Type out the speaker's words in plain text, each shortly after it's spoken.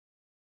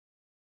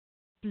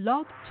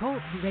Blog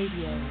Talk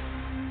Radio.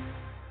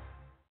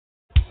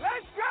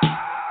 Let's go!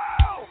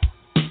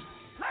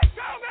 Let's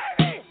go,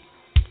 baby!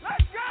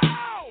 Let's go!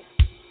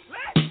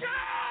 Let's go!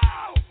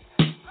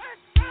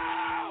 Let's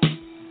go!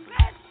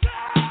 Let's go!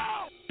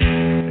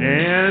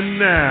 And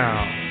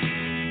now,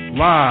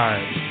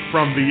 live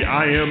from the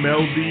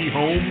IMLD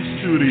home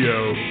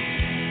studio,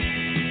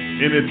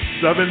 in its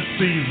 7th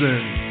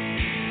season,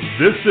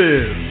 this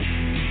is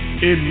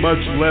In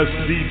Much Less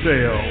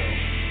Detail,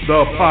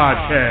 the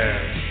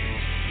podcast,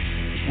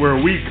 where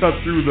we cut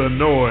through the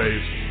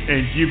noise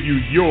and give you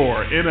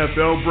your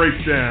NFL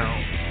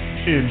breakdown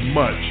in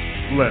much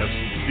less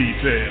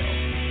detail.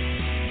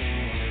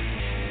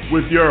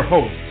 With your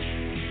hosts,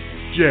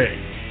 Jay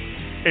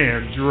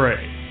and Dre.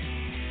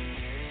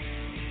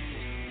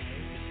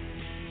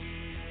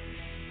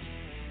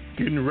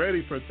 Getting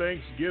ready for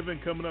Thanksgiving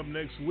coming up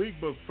next week,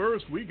 but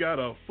first we got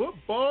a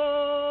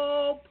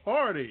football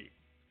party.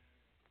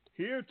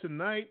 Here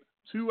tonight,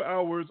 2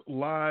 hours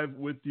live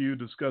with you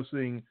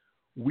discussing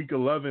Week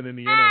 11 in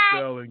the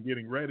NFL and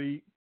getting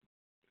ready.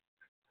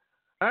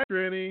 Hi,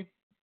 Granny.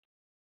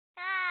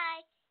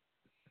 Hi.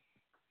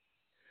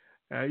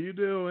 How you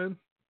doing?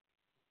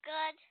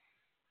 Good.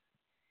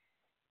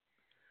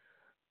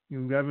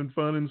 You having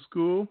fun in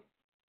school?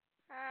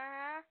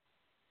 Uh-huh.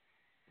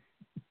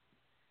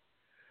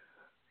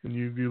 And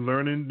you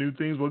learning new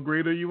things? What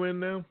grade are you in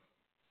now?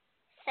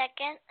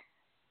 Second.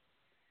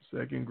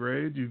 Second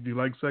grade. Do you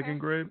like second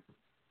grade?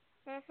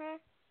 Mhm.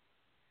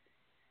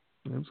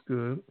 That's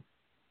good.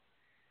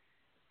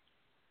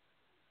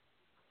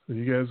 So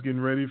you guys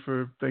getting ready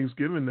for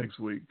Thanksgiving next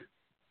week?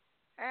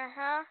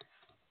 Uh-huh.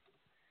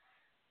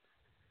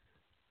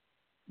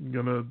 You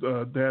gonna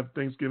have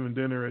Thanksgiving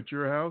dinner at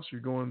your house?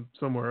 You're going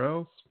somewhere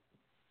else?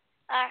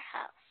 Our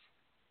house.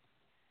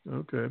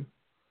 Okay.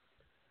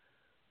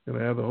 Gonna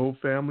have the whole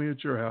family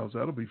at your house.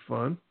 That'll be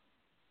fun.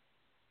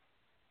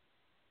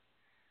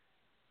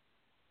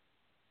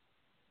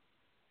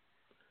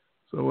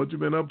 So what you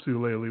been up to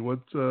lately?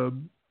 What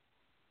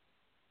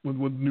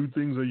new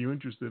things are you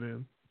interested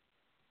in?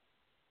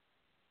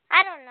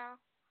 I don't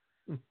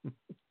know.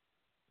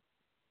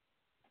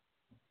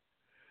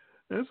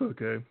 That's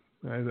okay.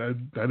 I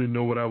didn't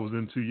know what I was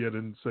into yet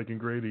in second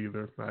grade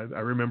either.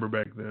 I remember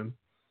back then.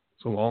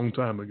 It's a long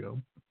time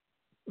ago.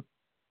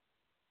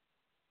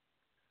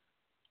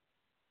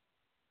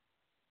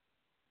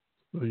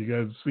 So you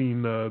guys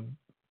seen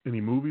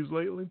any movies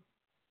lately?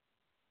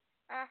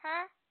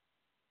 Uh-huh.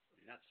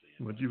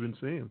 What you been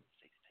seeing?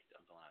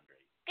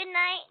 Good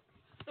night.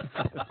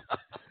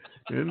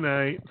 Good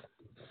night.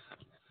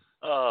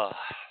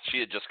 She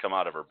had just come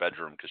out of her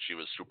bedroom because she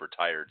was super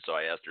tired, so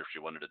I asked her if she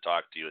wanted to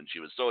talk to you, and she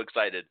was so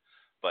excited,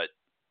 but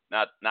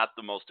not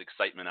the most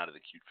excitement out of the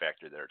cute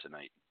factor there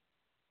tonight.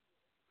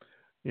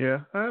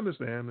 Yeah, I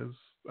understand.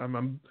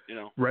 I'm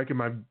racking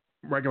my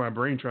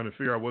brain trying to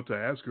figure out what to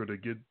ask her to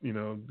get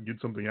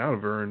something out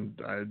of her,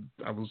 and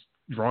I was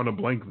drawing a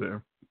blank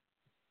there.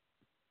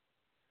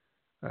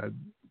 I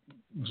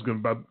was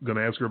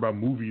gonna ask her about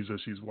movies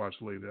that she's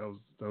watched lately. That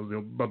was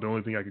about the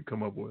only thing I could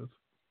come up with.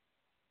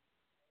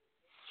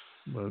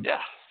 But,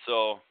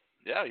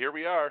 here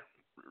we are,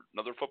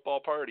 another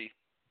football party.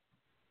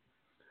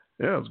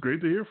 Yeah, it's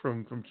great to hear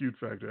from Cute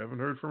Factor. I haven't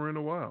heard from her in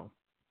a while.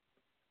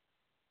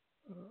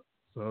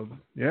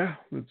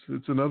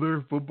 It's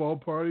another football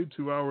party,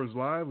 2 hours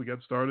live. We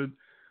got started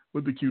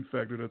with the Cute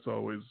Factor. That's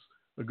always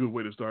a good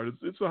way to start.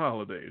 It's the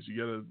holidays.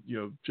 You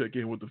gotta check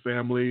in with the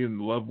family and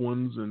loved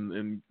ones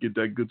and get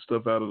that good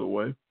stuff out of the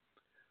way.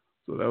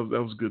 So that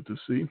was good to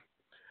see.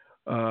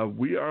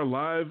 We are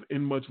live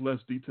in Much Less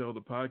Detail,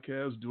 the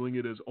podcast, doing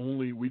it as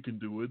only we can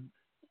do it.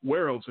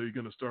 Where else are you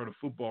going to start a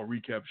football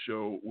recap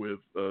show with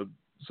a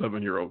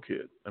 7-year-old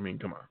kid? I mean,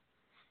 come on.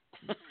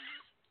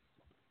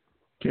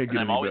 Can't get any better than that.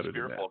 I'm always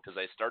fearful because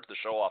I start the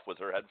show off with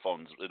her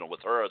headphones,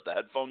 with her with the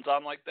headphones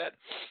on like that,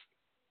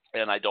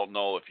 and I don't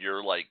know if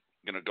you're like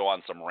going to go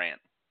on some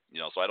rant,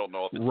 so I don't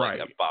know if it's right.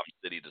 like F-bomb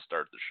City to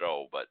start the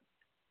show, but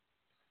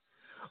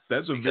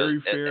that's a very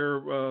fair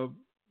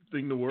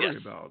thing to worry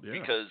about. Yeah.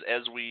 Because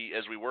as we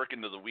work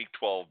into the Week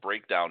 12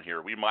 breakdown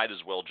here, we might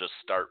as well just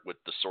start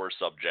with the sore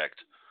subject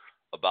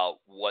about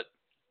what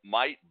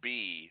might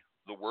be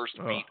the worst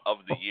beat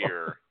of the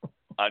year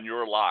on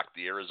your lock,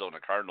 the Arizona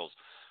Cardinals,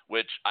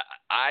 which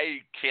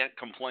I can't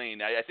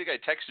complain. I think I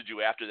texted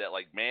you after that,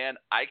 like, man,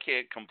 I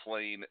can't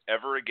complain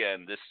ever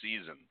again this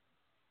season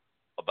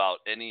about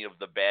any of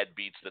the bad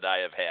beats that I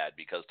have had,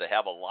 because to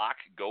have a lock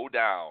go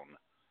down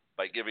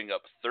by giving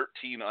up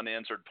 13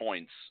 unanswered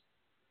points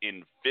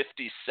in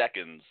 50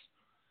 seconds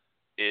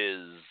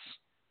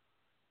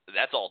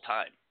that's all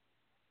time.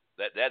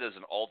 That is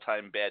an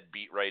all-time bad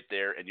beat right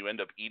there, and you end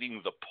up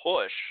eating the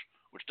push,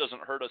 which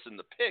doesn't hurt us in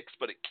the picks,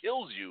 but it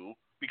kills you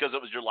because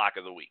it was your lock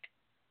of the week.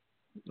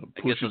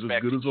 A push is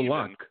as good as a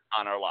lock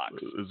on our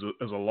locks.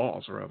 As a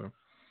loss, rather.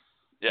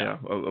 Yeah,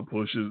 a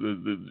push is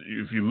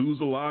if you lose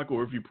the lock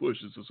or if you push,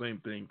 it's the same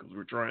thing, because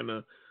we're trying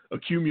to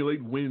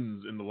accumulate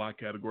wins in the lock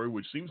category,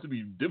 which seems to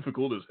be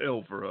difficult as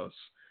hell for us.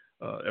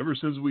 Ever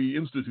since we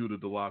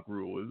instituted the lock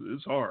rule,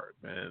 it's hard,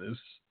 man.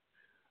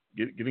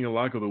 getting a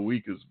lock of the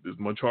week is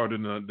much harder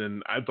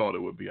than I thought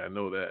it would be. I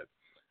know that.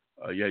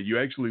 Yeah, you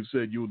actually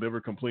said you'll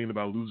never complain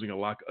about losing a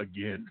lock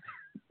again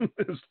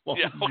as long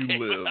as you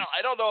live. Well,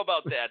 I don't know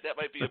about that. That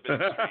might be a bit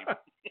extreme.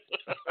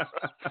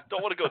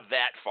 Don't want to go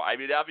that far. I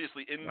mean,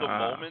 obviously, in the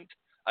moment,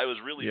 I was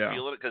really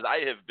feeling it because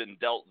I have been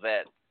dealt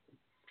that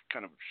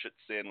kind of shit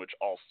sandwich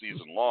all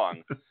season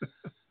long.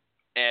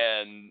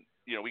 And,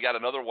 you know, we got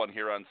another one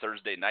here on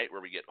Thursday night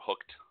where we get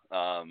hooked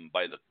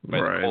by the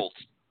Colts.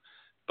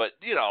 But,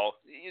 you know,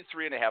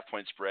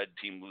 3.5-point spread,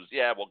 team lose.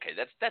 Yeah, well, okay,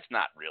 that's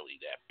not really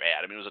that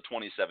bad. I mean, it was a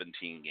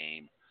 2017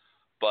 game.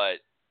 But,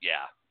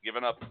 yeah,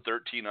 giving up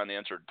 13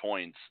 unanswered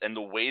points, and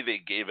the way they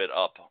gave it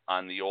up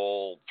on the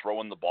old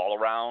throwing the ball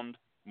around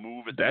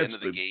move at the end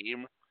of the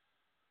game.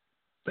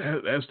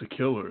 That's the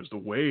killer, is the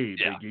way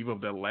they gave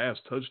up that last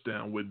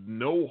touchdown with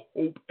no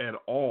hope at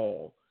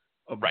all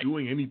of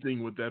doing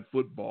anything with that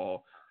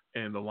football.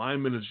 And the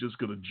lineman is just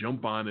going to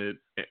jump on it.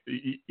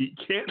 He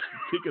can't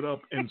pick it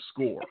up and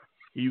score.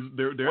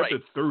 They're at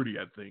the 30,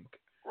 I think.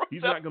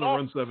 He's not going to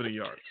run 70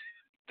 yards.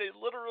 They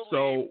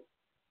literally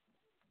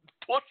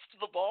pushed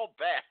the ball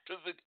back to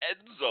the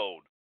end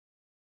zone.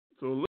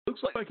 So it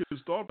looks like his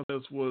thought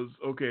process was,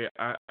 okay,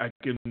 I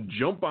can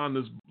jump on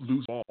this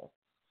loose ball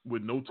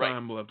with no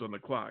time left on the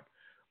clock.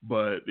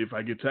 But if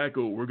I get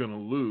tackled, we're going to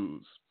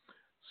lose.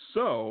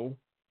 So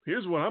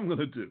here's what I'm going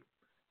to do.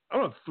 I'm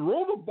going to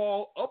throw the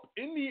ball up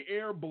in the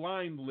air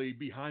blindly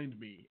behind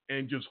me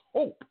and just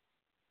hope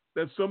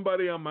that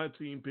somebody on my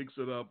team picks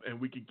it up and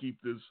we can keep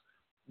this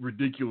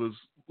ridiculous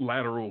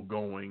lateral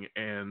going.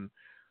 And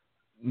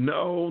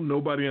no,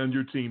 nobody on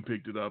your team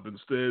picked it up.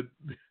 Instead,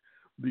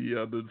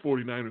 the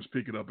 49ers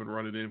pick it up and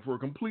run it in for a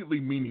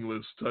completely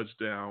meaningless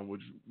touchdown,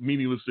 which is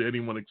meaningless to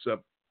anyone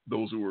except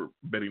those who were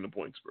betting the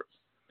point spreads.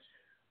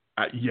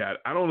 I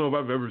don't know if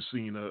I've ever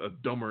seen a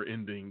dumber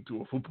ending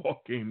to a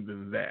football game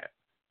than that.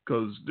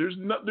 Because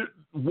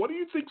what do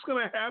you think's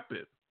going to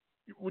happen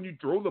when you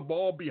throw the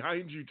ball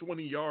behind you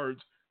 20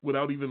 yards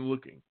without even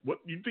looking? What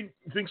you think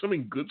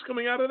something good's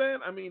coming out of that?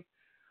 I mean,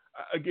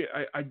 I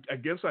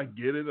guess I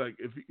get it. Like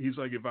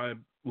if I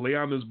lay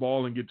on this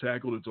ball and get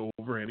tackled, it's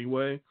over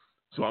anyway.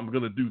 So I'm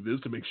going to do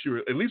this to make sure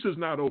at least it's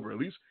not over. At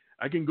least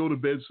I can go to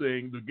bed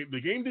saying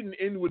the game didn't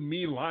end with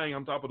me lying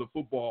on top of the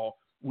football,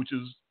 which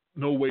is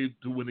no way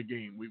to win a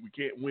game. We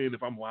can't win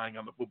if I'm lying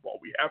on the football.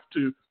 We have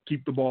to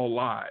keep the ball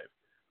live.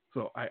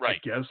 So I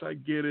guess I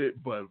get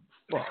it, but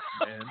fuck,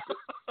 man.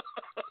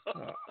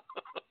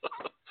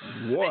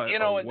 What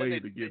a way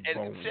to get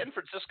boned. And San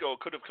Francisco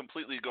could have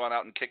completely gone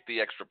out and kicked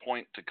the extra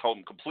point to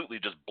completely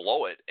just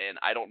blow it. And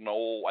I don't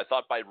know. I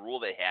thought by rule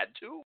they had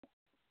to.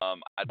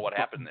 What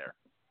happened there?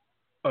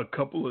 A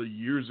couple of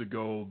years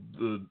ago,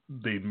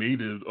 they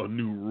made it a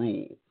new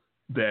rule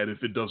that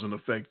if it doesn't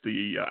affect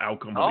the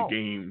outcome of the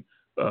game,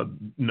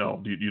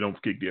 no, you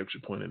don't kick the extra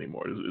point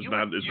anymore.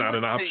 It's not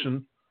an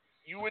option.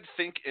 You would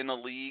think in a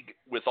league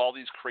with all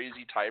these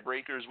crazy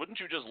tiebreakers, wouldn't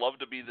you just love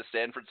to be the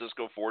San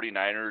Francisco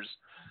 49ers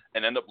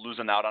and end up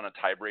losing out on a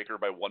tiebreaker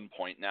by 1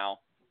 point now?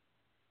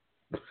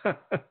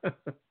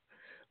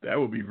 That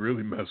would be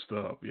really messed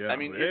up. Yeah, I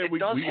mean, we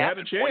had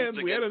a chance.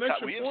 We had an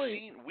extra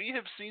point. We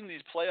have seen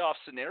these playoff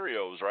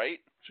scenarios, right?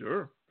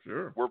 Sure.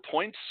 Where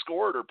points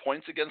scored or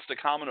points against a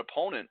common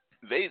opponent,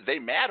 they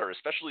matter,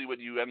 especially when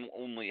you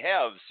only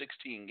have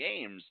 16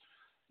 games.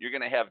 You're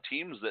going to have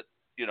teams that,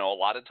 you know, a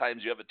lot of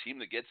times you have a team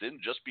that gets in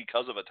just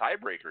because of a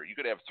tiebreaker. You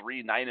could have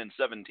 3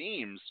 9-7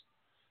 teams,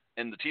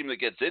 and the team that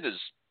gets in is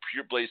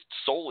based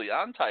solely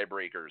on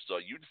tiebreakers. So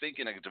you'd think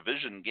in a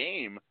division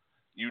game,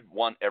 you'd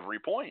want every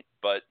point,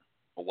 but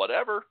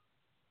whatever,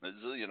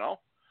 you know.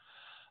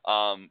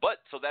 But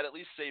so that at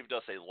least saved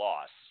us a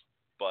loss.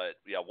 But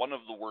yeah, one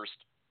of the worst,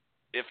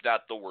 if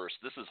not the worst.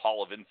 This is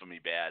Hall of Infamy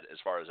bad as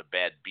far as a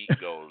bad beat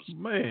goes.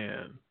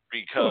 Man.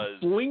 Because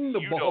fling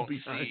the you ball don't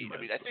behind see. myself.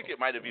 I mean, I think it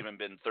might have even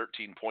been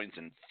 13 points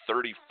in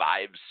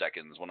 35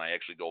 seconds when I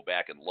actually go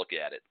back and look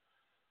at it.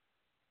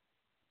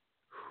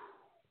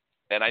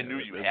 And I knew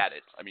you had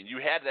it. I mean, you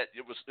had that.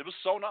 It was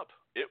sewn up.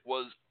 It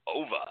was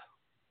over.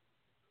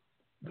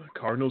 The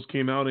Cardinals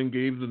came out and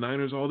gave the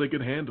Niners all they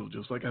could handle,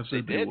 just like I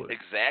said they would.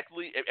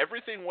 Exactly.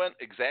 Everything went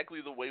exactly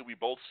the way we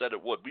both said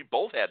it would. We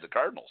both had the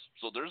Cardinals,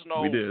 so there's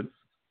no. We did.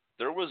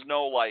 There was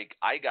no like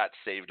I got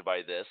saved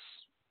by this,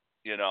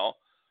 you know.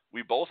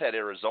 We both had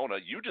Arizona.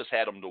 You just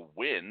had them to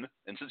win,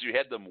 and since you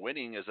had them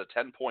winning as a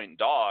 10-point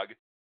dog,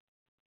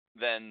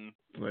 then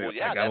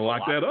I gotta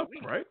lock that up,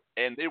 right?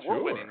 And they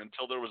were winning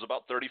until there was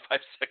about 35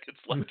 seconds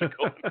left to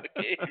go in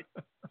the game,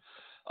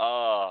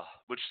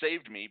 which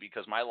saved me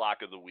because my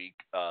lock of the week,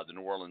 the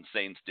New Orleans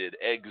Saints, did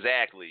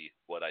exactly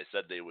what I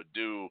said they would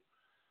do,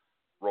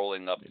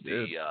 rolling up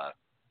the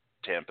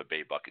Tampa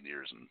Bay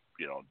Buccaneers, and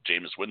you know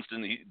Jameis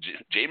Winston,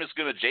 Jameis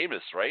gonna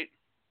Jameis, right?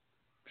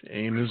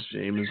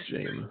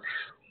 Jameis.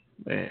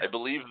 Man. I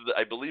believe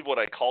what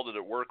I called it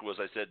at work was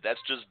I said that's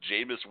just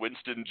Jameis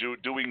Winston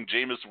doing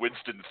Jameis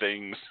Winston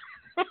things.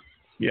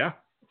 Yeah,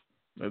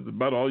 that's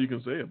about all you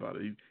can say about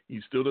it.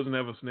 He still doesn't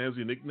have a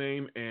snazzy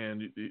nickname,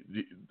 and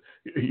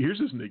here's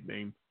his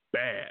nickname: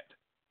 Bad.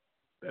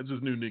 That's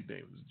his new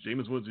nickname.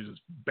 Jameis Winston is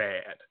just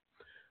bad.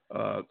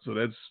 So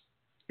that's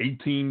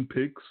 18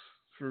 picks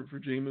for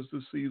Jameis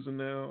this season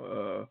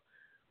now.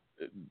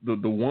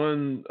 The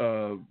one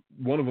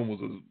of them was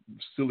a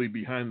silly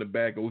behind the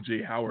back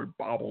O.J. Howard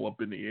bobble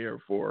up in the air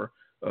for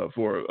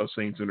a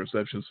Saints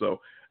interception. So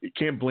you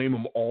can't blame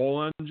them all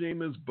on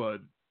Jameis,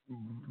 but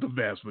the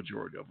vast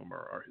majority of them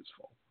are his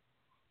fault.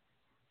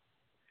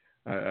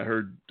 I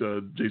heard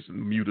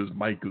Jason mute his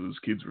mic because his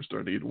kids were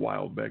starting to get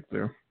wild back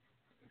there.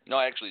 No,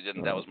 I actually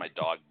didn't. That was my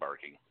dog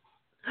barking.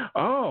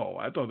 Oh,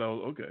 I thought that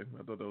was okay.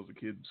 I thought that was a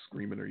kid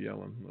screaming or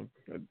yelling.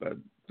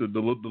 The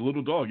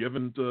little dog. You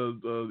haven't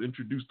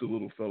introduced the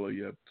little fella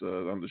yet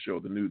on the show.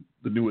 The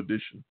new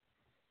addition.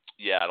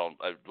 Yeah, I don't.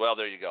 Well,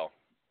 there you go.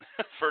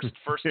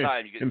 first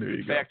time you get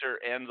the factor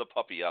and the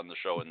puppy on the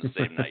show in the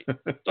same night.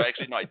 So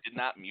actually, no, I did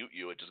not mute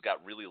you. It just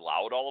got really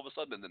loud all of a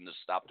sudden, and then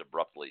just stopped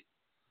abruptly.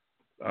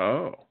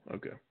 Oh,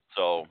 okay.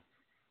 So,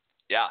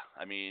 yeah,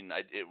 I mean,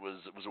 it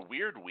was a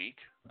weird week.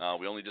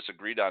 We only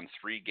disagreed on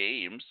 3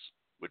 games,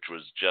 which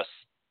was just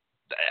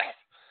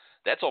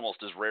that's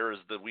almost as rare as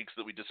the weeks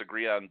that we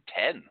disagree on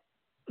 10.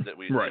 That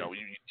we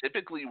we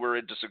typically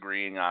we're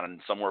disagreeing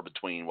on somewhere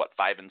between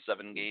 5 and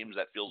 7 games.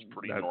 That feels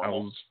pretty normal. I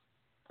was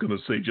gonna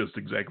say just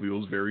exactly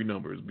those very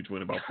numbers,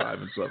 between about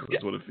 5 and 7.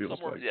 That's what it feels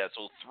like. Yeah,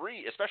 so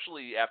 3,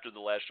 especially after the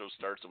last show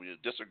starts, and we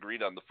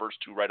disagreed on the first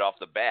 2 right off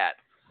the bat.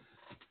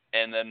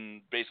 And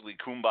then basically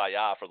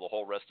kumbaya for the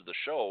whole rest of the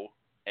show.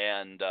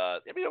 And I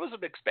mean, it was a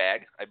mixed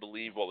bag. I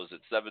believe, what was it,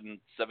 7,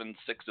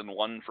 6, and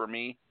 1 for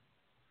me?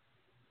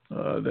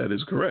 That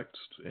is correct.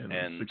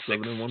 And 6,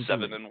 7, and 1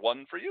 7 and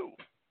 1 for you.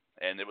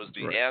 And it was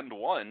the and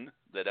 1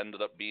 that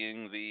ended up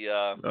being the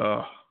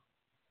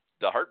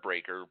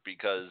heartbreaker,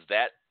 because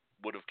that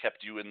would have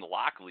kept you in the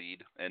lock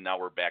lead, and now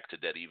we're back to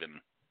dead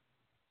even.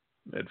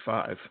 At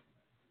 5.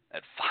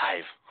 At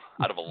 5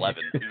 out of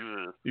 11.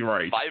 You're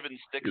right. 5 and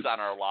 6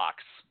 on our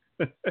locks.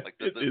 Like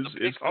the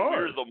picks that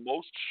we're the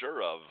most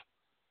sure of.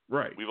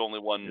 Right. We've only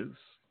won.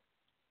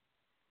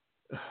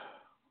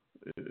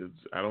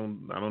 I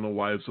don't know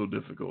why it's so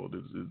difficult.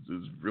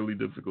 It's really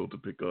difficult to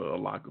pick a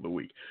lock of the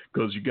week,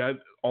 because you got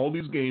all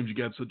these games. You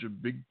got such a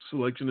big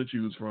selection to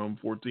choose from,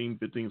 14,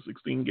 15,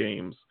 16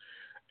 games,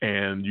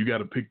 and you got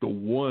to pick the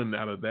one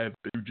out of that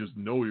you just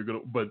know you're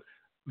going to. But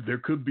there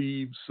could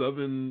be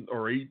 7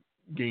 or 8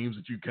 games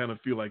that you kind of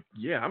feel like,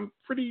 yeah, I'm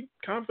pretty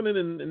confident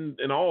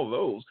in all of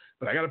those,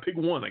 but I got to pick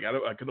one.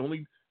 I can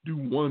only do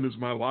one as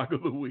my lock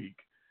of the week,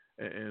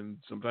 and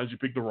sometimes you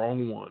pick the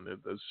wrong one.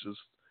 That's just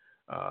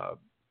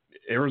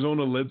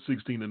Arizona led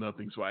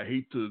 16-0, so I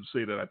hate to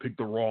say that I picked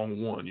the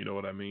wrong one. You know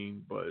what I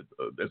mean? But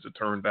as it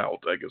turned out,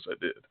 I guess I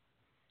did.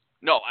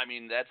 No, I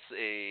mean that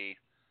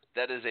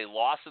is a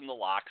loss in the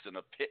locks and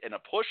a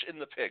push in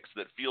the picks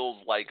that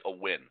feels like a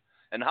win.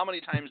 And how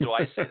many times do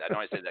I say that? I know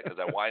I say that because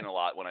I whine a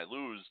lot when I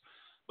lose.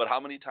 But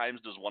how many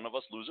times does one of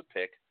us lose a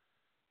pick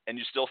and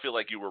you still feel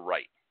like you were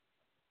right?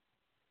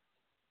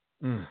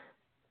 And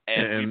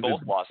we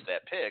both lost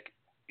that pick.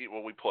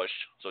 Well, we pushed.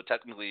 So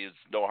technically it's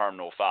no harm,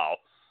 no foul.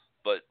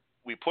 But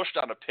we pushed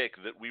on a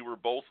pick that we were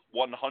both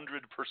 100%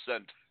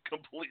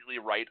 completely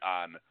right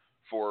on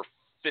for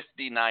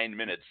 59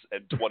 minutes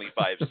and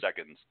 25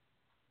 seconds.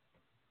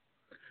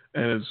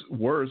 And it's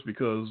worse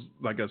because,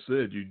 like I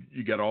said,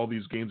 you got all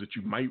these games that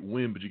you might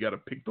win, but you got to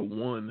pick the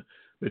one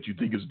that you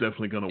think is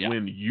definitely going to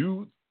win.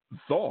 You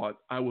thought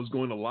I was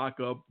going to lock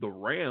up the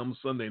Rams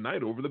Sunday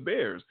night over the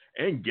Bears.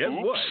 And guess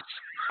what?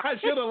 I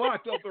should have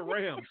locked up the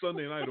Rams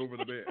Sunday night over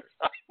the Bears.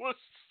 I was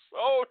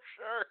so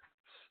sure.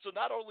 So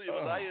not only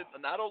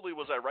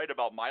was I right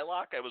about my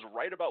lock, I was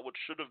right about what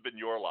should have been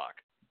your lock.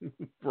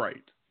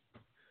 Right.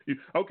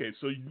 Okay,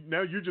 so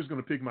now you're just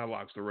going to pick my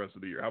locks the rest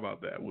of the year. How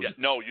about that? Yeah,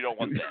 no, you don't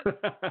want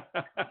that.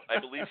 I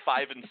believe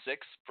 5 and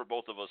 6 for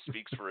both of us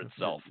speaks for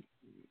itself.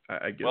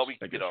 I guess. Well,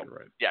 I guess you're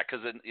right. Yeah,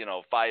 because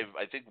 5.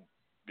 I think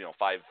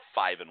 5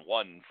 and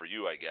 1 for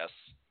you, I guess.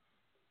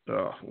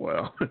 Oh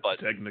well, but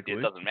technically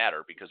it doesn't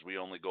matter because we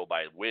only go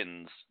by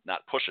wins,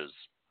 not pushes.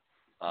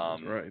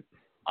 That's right.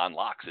 On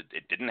locks,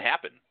 it didn't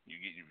happen. You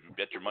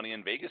bet your money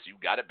in Vegas, you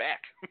got it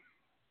back.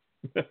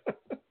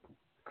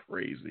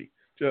 Crazy.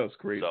 Just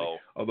crazy. So,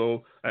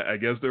 although I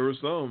guess there were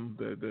some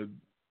that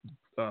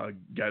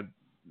got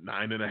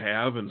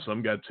 9.5 and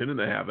some got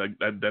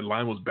 10.5. That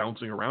line was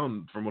bouncing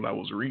around from what I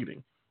was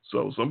reading.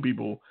 So some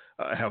people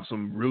have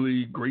some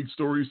really great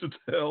stories to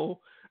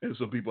tell, and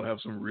some people have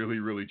some really,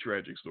 really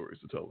tragic stories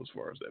to tell as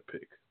far as that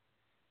pick.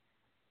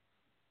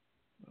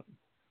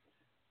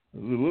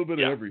 There's a little bit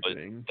of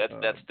everything.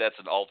 That's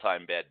an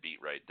all-time bad beat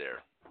right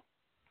there.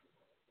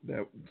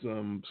 That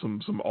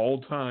some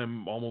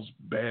all-time almost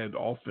bad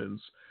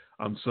offense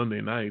on Sunday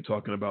night,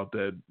 talking about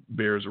that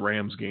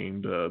Bears-Rams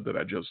game that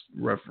I just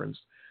referenced.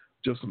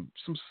 Just some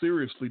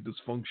seriously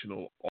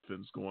dysfunctional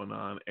offense going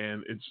on,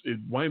 and it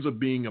winds up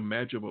being a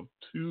matchup of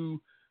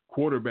 2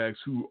 quarterbacks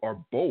who are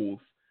both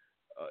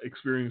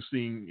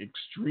experiencing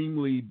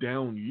extremely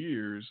down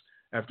years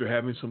after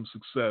having some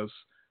success.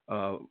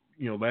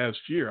 Last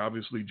year,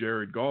 obviously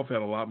Jared Goff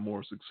had a lot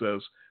more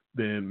success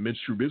than Mitch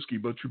Trubisky,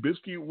 but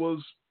Trubisky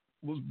was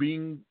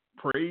being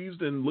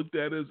praised and looked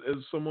at as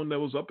someone that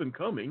was up and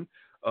coming,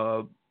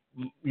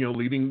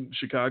 leading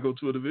Chicago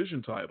to a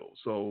division title.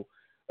 So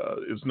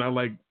it's not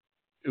like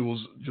it was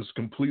just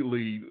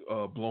completely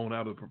blown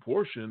out of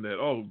proportion that,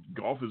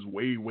 Goff is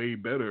way, way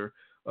better.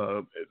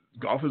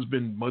 Goff has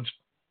been much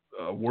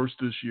worse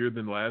this year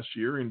than last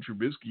year, and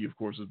Trubisky, of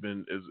course, has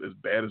been as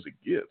bad as it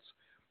gets.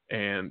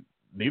 And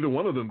neither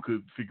one of them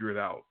could figure it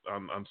out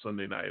on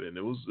Sunday night, and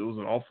it was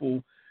an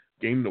awful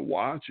game to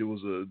watch.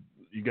 You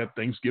got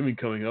Thanksgiving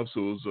coming up, so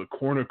it was a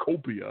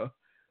cornucopia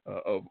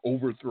of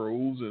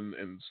overthrows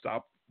and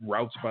stop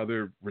routes by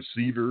their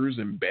receivers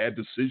and bad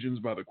decisions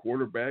by the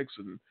quarterbacks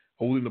and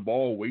holding the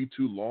ball way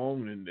too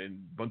long and a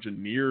bunch of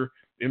near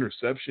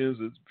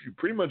interceptions. It's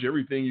pretty much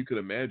everything you could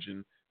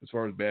imagine as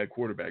far as bad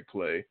quarterback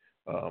play.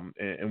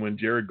 And when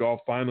Jared Goff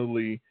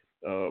finally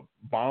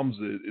bombs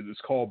it, it is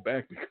called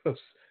back because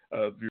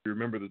if you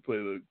remember the play,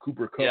 the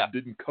Cooper Kupp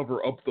didn't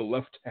cover up the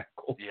left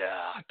tackle.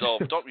 Yeah,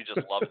 don't we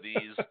just love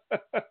these?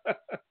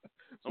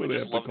 So we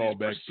just love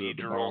these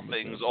procedural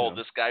things.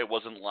 This guy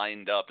wasn't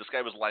lined up. This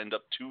guy was lined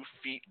up 2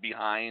 feet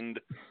behind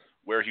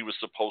where he was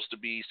supposed to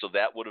be, so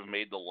that would have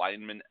made the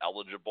lineman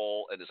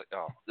eligible. And it's like,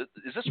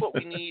 is this what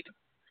we need?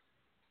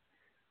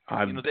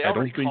 They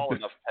already call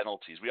enough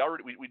penalties. We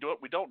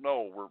don't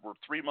know. We're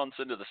 3 months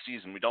into the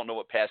season. We don't know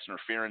what pass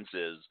interference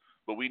is,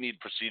 but we need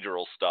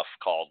procedural stuff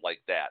called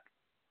like that.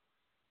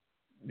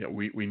 Yeah,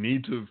 we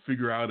need to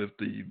figure out if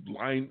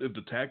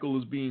the tackle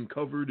is being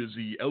covered. Is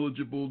he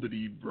eligible? Did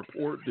he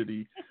report? Did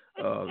he?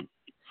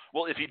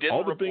 Well, if he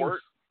didn't report,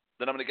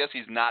 then I'm going to guess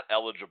he's not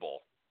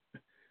eligible.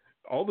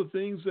 All the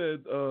things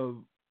that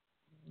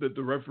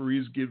the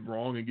referees get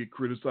wrong and get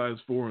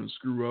criticized for and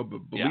screw up,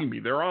 but believe me,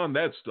 they're on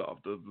that stuff.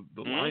 The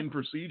line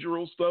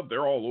procedural stuff,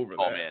 they're all over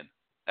that. Oh man,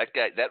 that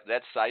guy,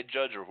 that side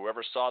judge or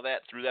whoever saw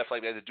that threw that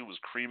flag. That dude was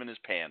creaming his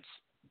pants.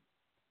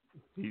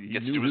 He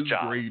knew his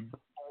grade.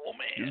 Oh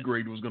man, his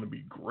grade was going to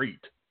be great.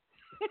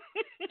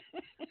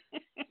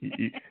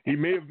 He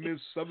may have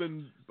missed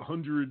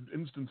 700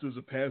 instances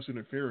of pass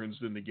interference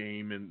in the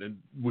game, and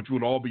which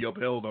would all be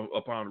upheld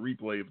upon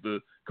replay if the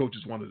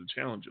coaches wanted to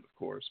challenge it, of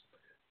course.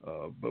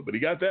 But he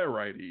got that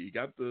right. He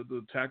got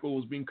the tackle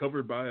was being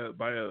covered by a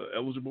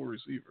eligible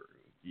receiver.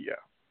 Yeah.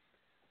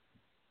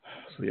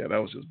 So yeah,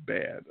 that was just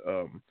bad.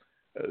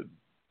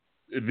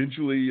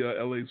 Eventually,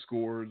 LA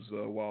scores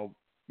while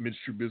Mitch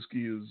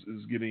Trubisky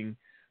is getting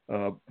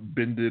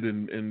bended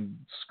and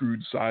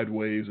screwed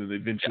sideways, and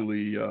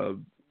eventually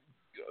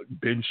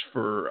benched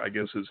for, I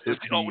guess, his hip.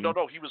 No,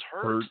 he was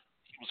hurt.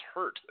 He was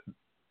hurt.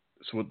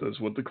 That's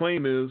what the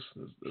claim is.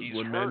 He's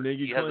what hurt. Matt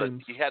Nagy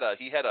claims. He had a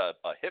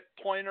hip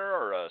pointer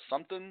or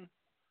something.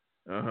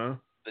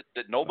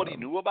 That nobody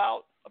knew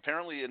about.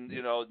 Apparently, and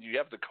you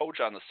have the coach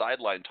on the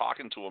sideline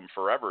talking to him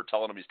forever,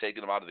 telling him he's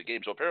taking him out of the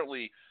game. So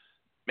apparently,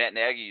 Matt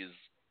Nagy is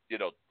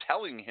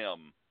telling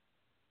him,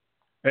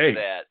 hey,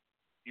 that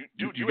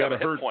you have a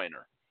hip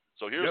pointer.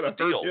 So here's the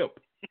deal. So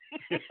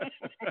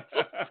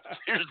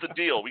here's the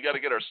deal. We got to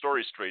get our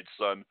story straight,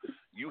 son.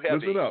 You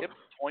have a hip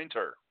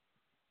pointer.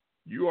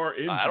 You are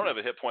injured. I don't have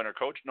a hip pointer,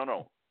 coach.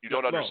 No. You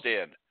don't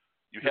understand.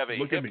 You have a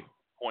hip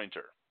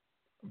pointer.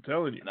 I'm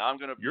telling you. Now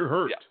you're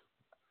hurt. Yeah.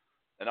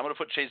 And I'm going to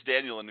put Chase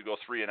Daniel in to go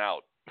 3 and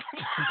out.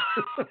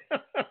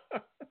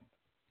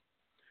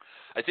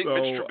 I think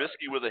Mitch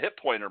Trubisky with a hip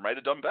pointer might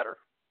have done better.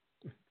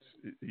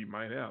 He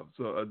might have.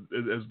 So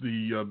as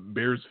the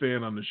Bears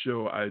fan on the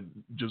show, I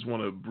just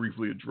want to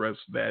briefly address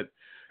that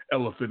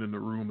elephant in the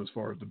room as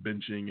far as the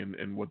benching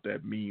and what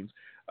that means.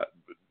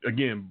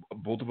 Again,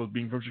 both of us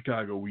being from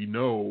Chicago, we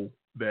know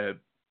that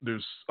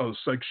there's a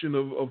section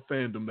of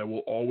fandom that will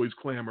always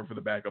clamor for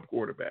the backup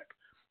quarterback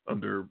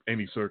under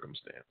any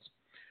circumstance.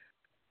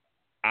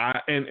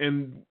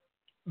 And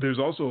there's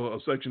also a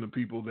section of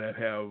people that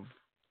have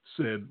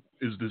said,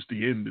 is this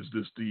the end? Is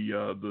this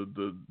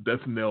the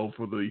death knell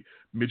for the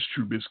Mitch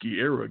Trubisky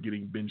era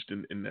getting benched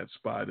in that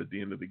spot at the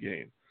end of the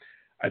game?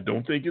 I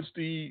don't think it's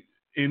the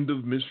end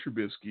of Mitch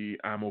Trubisky.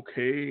 I'm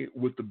okay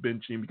with the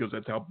benching because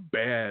that's how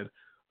bad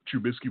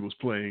Trubisky was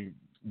playing,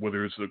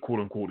 whether it's a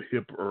quote-unquote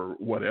hip or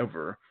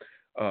whatever.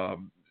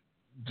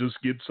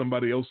 Just get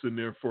somebody else in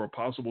there for a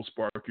possible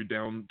spark. You're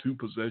down 2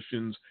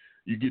 possessions.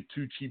 You get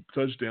 2 cheap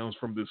touchdowns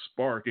from this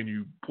spark, and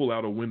you pull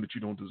out a win that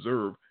you don't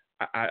deserve.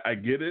 I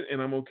get it, and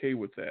I'm okay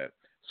with that,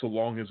 so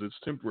long as it's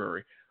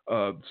temporary.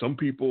 Some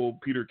people,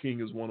 Peter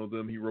King is one of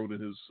them, he wrote in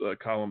his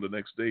column the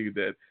next day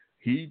that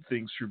he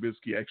thinks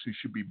Trubisky actually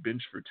should be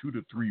benched for 2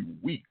 to 3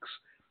 weeks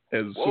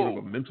as sort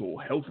of a mental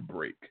health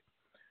break.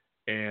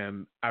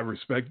 And I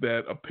respect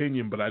that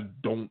opinion, but I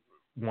don't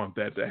want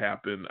that to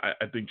happen.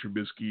 I think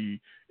Trubisky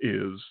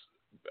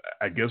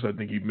I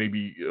think he may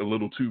be a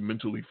little too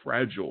mentally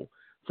fragile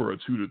for a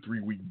 2 to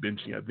 3 week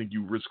benching. I think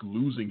you risk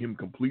losing him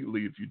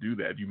completely if you do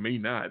that. You may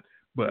not,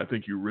 but I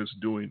think you risk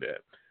doing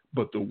that.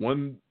 But the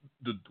 1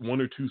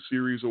 or 2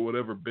 series or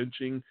whatever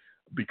benching,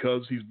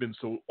 because he's been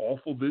so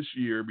awful this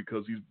year,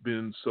 because he's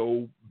been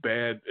so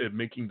bad at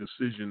making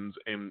decisions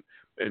and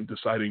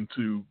deciding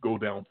to go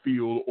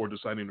downfield or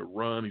deciding to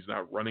run. He's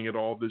not running at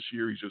all this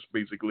year. He's just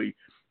basically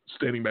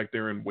standing back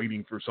there and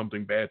waiting for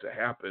something bad to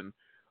happen.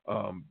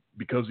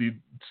 Because he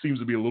seems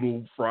to be a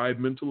little fried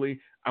mentally,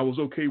 I was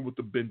okay with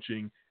the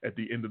benching at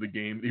the end of the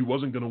game. He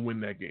wasn't going to win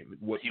that game.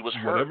 He was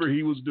hurt. Whatever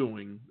he was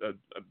doing,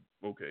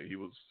 okay, he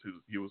was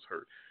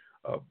hurt.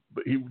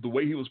 But the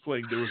way he was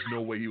playing, there was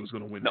no way he was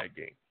going to win that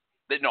game.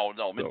 No,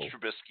 Mitch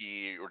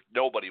Trubisky or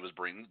nobody was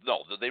bringing.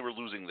 No, they were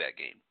losing that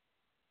game.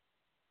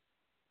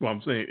 Well,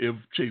 I'm saying if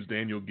Chase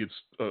Daniel gets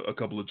a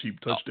couple of cheap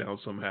touchdowns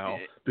somehow,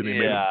 then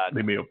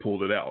they may have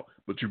pulled it out.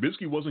 But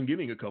Trubisky wasn't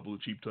getting a couple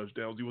of cheap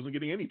touchdowns. He wasn't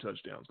getting any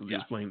touchdowns because he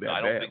was playing that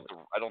bad.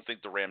 I don't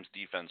think the Rams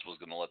defense was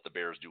going to let the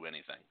Bears do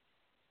anything.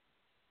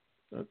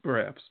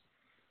 Perhaps.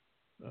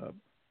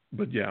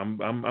 But yeah,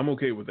 I'm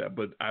okay with that.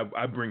 But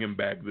I bring him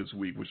back this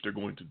week, which they're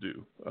going to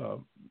do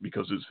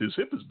because his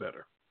hip is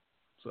better.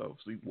 So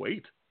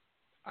wait,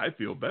 I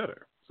feel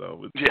better.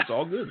 So it's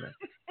all good now.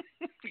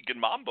 He can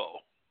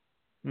mambo.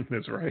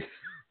 That's right.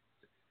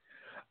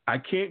 I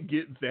can't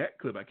get that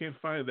clip. I can't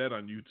find that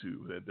on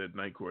YouTube. That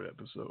Night Court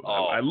episode.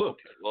 Oh, I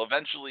looked. Okay. Well,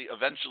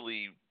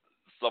 eventually,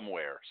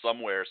 somewhere,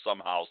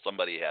 somehow,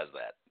 somebody has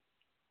that.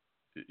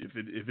 If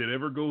it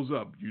ever goes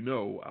up,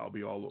 I'll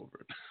be all over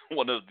it.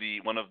 One of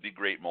the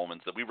great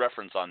moments that we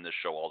reference on this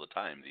show all the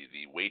time.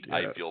 The wait,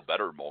 I feel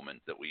better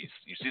moment that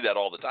you see that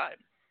all the time.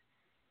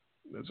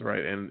 That's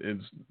right, and it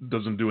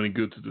doesn't do any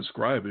good to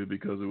describe it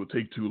because it would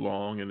take too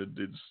long, and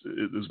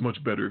it's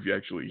much better if you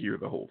actually hear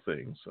the whole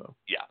thing. So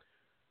yeah,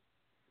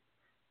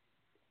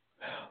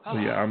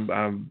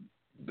 I'm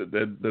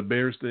the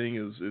Bears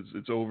thing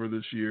it's over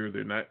this year.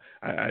 They're not.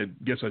 I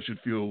guess I should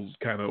feel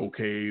kind of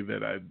okay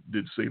that I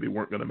did say they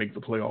weren't going to make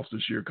the playoffs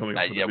this year. Coming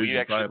up, the we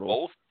actually title.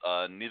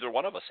 both. Neither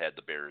one of us had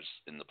the Bears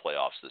in the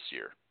playoffs this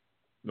year.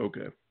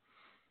 Okay,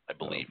 I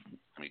believe.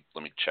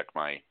 Let me check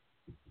my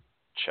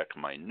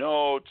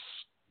notes.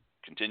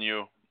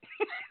 Continue.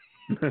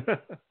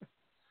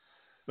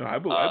 No, I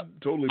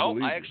totally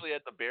believe. I actually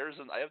had the Bears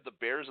and I have the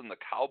Bears and the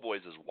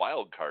Cowboys as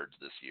wild cards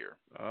this year.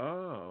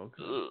 Oh,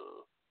 okay. Ugh.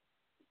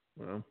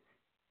 Well,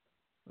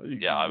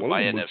 yeah,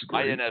 my NFC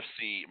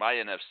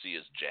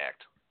is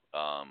jacked.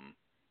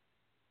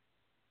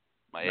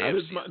 My AFC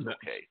is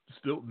okay.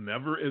 Still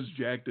never as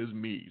jacked as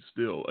me.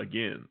 Still,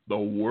 again, the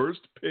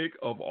worst pick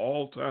of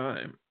all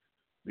time,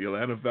 the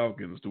Atlanta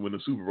Falcons to win the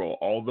Super Bowl.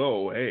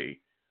 Although, hey,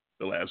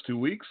 the last 2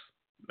 weeks,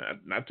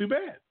 not too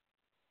bad.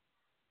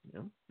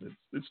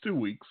 It's 2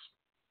 weeks.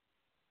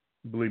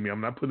 Believe me,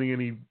 I'm not putting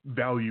any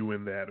value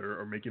in that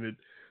or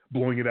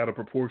blowing it out of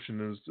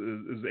proportion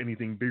as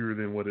anything bigger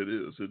than what it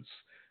is.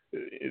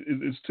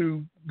 It's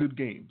 2 good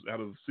games out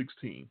of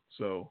 16,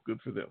 so good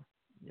for them.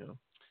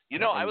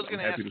 I was going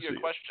to ask you a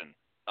question.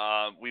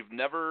 We've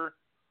never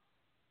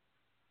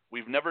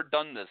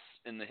done this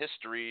in the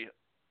history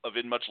of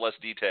In Much Less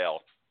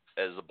Detail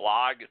as a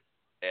blog,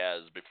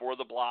 as before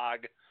the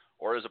blog,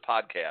 or as a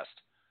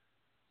podcast.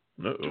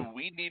 Uh-oh. Do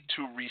we need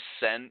to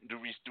rescind? Do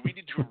we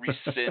need to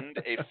rescind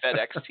a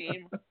FedEx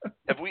team?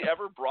 Have we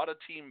ever brought a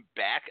team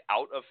back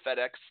out of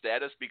FedEx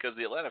status? Because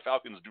the Atlanta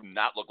Falcons do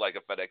not look like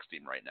a FedEx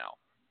team right now.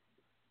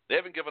 They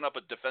haven't given up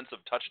a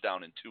defensive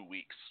touchdown in 2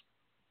 weeks.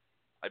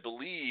 I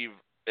believe,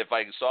 if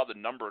I saw the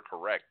number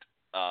correct,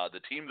 the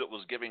team that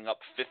was giving up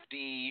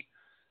 57%,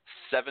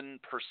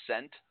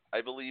 I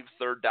believe,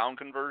 third down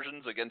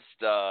conversions against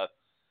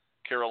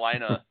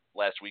Carolina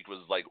last week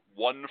was like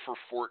 1 for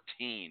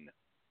 14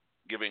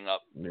 giving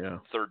up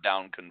third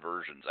down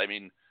conversions. I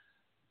mean,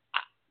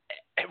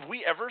 have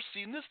we ever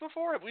seen this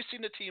before? Have we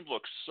seen a team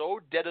look so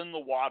dead in the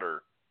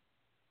water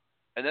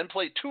and then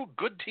play 2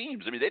 good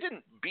teams? I mean, they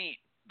didn't beat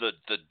the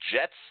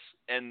Jets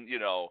and,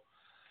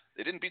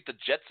 they didn't beat the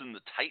Jets and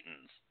the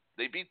Titans.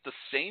 They beat the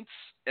Saints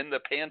and the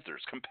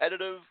Panthers,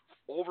 competitive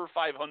over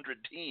 500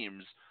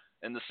 teams,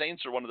 and the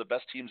Saints are one of the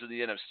best teams in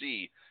the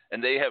NFC,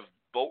 and they have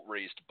boat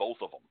raced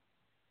both of them.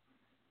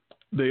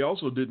 They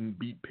also didn't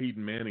beat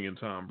Peyton Manning and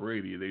Tom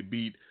Brady. They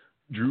beat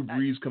Drew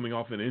Brees coming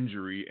off an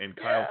injury and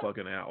Kyle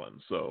fucking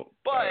Allen. So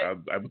I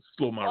would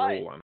slow my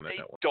roll on that one. They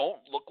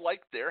don't look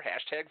like they're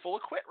 #full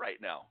of quit right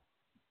now.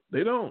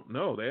 They don't.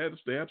 No, they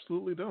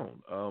absolutely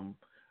don't.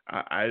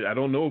 I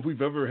don't know if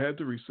we've ever had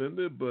to rescind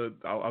it, but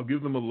I'll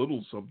give them a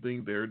little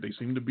something there. They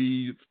seem to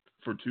be,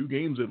 for 2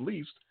 games at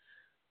least,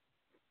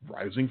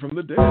 rising from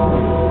the dead.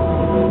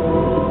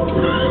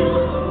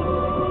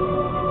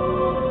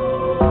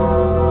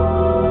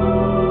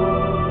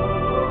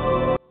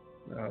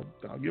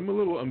 I'll give them a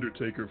little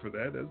Undertaker for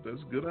that.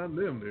 That's good on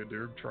them.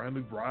 They're trying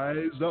to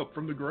rise up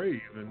from the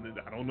grave, and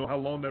I don't know how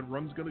long that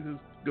run's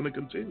gonna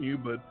continue,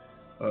 but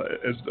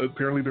as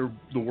apparently they're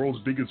the world's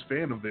biggest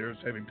fan of theirs,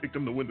 having picked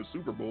them to win the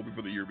Super Bowl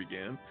before the year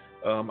began.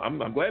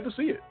 I'm glad to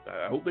see it.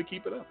 I hope they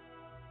keep it up.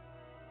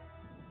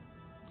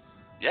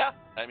 Yeah,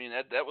 I mean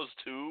that was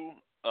 2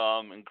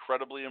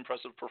 incredibly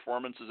impressive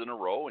performances in a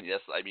row, and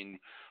yes, I mean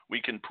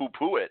we can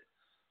poo-poo it,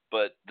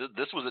 but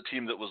this was a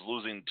team that was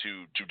losing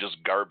to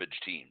just garbage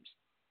teams.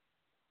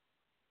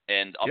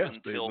 And up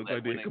until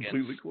that win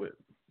completely quit.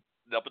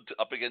 Up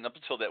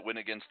until that win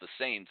against the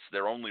Saints,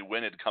 their only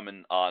win had come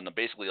in on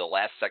basically a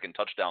last-second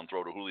touchdown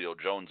throw to Julio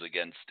Jones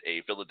against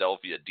a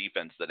Philadelphia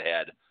defense that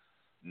had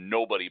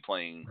nobody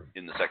playing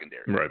in the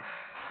secondary. Right.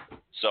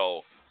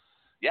 So,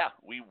 yeah,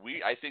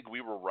 I think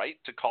we were right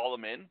to call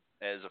them in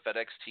as a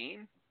FedEx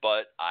team,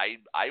 but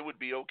I would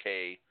be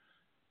okay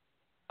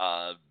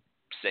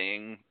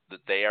saying that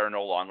they are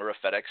no longer a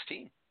FedEx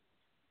team.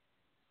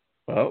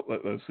 Well,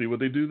 let's see what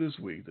they do this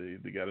week.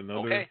 They got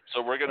another. Okay,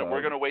 so we're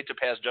gonna wait to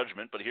pass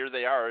judgment, but here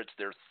they are. It's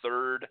their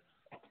third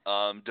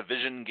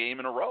division game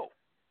in a row.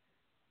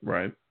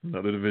 Right,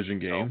 another division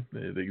game,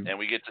 and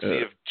we get to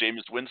see if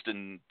Jameis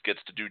Winston gets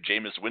to do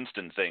Jameis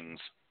Winston things.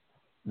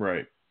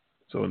 Right.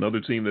 So another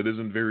team that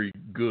isn't very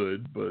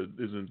good, but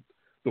isn't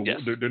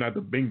they're not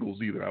the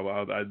Bengals either.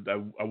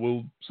 I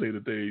will say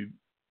that they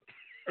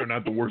are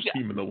not the worst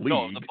team in the league.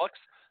 No,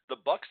 the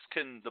Bucks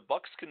can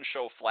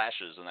show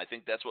flashes, and I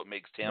think that's what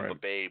makes Tampa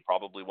Bay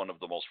probably one of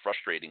the most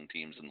frustrating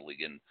teams in the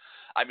league. And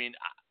I mean,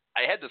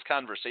 I had this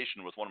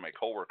conversation with one of my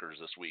coworkers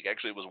this week.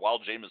 Actually, it was while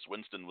Jameis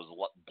Winston was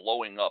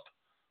blowing up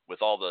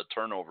with all the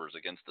turnovers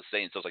against the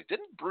Saints. I was like,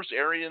 didn't Bruce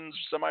Arians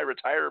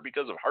semi-retire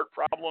because of heart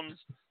problems?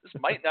 This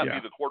might not be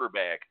the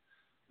quarterback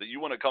that you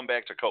want to come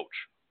back to coach.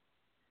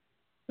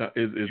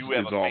 You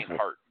have a faint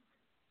heart.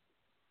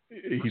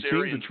 He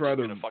seemed to try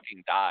to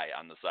fucking die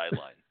on the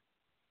sideline.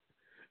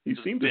 He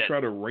seemed to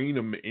try to rein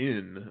him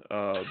in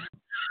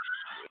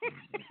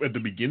at the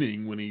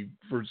beginning when he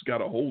first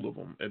got a hold of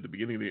him at the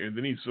beginning there, and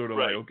then he's sort of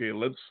like, okay,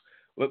 let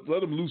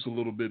him loose a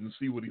little bit and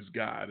see what he's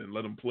got, and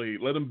let him play,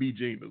 let him be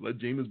Jameis, let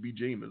Jameis be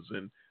Jameis,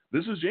 and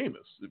this is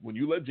Jameis. When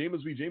you let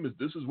Jameis be Jameis,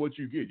 this is what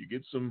you get. You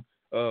get some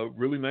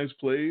really nice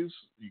plays,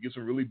 you get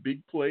some really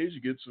big plays,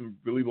 you get some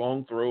really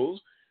long throws,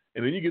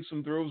 and then you get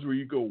some throws where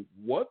you go,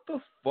 what the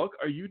fuck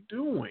are you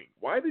doing?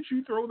 Why did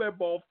you throw that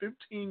ball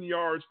 15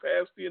 yards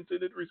past the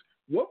intended receiver?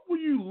 What were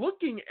you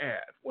looking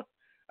at? What?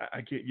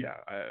 I can't. Yeah,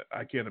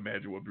 I can't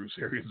imagine what Bruce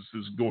Arians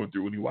is going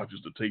through when he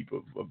watches the tape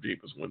of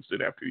Jameis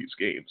Winston after these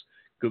games,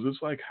 because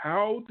it's like,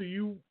 how do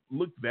you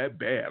look that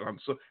bad on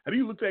some? How do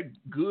you look that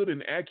good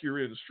and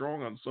accurate and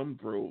strong on some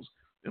throws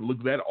and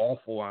look that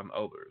awful on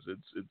others?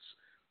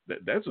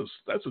 That's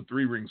a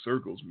three-ring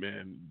circles,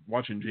 man.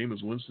 Watching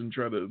Jameis Winston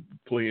try to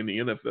play in the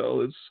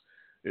NFL,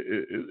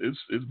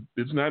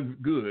 it's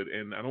not good,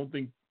 and I don't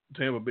think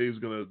Tampa Bay is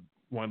going to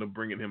wind up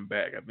bringing him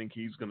back. I think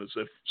he's going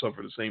to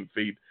suffer the same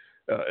fate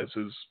as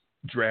his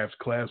draft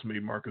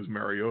classmate Marcus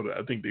Mariota.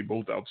 I think they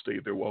both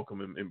outstayed their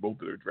welcome in both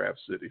of their draft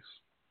cities.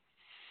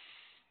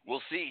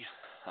 We'll see.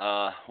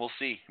 We'll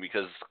see,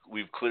 because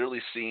we've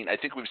clearly seen. I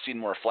think we've seen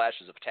more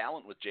flashes of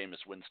talent with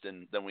Jameis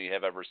Winston than we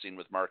have ever seen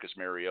with Marcus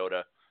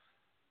Mariota.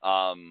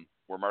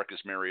 Where Marcus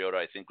Mariota,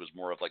 I think, was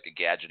more of like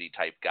a gadgety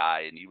type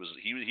guy, and he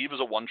was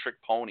a one-trick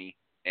pony.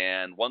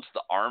 And once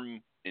the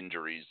arm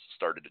injuries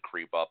started to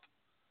creep up,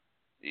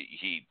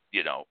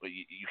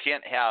 you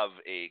can't have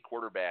a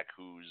quarterback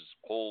whose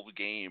whole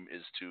game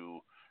is to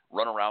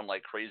run around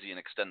like crazy and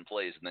extend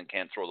plays and then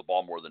can't throw the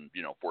ball more than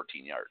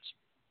 14 yards.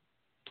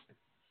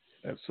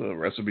 That's a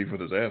recipe for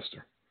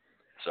disaster.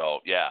 So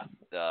yeah,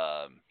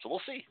 so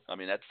we'll see. I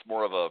mean, that's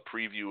more of a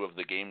preview of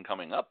the game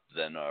coming up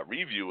than a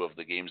review of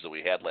the games that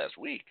we had last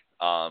week.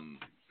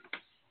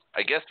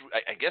 I guess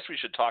we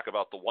should talk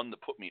about the one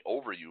that put me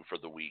over you for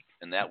the week,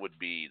 and that would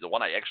be the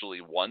one I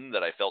actually won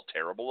that I felt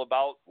terrible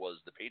about, was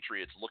the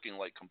Patriots looking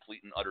like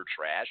complete and utter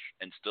trash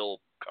and still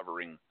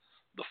covering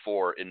the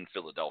 4 in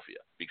Philadelphia,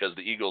 because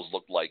the Eagles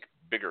looked like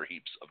bigger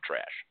heaps of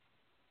trash.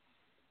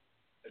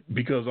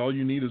 Because all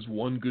you need is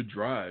one good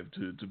drive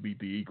to beat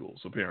the Eagles,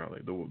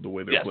 apparently, the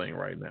way they're playing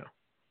right now.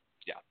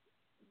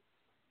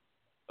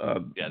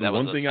 Yeah, that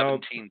was a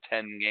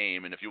 17-10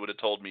 game, and if you would have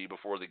told me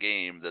before the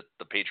game that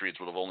the Patriots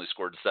would have only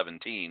scored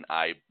 17,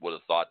 I would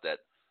have thought that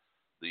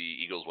the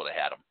Eagles would have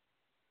had them.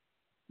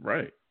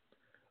 Right.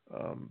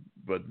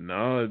 But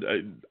no,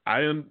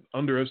 I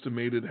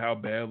underestimated how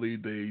badly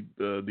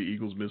the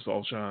Eagles missed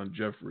Alshon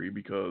Jeffrey,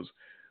 because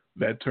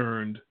that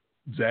turned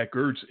Zach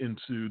Ertz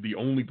into the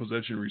only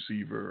possession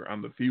receiver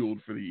on the field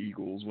for the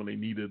Eagles when they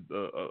needed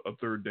a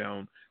third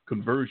down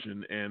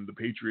conversion, and the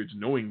Patriots,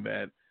 knowing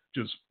that,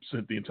 just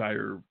sent the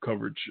entire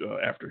coverage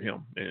after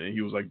him, and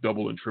he was like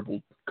double and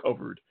triple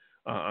covered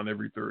on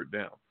every third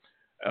down.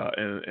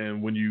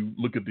 And when you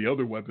look at the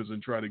other weapons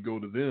and try to go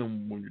to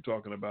them, when you're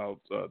talking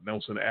about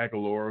Nelson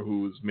Aguilar,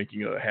 who is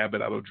making a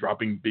habit out of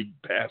dropping big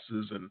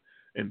passes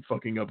and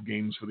fucking up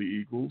games for the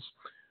Eagles,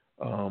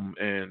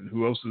 and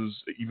who else is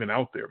even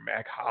out there?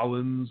 Mac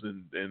Hollins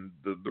and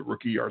the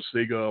rookie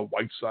Arcega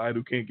Whiteside,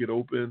 who can't get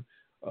open.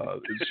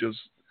 It's just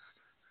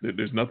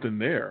there's nothing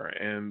there.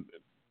 And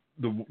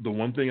the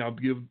one thing I'll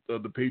give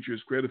the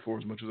Patriots credit for,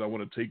 as much as I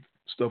want to take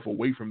stuff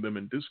away from them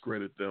and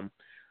discredit them,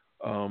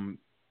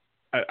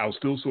 I'll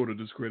still sort of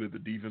discredit the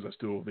defense. I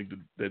still think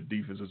that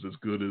defense is as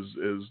good as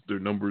their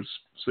numbers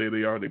say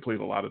they are. They played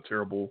a lot of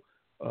terrible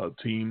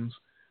teams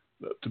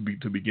to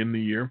begin the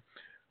year.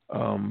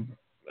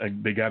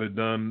 They got it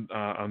done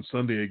on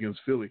Sunday against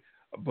Philly,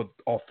 but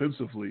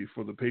offensively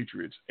for the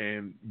Patriots,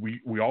 and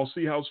we all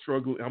see how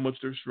much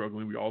they're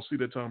struggling. We all see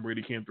that Tom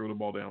Brady can't throw the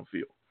ball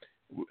downfield,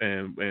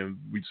 and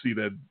we see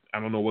that, I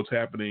don't know what's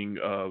happening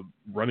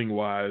running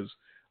wise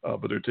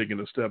but they're taking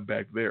a step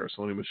back there.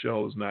 Sony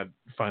Michel is not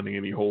finding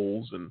any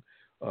holes, and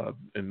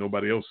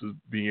nobody else is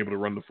being able to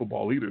run the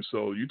football either.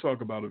 So you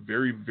talk about a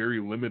very, very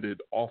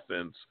limited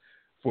offense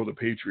for the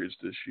Patriots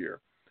this year.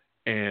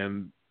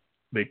 And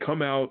they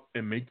come out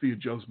and make the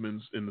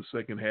adjustments in the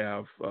second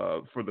half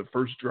for the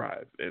first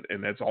drive,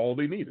 and that's all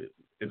they needed,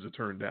 as it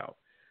turned out.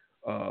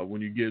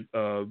 When you get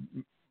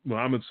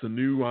Mohamed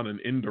Sanu on an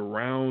end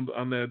around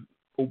on that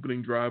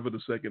opening drive of the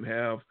second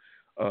half,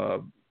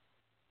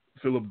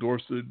 Philip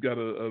Dorsett got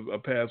a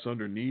pass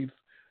underneath.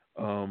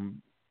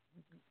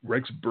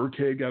 Rex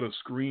Burkhead got a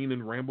screen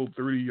and rambled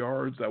 30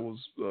 yards. That was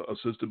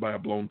assisted by a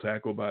blown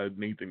tackle by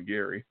Nathan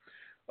Gary.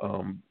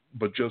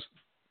 But just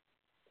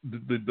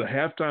the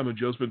halftime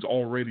adjustments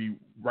already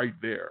right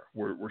there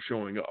were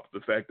showing up.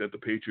 The fact that the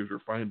Patriots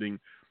were finding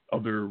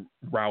other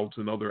routes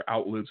and other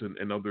outlets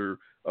and other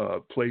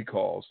play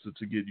calls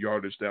to get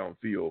yardage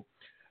downfield.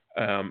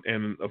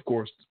 And, of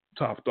course,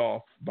 topped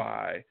off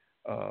by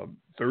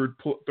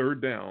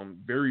third down,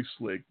 very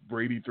slick.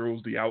 Brady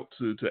throws the out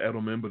to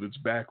Edelman, but it's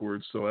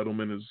backwards, so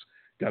Edelman has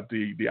got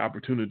the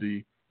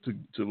opportunity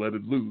to let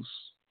it loose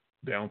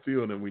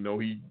downfield, and we know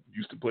he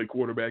used to play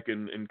quarterback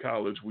in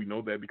college. We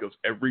know that because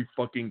every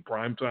fucking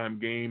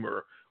primetime game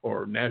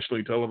or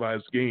nationally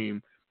televised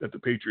game that the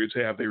Patriots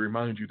have, they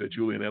remind you that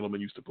Julian Edelman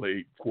used to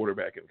play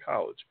quarterback in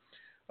college.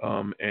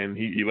 And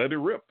he let it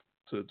rip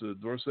to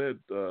Dorsett,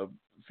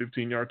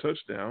 15-yard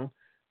touchdown,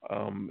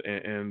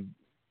 and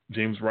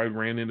James Wright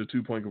ran into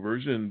 2-point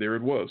conversion, and there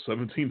it was,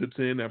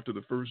 17-10 after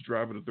the first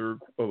drive of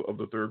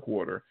the third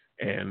quarter.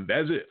 And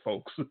that's it,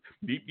 folks.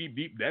 Beep, beep,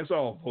 beep. That's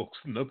all, folks.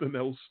 Nothing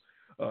else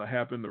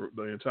happened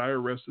the entire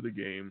rest of the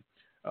game,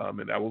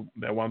 and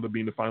that wound up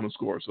being the final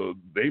score. So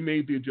they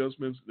made the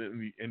adjustments,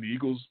 and the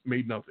Eagles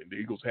made nothing. The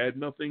Eagles had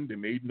nothing. They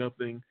made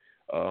nothing,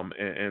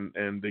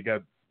 and they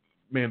got,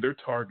 man, their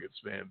targets,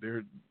 man.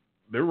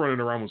 They're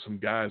running around with some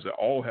guys that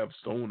all have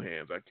stone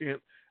hands.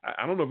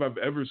 I don't know if I've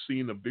ever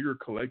seen a bigger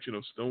collection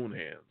of stone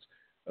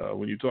hands.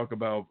 When you talk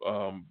about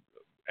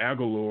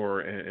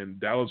Aguilar and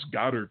Dallas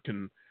Goedert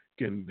can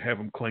have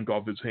him clank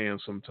off his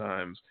hands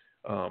sometimes.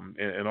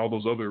 And all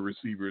those other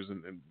receivers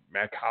and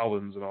Mac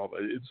Hollins and all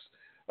that. It's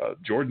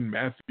Jordan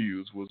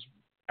Matthews was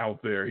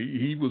out there.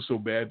 He was so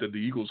bad that the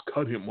Eagles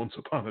cut him once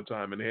upon a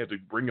time, and they had to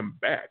bring him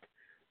back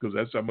because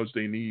that's how much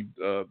they need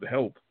the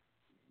help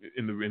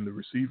in the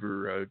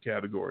receiver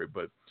category.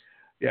 But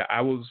yeah, I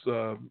was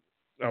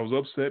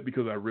upset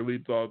because I really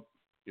thought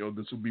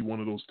this would be one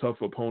of those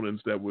tough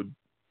opponents that would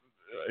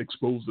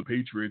expose the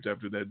Patriots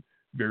after that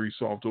very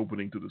soft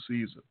opening to the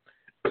season.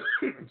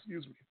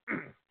 Excuse me.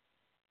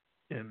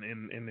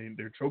 And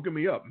they're choking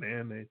me up,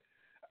 man.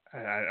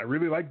 I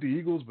really like the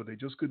Eagles, but they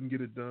just couldn't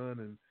get it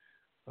done.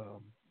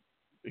 And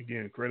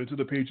again, credit to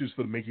the Patriots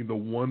for making the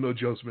one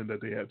adjustment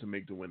that they had to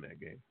make to win that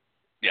game.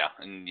 Yeah,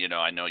 and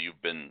I know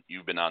you've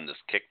been on this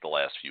kick the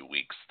last few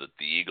weeks that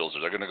the Eagles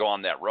they're going to go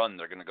on that run.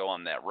 They're going to go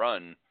on that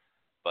run,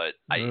 but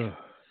I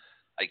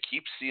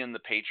keep seeing the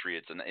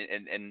Patriots,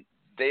 and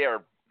they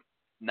are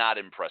not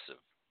impressive.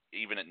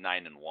 Even at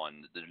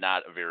 9-1, they're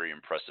not a very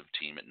impressive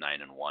team at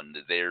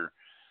 9-1.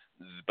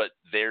 But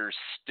there's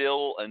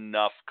still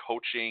enough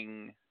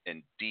coaching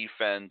and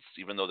defense,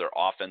 even though their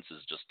offense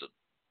is just an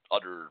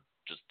utter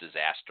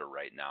disaster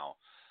right now.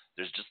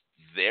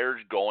 They're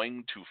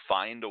going to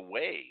find a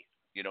way.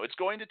 It's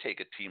going to take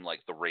a team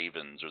like the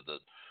Ravens or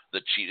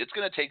the Chiefs. It's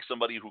going to take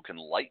somebody who can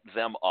light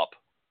them up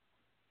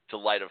to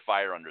light a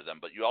fire under them.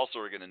 But you also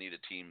are going to need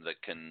a team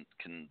that can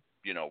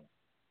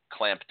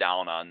clamp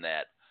down on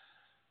that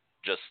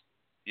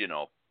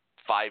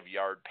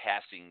 5-yard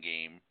passing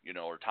game,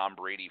 or Tom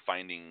Brady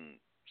finding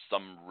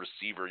some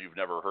receiver you've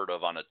never heard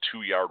of on a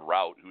 2-yard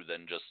route who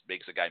then just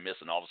makes a guy miss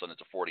and all of a sudden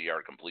it's a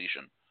 40-yard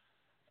completion.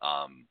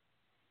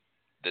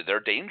 They're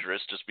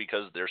dangerous just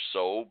because they're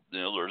so,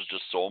 there's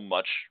just so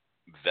much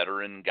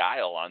veteran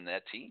guile on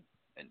that team.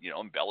 And,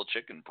 and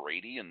Belichick and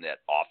Brady, and that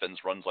offense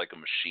runs like a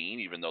machine,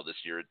 even though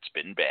this year it's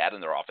been bad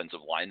and their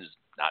offensive line is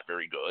not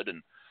very good.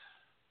 And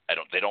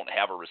they don't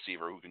have a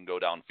receiver who can go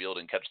downfield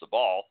and catch the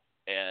ball.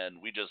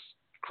 And we just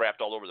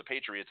crapped all over the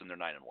Patriots, and they're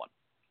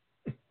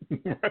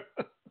 9-1.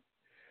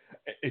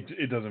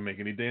 It doesn't make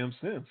any damn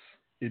sense.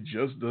 It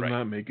just does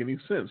not make any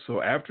sense.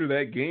 So after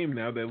that game,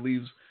 now that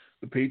leaves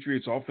the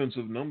Patriots'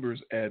 offensive numbers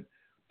at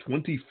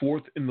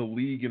 24th in the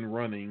league in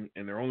running,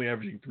 and they're only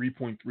averaging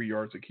 3.3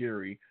 yards a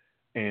carry,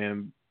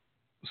 and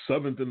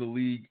 7th in the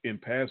league in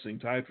passing,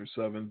 tied for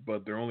 7th,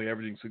 but they're only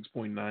averaging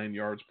 6.9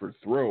 yards per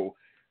throw.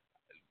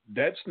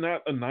 That's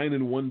not a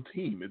 9-1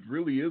 team. It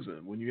really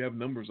isn't when you have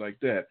numbers like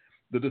that.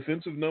 The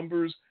defensive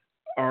numbers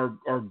are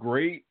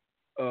great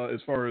as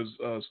far as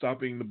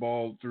stopping the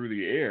ball through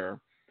the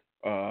air.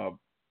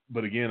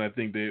 But again, I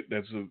think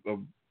that's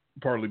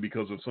partly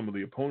because of some of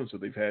the opponents that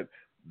they've had.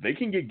 They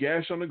can get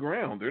gashed on the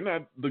ground. They're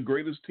not the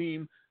greatest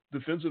team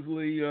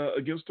defensively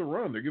against the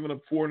run. They're giving up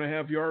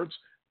 4.5 yards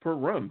per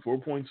run,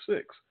 4.6.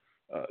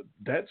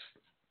 That's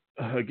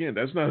not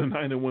a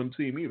 9-1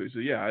 team either. So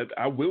yeah,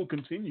 I will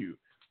continue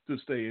to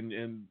stay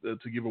and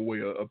to give away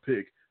a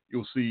pick.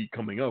 you'll see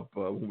coming up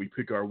when we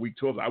pick our Week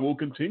 12. I will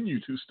continue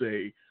to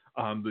stay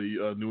on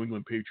the New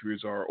England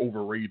Patriots are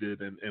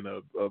overrated and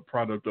a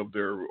product of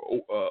their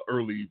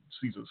early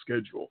season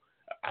schedule.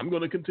 I'm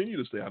going to continue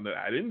to stay on that.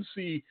 I didn't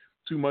see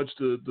too much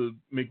to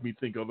make me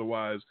think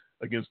otherwise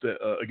against the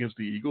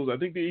Eagles. I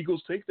think the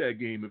Eagles take that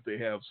game if they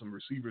have some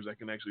receivers that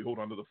can actually hold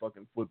on to the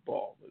fucking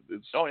football.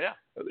 It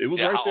was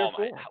right there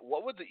for them.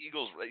 What would the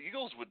Eagles?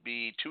 Eagles would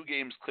be 2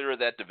 games clear of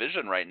that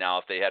division right now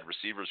if they had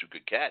receivers who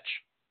could catch.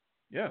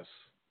 Yes,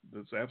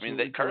 that's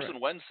absolutely. I mean,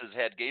 Carson Wentz has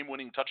had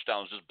game-winning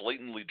touchdowns just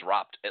blatantly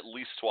dropped at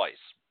least twice.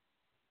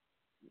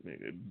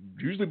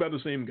 Usually by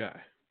the same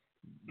guy,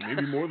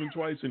 maybe more than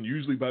twice, and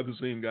usually by the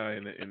same guy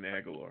in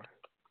Aguilar.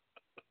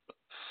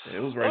 It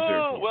was right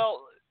there for him.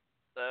 Well,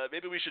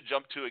 maybe we should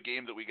jump to a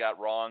game that we got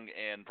wrong,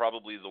 and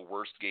probably the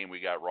worst game we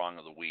got wrong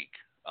of the week.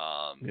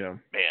 Man,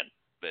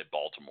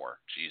 Baltimore,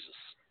 Jesus.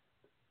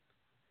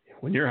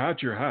 When you're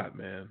hot, you're hot,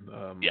 man.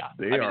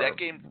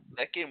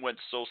 That game went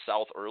so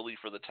south early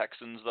for the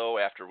Texans, though.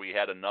 After we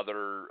had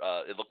another,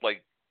 it looked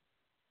like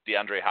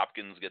DeAndre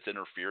Hopkins gets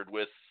interfered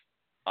with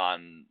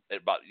on a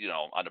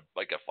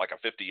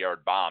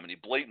 50-yard bomb, and he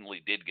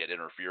blatantly did get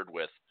interfered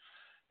with.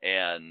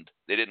 And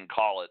they didn't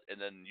call it, and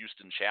then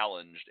Houston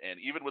challenged. And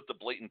even with the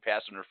blatant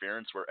pass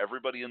interference where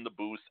everybody in the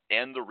booth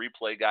and the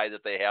replay guy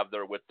that they have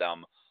there with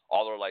them,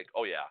 all are like,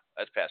 oh, yeah,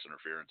 that's pass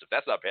interference. If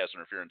that's not pass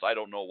interference, I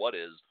don't know what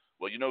is.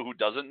 Well, you know who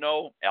doesn't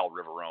know? Al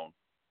Riverone.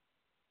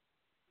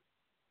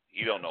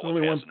 He don't know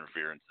what pass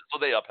interference is. So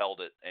they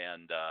upheld it,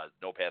 and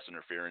no pass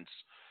interference.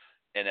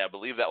 And I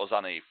believe that was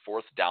on a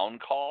 4th down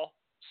call.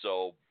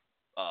 So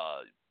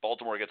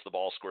Baltimore gets the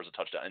ball, scores a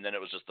touchdown, and then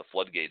it was just the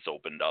floodgates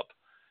opened up.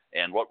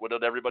 And what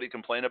did everybody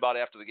complain about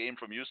after the game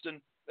from Houston?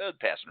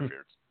 Pass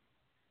interference.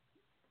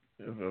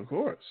 Of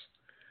course.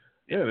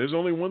 Yeah, there's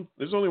only one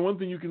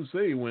thing you can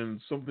say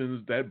when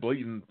something that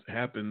blatant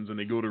happens and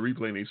they go to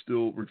replay and they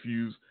still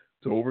refuse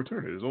to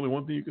overturn it. There's only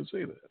one thing you can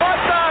say that. What the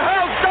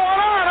hell's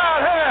going on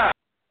out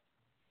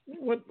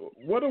here?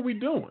 What are we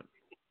doing?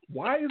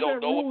 Why is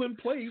that rule in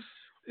place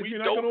if you're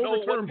not going to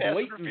overturn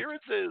blatant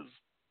interference is?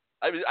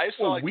 I mean, I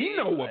saw a game. We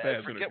know what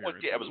pass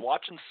interference is. I was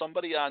watching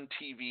somebody on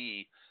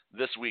TV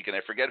this week, and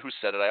I forget who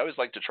said it. I always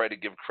like to try to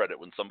give credit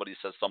when somebody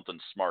says something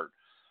smart.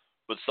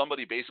 But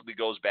somebody basically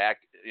goes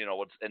back,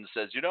 and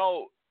says,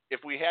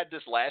 if we had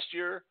this last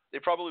year, they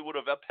probably would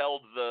have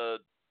upheld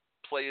the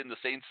play in the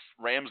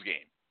Saints-Rams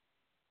game.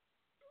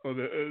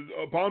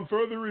 Upon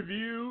further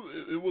review,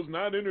 it was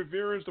not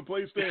interference to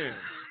play stands.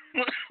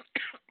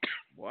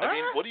 What? I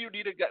mean, what do you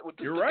need a guy? Does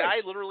the guy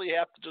literally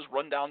have to just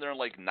run down there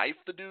and knife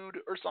the dude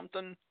or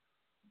something?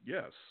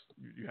 Yes,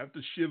 you have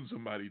to shiv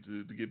somebody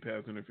to get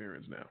pass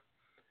interference now.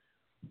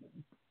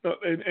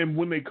 And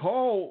when they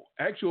call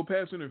actual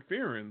pass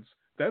interference,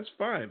 that's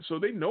fine. So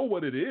they know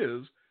what it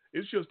is.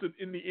 It's just that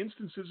in the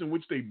instances in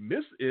which they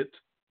miss it,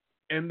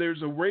 and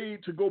there's a way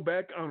to go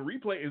back on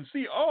replay and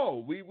see,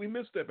 we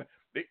missed that.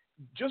 They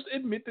just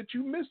admit that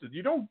you missed it.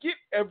 You don't get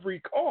every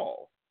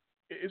call.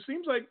 It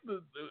seems like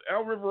the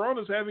Al Riverone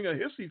is having a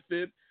hissy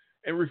fit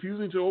and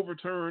refusing to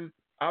overturn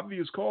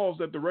obvious calls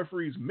that the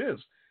referees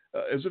missed,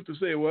 as if to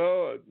say,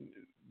 well,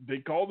 they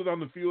called it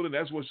on the field, and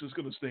that's what's just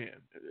going to stand.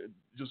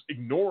 Just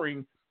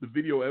ignoring the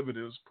video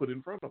evidence put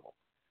in front of them,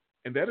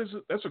 and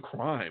that's a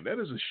crime. That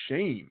is a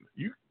shame.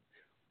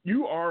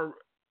 You are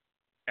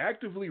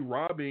actively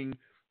robbing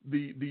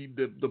the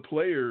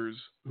players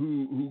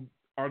who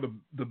are the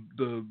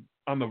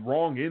on the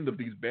wrong end of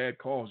these bad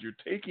calls. You're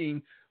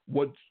taking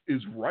what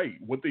is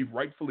right, what they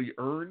rightfully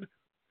earned.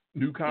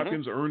 New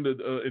Hopkins earned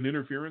an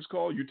interference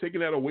call. You're taking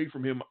that away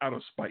from him out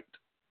of spite.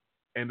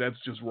 And that's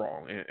just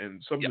wrong,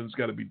 and something's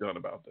got to be done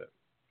about that.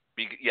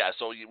 Yeah,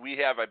 so we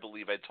have, I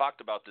believe, I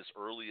talked about this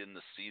early in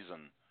the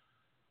season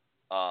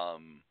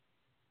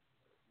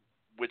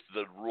with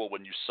the rule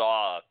when you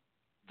saw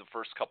the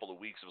first couple of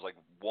weeks, it was like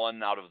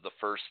 1 out of the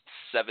first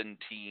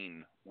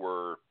 17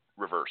 were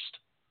reversed.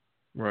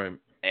 Right.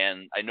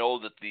 And I know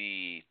that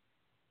the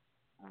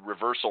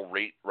reversal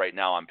rate right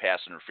now on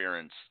pass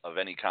interference of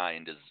any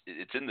kind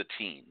it's in the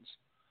teens.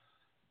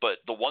 But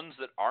the ones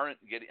that aren't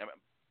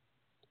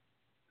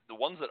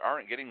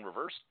getting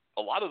reversed,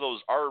 a lot of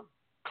those are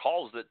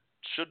calls that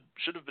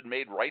should have been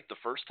made right the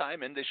first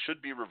time, and they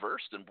should be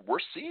reversed. And we're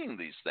seeing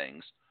these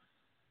things.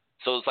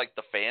 So it's like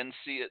the fans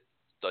see it,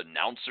 the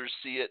announcers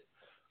see it,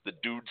 the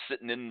dude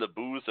sitting in the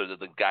booth, or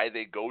the guy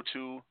they go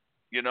to,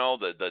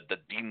 the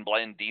Dean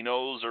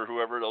Blandinos or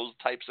whoever those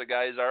types of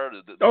guys are.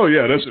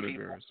 That's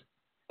interference.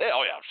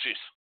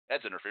 Jeez.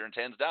 That's interference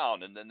hands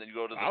down. And then you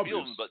go to the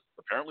field, but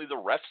apparently the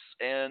refs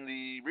and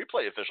the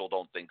replay official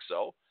don't think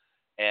so.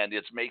 And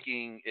it's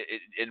making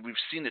it, and we've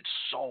seen it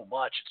so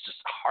much. It's just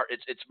hard.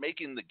 It's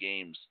making the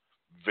games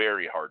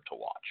very hard to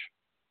watch.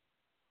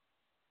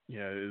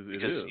 Yeah, it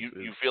because is.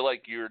 You feel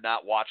like you're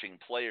not watching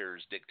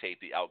players dictate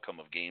the outcome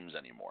of games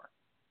anymore,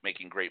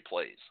 making great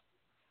plays.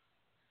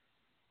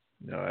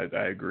 No,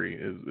 I agree.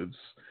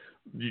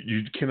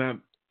 You cannot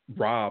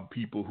rob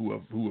people who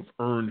have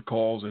earned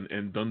calls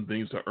and done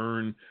things to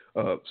earn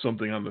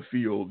something on the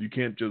field. You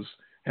can't just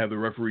have the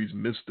referees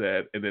miss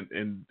that, and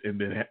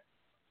then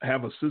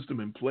have a system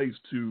in place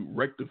to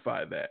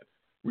rectify that,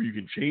 where you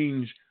can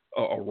change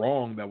a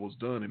wrong that was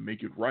done and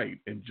make it right,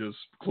 and just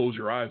close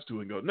your eyes to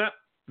it and go, nah,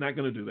 not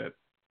going to do that.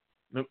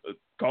 No,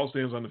 call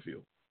stands on the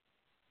field.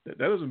 That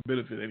doesn't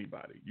benefit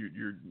anybody.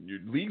 Your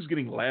league's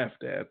getting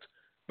laughed at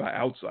by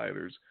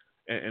outsiders,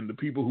 and the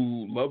people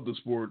who love the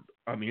sport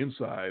on the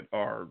inside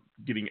are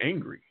getting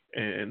angry.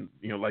 And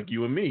like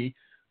you and me,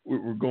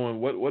 we're going,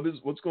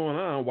 what's going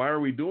on? Why are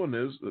we doing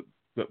this?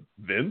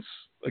 Vince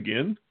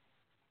again?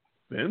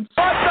 Vince?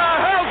 What the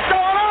hell's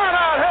going on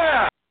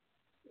out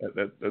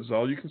here? That's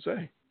all you can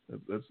say.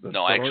 That's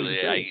no, actually,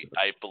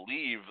 I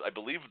believe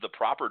the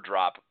proper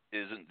drop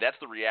isn't. That's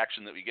the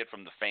reaction that we get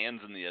from the fans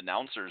and the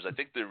announcers. I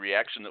think the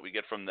reaction that we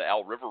get from the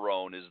Al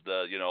Riverone is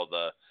the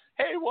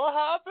hey, what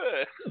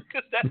happened?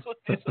 Because that's what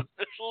these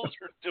officials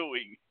are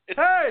doing.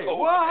 Hey,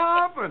 what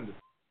happened?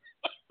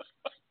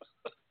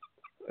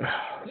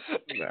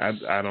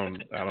 I don't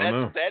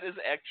know. That is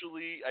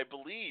actually, I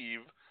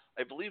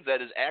believe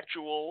that is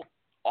actual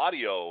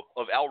audio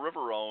of Al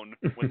Riverone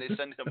when they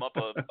send him up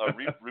a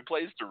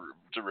replays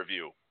to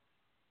review.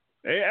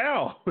 Hey,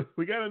 Al,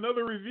 we got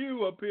another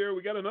review up here.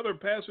 We got another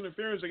pass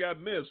interference that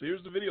got missed.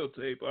 Here's the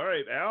videotape. All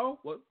right, Al?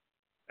 What?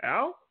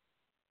 Al?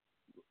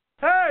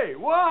 Hey,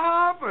 what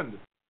happened?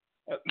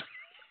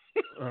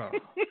 Oh.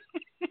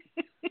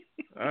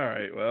 All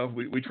right, well,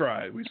 we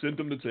tried. We sent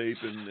him the tape,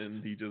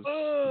 and he just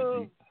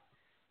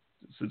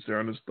he sits there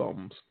on his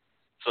thumbs.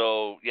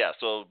 So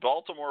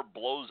Baltimore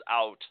blows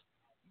out.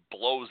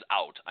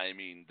 I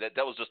mean, that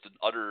was just an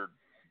utter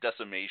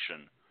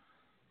decimation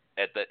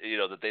at that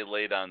they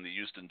laid on the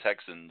Houston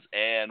Texans.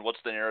 And what's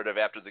the narrative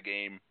after the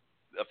game?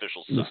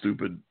 Officials suck.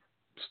 The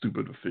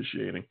stupid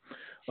officiating.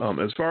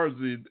 As far as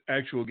the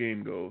actual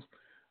game goes,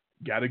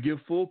 got to give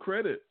full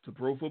credit to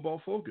Pro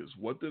Football Focus.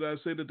 What did I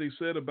say that they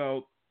said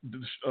about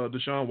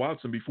Deshaun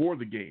Watson before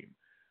the game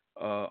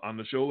on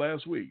the show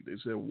last week? They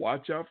said,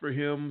 watch out for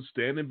him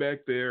standing back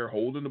there,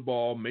 holding the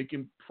ball,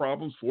 making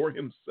problems for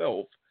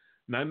himself,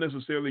 not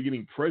necessarily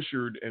getting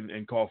pressured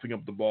and coughing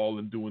up the ball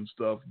and doing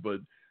stuff, but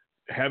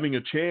having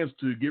a chance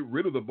to get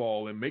rid of the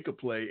ball and make a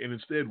play, and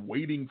instead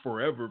waiting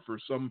forever for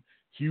some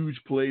huge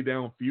play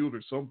downfield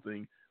or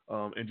something,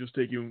 and just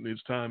taking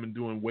his time and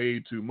doing way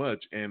too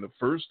much. And the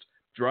first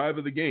drive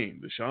of the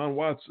game, Deshaun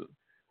Watson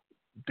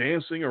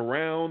dancing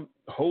around,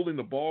 holding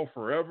the ball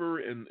forever,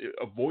 and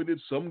avoided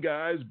some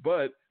guys,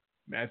 but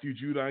Matthew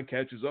Judon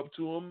catches up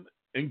to him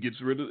and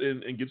gets rid of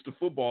and gets the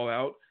football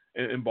out,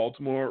 and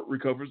Baltimore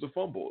recovers the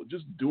fumble.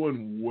 Just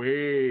doing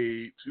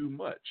way too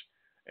much,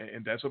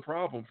 and that's a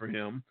problem for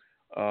him.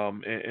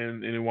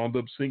 And it wound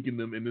up sinking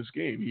them in this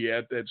game. He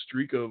had that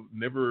streak of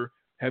never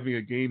having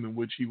a game in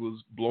which he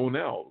was blown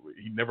out.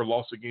 He never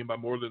lost a game by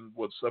more than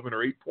 7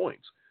 or 8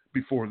 points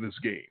before this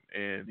game.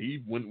 And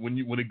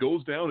when it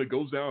goes down, it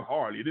goes down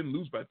hard. He didn't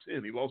lose by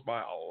 10. He lost by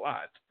a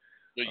lot.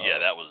 Yeah,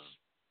 that was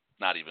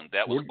not even.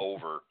 That was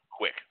over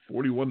quick.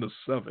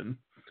 41-7.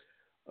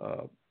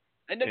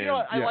 And then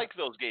I like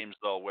those games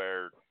though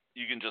where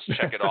you can just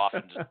check it off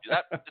and just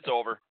it's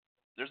over.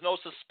 There's no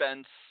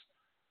suspense.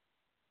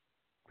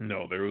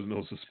 No, there was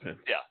no suspense.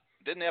 Yeah,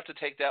 didn't have to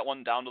take that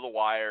one down to the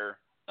wire.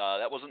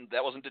 That wasn't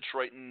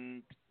Detroit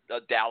and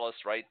Dallas,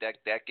 right?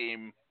 That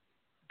game,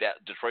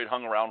 that Detroit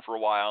hung around for a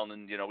while, and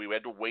then we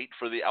had to wait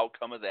for the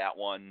outcome of that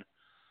one.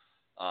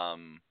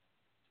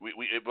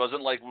 It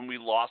wasn't like when we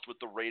lost with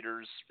the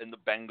Raiders and the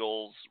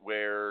Bengals,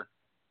 where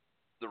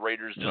the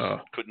Raiders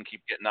just couldn't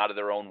keep getting out of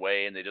their own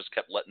way, and they just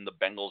kept letting the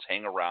Bengals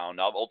hang around.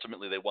 Now,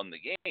 ultimately, they won the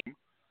game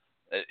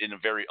in a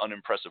very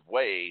unimpressive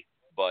way.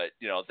 But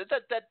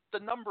that the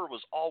number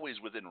was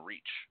always within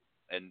reach,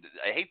 and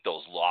I hate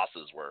those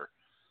losses where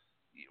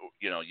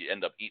you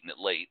end up eating it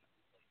late.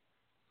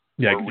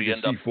 Yeah, you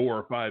can see 4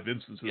 or 5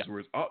 instances where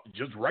it's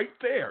just right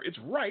there. It's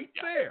right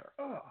there.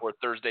 Oh. Or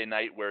Thursday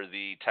night where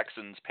the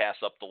Texans pass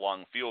up the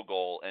long field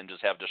goal and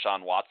just have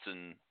Deshaun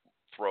Watson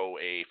throw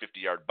a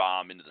 50-yard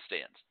bomb into the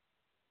stands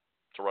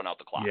to run out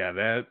the clock. Yeah,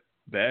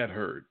 that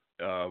hurt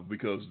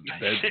because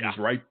that was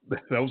right.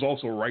 That was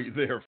also right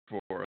there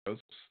for us.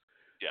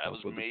 Yeah, it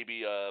was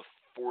maybe a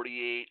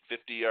 48,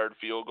 50-yard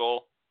field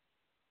goal.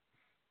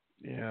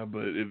 Yeah,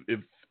 but if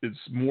it's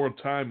more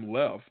time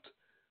left,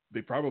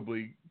 they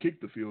probably kick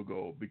the field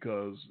goal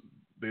because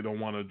they don't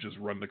want to just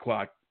run the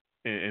clock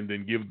and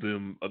then give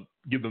them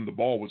the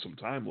ball with some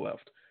time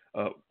left,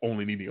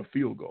 only needing a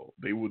field goal.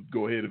 They would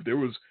go ahead if there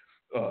was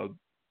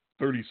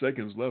 30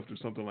 seconds left or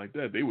something like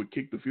that. They would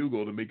kick the field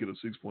goal to make it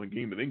a 6-point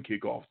game and then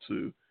kick off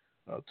to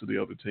the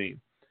other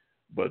team.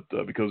 But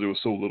because there was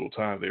so little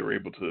time, they were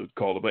able to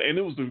call it. And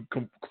it was the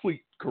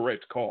complete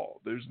correct call.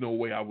 There's no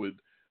way I would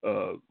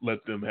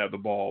let them have the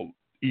ball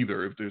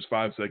either. If there's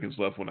 5 seconds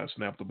left when I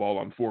snap the ball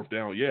on 4th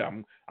down,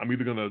 I'm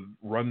either going to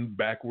run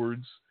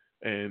backwards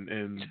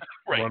and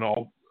right. run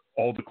all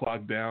the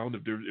clock down.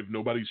 If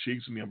nobody's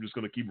chasing me, I'm just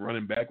going to keep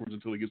running backwards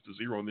until it gets to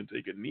 0 and then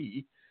take a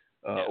knee.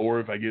 Or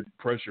if I get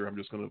pressure, I'm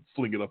just going to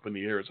fling it up in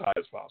the air as high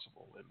as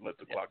possible and let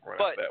the clock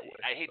run out that way.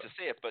 I hate to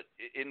say it, but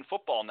in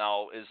football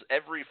now, is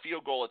every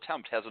field goal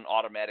attempt has an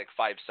automatic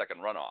 5-second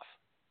runoff.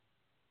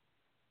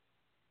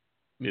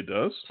 It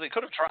does? So they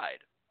could have tried.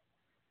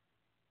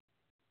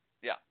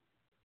 Yeah.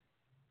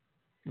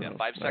 Yeah,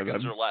 5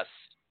 seconds or less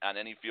on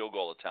any field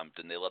goal attempt,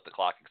 and they let the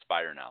clock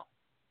expire now.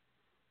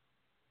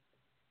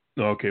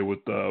 Okay,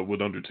 with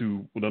under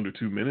 2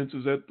 minutes,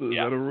 is that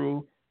a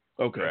rule?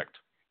 Okay. Correct.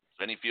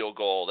 Any field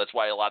goal. That's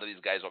why a lot of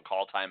these guys will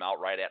call timeout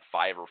right at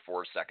 5 or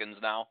 4 seconds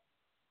now.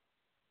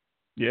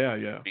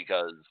 Yeah.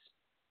 Because,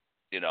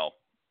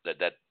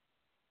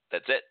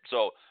 that's it.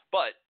 So,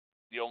 but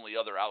the only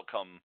other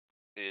outcome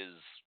is,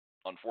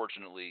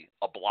 unfortunately,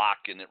 a block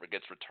and it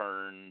gets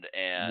returned,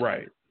 and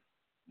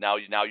now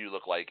you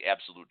look like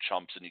absolute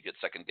chumps and you get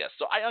second guessed.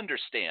 So I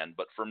understand,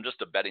 but from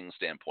just a betting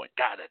standpoint,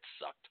 God, that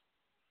sucked.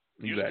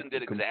 Houston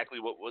did exactly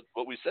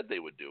what we said they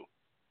would do.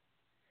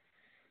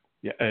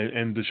 Yeah,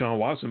 and Deshaun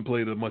Watson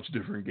played a much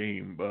different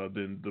game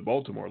than the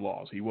Baltimore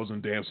loss. He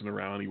wasn't dancing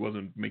around. He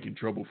wasn't making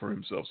trouble for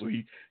himself. So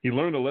he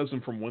learned a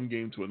lesson from one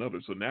game to another.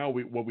 So now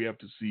what we have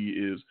to see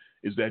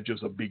is that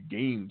just a big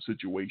game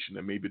situation,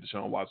 that maybe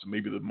Deshaun Watson,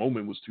 maybe the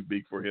moment was too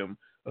big for him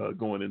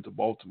going into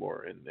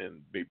Baltimore,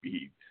 and maybe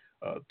he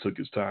took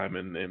his time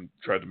and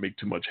tried to make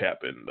too much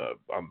happen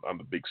on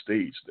the big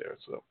stage there.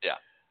 So yeah.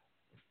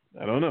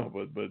 I don't know,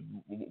 but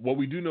what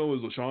we do know is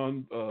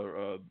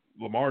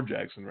Lamar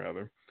Jackson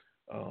rather.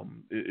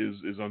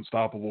 Is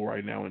unstoppable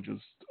right now and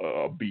just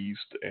a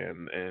beast,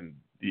 and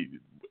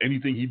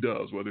anything he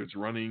does, whether it's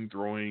running,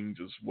 throwing,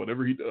 just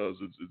whatever he does,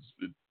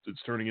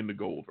 it's turning into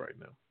gold right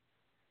now.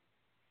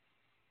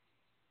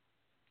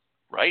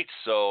 Right.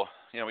 So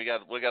we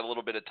got a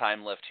little bit of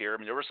time left here. I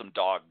mean, there were some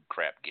dog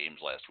crap games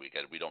last week.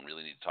 We don't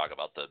really need to talk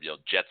about the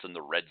Jets and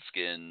the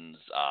Redskins.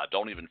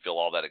 Don't even feel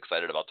all that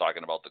excited about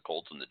talking about the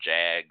Colts and the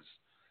Jags.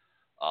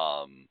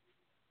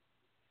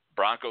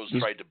 Broncos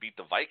tried to beat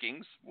the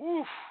Vikings.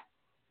 Woof.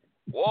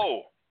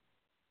 Whoa!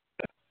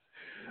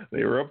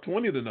 They were up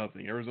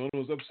 20-0. Arizona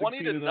was up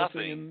 16-0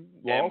 and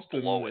lost,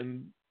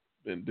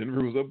 and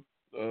Denver was up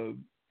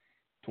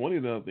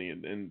 20-0,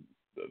 and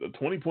the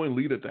 20-point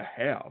lead at the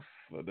half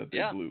that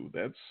they blew.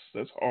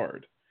 That's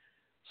hard.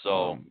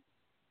 So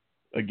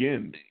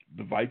again,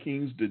 the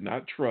Vikings did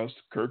not trust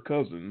Kirk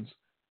Cousins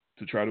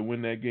to try to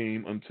win that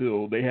game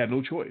until they had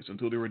no choice,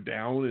 until they were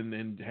down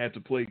and had to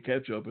play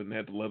catch up and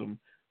had to let them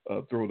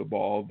throw the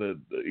ball.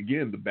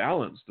 Again, the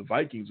balance, the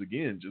Vikings,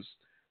 again, just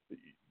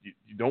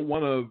you don't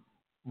want to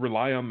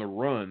rely on the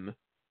run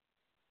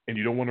and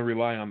you don't want to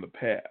rely on the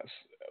pass.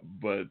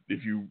 But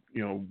if you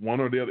one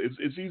or the other,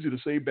 it's easy to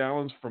say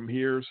balance from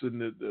here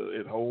sitting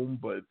at home,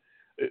 but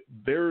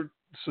they're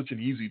such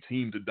an easy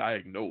team to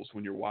diagnose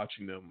when you're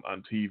watching them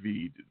on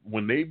TV.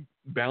 When they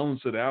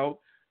balance it out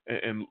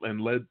and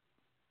let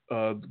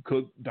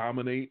Cook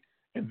dominate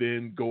and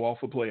then go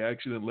off of play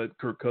action and let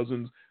Kirk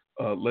Cousins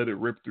let it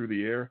rip through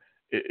the air,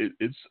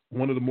 it's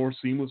one of the more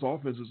seamless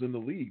offenses in the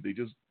league. They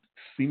just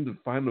seem to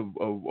find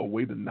a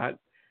way to not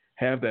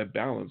have that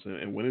balance,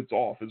 and when it's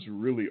off, it's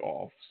really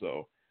off.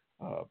 So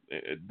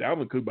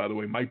Dalvin Cook, by the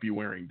way, might be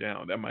wearing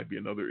down. That might be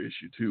another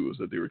issue too, is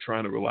that they were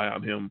trying to rely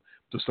on him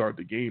to start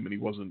the game, and he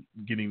wasn't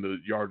getting the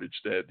yardage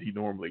that he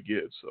normally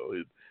gets. So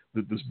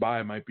this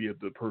bye might be at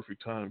the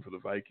perfect time for the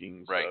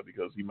Vikings,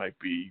 because he might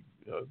be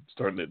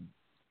starting to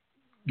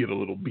get a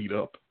little beat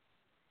up.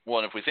 Well,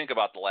 and if we think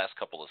about the last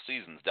couple of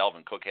seasons,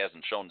 Dalvin Cook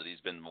hasn't shown that he's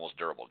been the most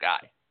durable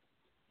guy.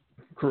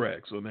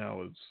 Correct. So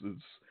now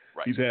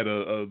he's had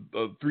a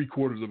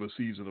 3/4 of a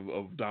season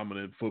of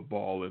dominant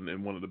football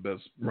and one of the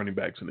best running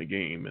backs in the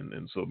game,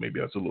 and so maybe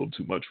that's a little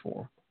too much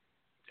for him.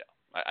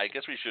 Yeah, I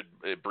guess we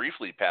should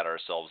briefly pat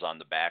ourselves on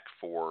the back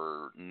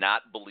for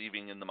not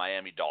believing in the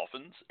Miami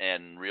Dolphins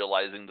and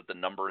realizing that the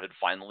number had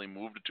finally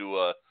moved to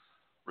a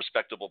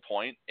respectable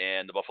point,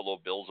 and the Buffalo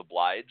Bills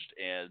obliged,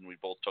 and we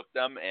both took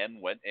them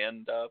and went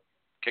and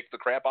kicked the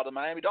crap out of the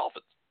Miami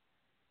Dolphins.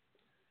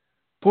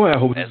 Boy, I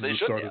hope this is the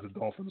start of the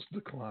Dolphins'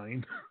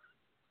 decline.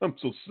 I'm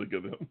so sick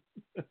of them.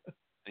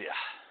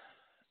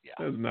 Yeah.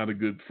 That's not a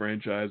good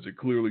franchise. They're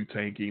clearly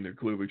tanking. They're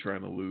clearly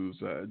trying to lose,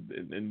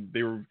 and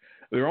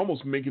they're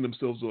almost making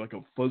themselves like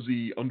a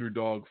fuzzy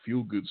underdog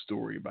feel-good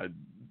story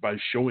by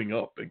showing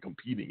up and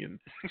competing and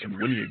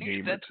winning a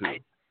game or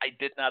two. I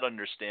did not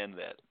understand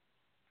that.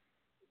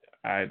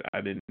 I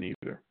didn't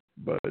either,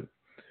 but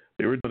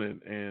they were doing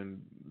it,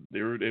 and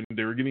they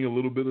were getting a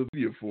little bit of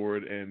view for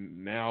it,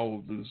 and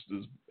now this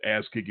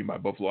ass kicking by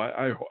Buffalo.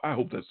 I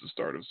hope that's the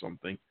start of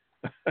something.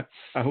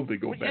 I hope they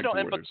go back to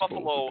where they're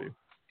Buffalo, supposed to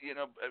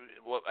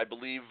be. I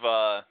believe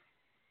I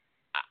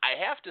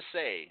have to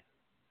say,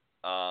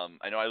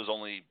 I know I was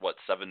only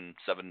 7-6-1,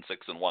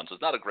 so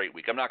it's not a great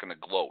week. I'm not going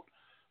to gloat,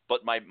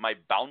 but my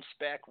bounce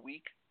back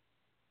week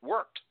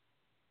worked.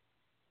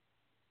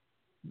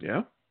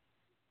 Yeah.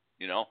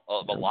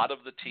 A lot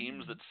of the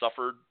teams that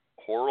suffered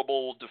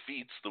horrible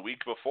defeats the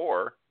week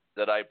before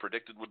that I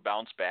predicted would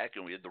bounce back,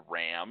 and we had the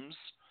Rams,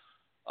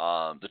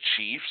 the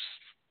Chiefs,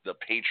 the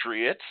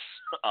Patriots,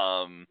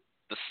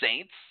 the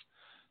Saints.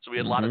 So we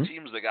had a lot of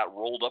teams that got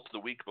rolled up the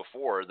week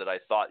before that I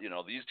thought,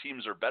 these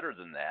teams are better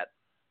than that.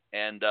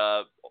 And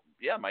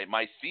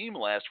my theme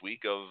last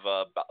week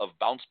of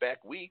bounce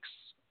back weeks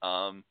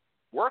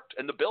worked.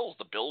 And the Bills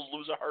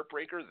lose a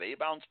heartbreaker, they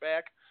bounce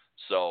back.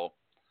 So,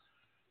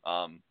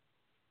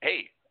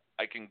 hey,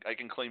 I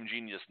can claim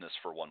geniusness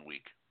for 1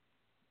 week.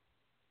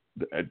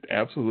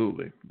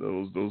 Absolutely,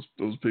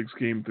 those picks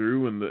came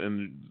through,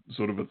 and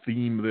sort of a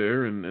theme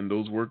there, and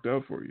those worked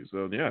out for you.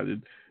 So yeah,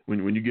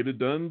 when you get it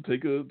done,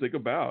 take a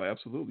bow.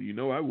 Absolutely,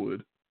 I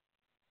would.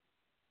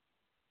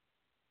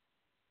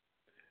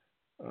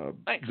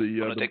 Thanks. I'm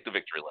gonna take the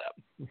victory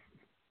lap.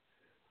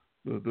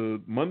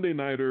 The Monday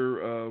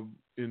nighter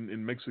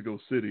in Mexico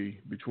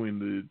City between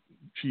the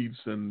Chiefs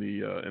and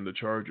the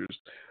Chargers.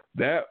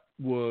 That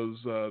was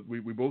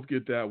we both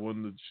get that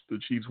one. The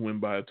Chiefs win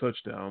by a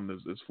touchdown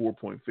as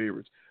 4-point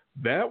favorites.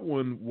 That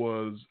one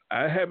was,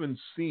 I haven't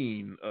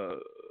seen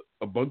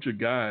a bunch of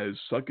guys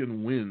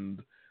sucking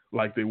wind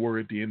like they were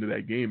at the end of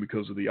that game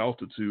because of the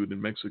altitude in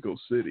Mexico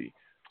City.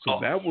 So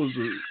that was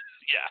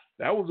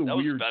a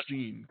weird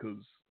scene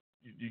because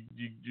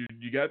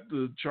you got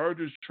the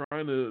Chargers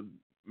trying to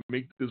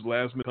make this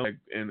last minute comeback,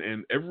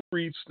 and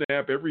every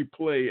snap, every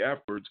play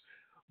afterwards,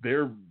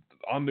 they're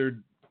on their,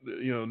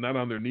 not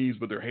on their knees,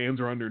 but their hands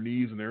are on their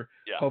knees, and they're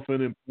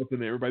huffing and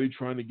puffing. Everybody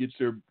trying to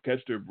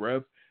catch their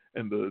breath,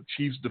 and the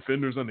Chiefs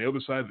defenders on the other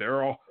side,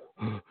 they're all.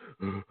 I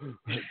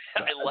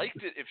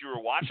liked it if you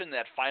were watching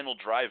that final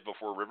drive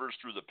before Rivers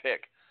threw the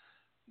pick.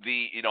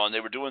 And they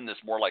were doing this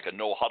more like a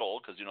no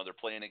huddle because they're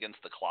playing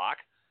against the clock.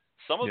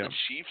 Some of the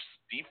Chiefs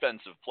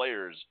defensive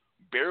players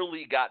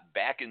barely got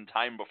back in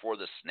time before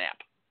the snap.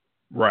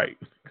 Right.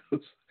 I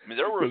mean,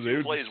 there were a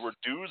few plays where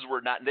dudes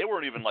were not. They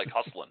weren't even like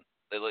hustling.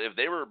 If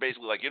they were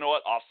basically like, you know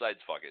what,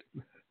 offsides, fuck it.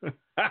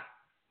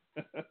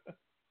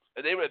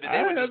 And they would just.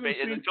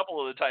 And a couple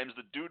of the times,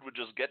 the dude would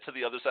just get to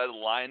the other side of the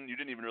line. You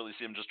didn't even really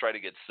see him just try to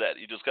get set.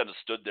 He just kind of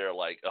stood there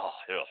like, oh,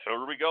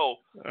 here we go.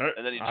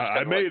 And then he just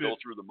kind of go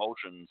through the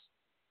motions.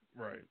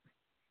 Right.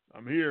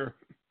 I'm here.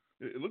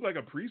 It looked like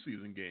a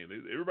preseason game.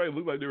 Everybody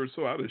looked like they were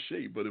so out of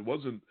shape, but it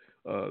wasn't.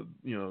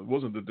 It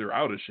wasn't that they're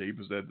out of shape.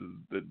 It's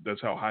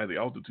that's how high the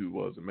altitude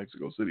was in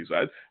Mexico City. So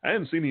I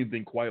hadn't seen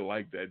anything quite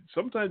like that.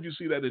 Sometimes you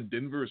see that in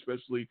Denver,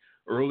 especially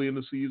early in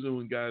the season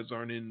when guys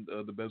aren't in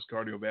the best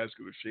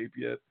cardiovascular shape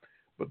yet.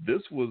 But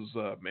this was,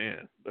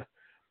 man,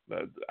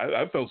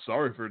 I felt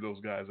sorry for those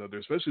guys out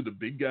there, especially the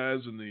big guys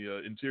in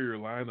the interior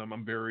line.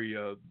 I'm very,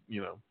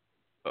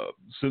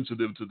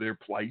 sensitive to their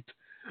plight.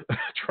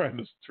 trying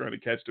to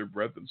catch their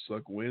breath and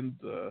suck wind.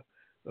 I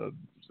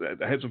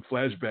had some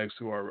flashbacks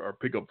to our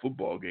pickup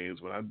football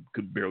games when I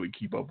could barely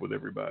keep up with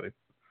everybody.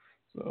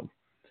 So,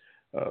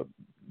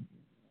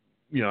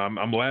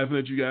 I'm laughing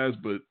at you guys,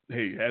 but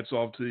hey, hats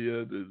off to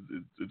you.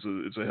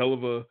 It's a hell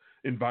of a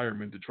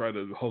environment to try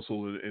to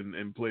hustle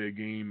and play a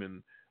game,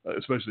 and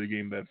especially a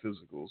game that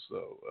physical.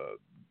 So,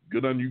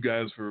 good on you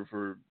guys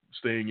for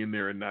staying in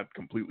there and not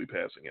completely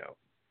passing out.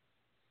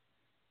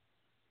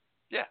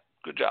 Yeah,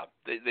 good job.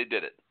 They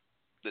did it.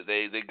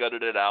 They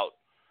gutted it out,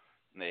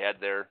 and they had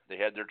their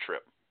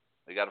trip.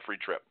 They got a free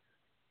trip,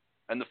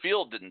 and the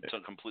field didn't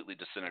completely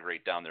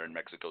disintegrate down there in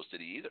Mexico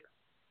City either.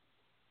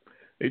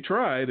 They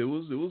tried. It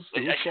was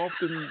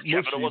soft and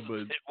mushy, but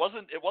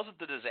it wasn't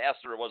the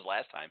disaster it was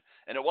last time,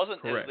 and it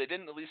wasn't. Correct. They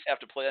didn't at least have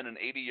to play on an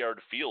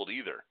 80-yard field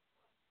either.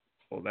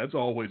 Well, that's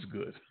always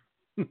good.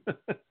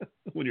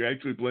 When you're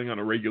actually playing on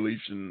a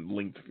regulation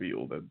length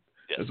field,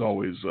 that's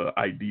always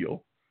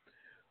ideal.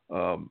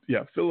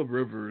 Phillip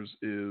Rivers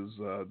is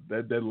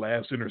that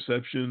last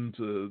interception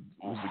to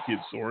what was the kid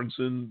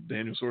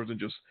Daniel Sorensen,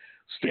 just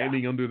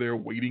standing under there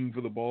waiting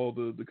for the ball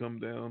to come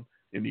down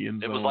in the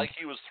end zone. It was like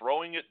he was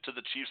throwing it to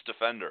the Chiefs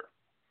defender.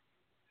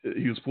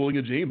 He was pulling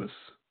a Jameis.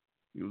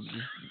 He was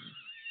just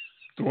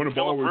throwing a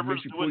ball where it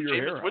makes you pull your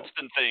hair out.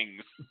 Winston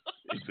things.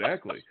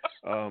 Exactly.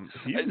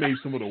 He's made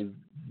some of the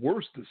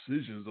worst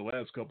decisions the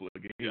last couple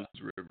of games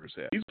Rivers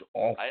had. He's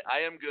awful. I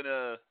am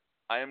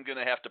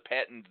gonna have to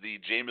patent the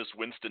Jameis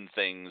Winston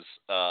things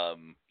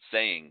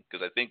saying,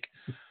 because I think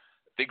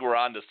we're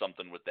onto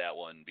something with that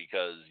one,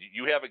 because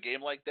you have a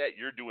game like that,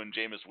 you're doing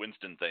Jameis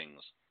Winston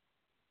things.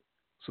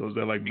 So is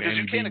that like because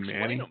Manny you can't being explain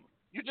Manny? them.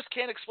 You just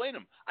can't explain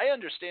them. I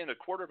understand a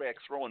quarterback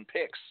throwing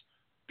picks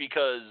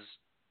because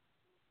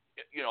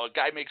a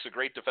guy makes a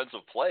great defensive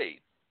play.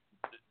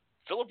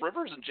 Phillip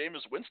Rivers and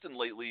Jameis Winston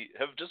lately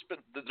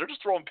they're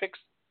just throwing picks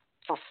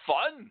for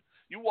fun.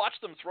 You watch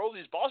them throw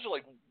these balls, you're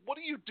like, what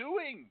are you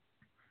doing?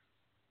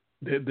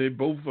 They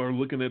both are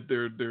looking at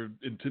their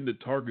intended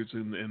targets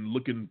and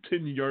looking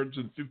 10 yards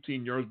and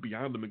 15 yards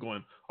beyond them and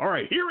going, all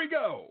right, here we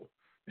go.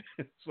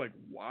 It's like,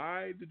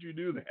 why did you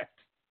do that?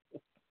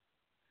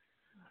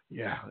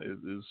 Yeah,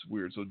 it's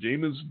weird. So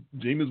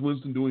Jameis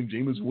Winston doing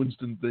Jameis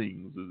Winston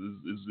things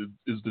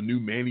is the new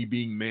Manny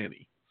being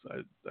Manny.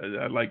 So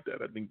I like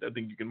that. I think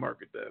you can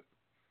market that.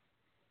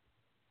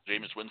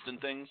 Jameis Winston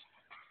things?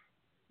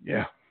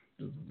 Yeah.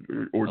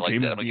 Or I like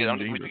Jameis that. being We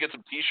Jameis. need to get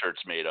some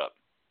T-shirts made up.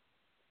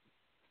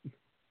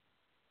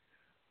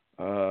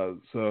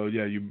 So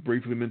yeah, you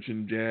briefly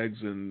mentioned Jags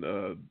and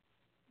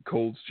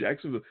Colts,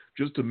 Jacksonville.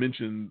 Just to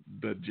mention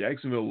that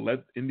Jacksonville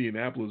let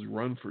Indianapolis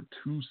run for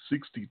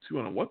 262.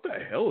 And what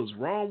the hell is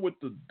wrong with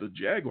the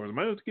Jaguars? Am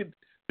I going to get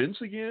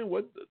Vince again?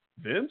 What,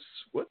 Vince?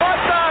 What What the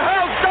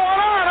hell's going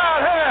on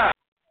out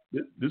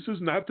here? This is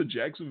not the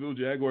Jacksonville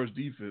Jaguars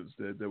defense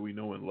that we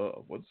know and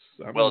love. It's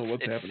happening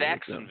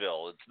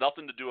Saxonville. It's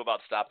nothing to do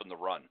about stopping the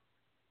run.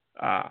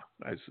 Ah,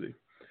 I see.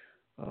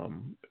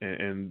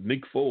 And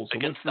Nick Foles.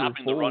 Against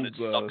stopping the run, it's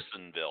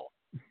Saxonville.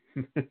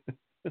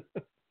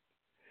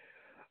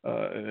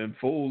 And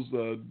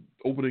Foles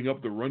opening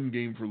up the run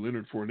game for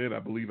Leonard Fournette. I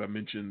believe I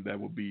mentioned that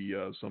would be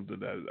something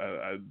that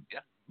I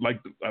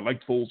liked. I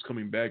liked Foles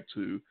coming back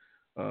to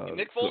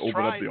Nick Foles open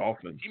tried. up the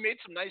offense. He made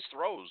some nice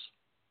throws.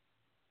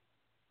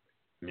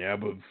 Yeah,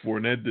 but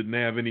Fournette didn't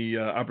have any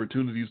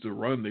opportunities to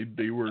run.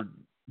 They were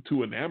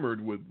too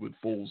enamored with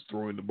Foles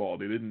throwing the ball.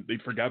 They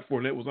forgot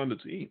Fournette was on the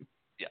team.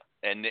 Yeah,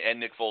 and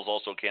Nick Foles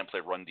also can't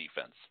play run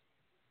defense.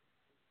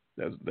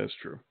 That's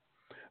true.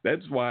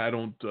 That's why I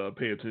don't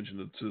pay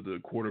attention to the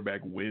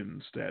quarterback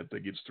win stat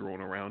that gets thrown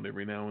around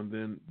every now and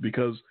then.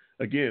 Because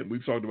again,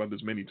 we've talked about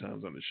this many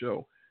times on the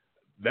show.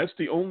 That's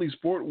the only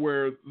sport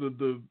where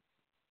the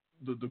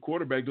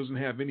quarterback doesn't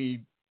have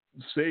any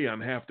say on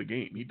half the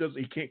game. He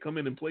can't come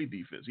in and play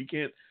defense. He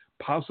can't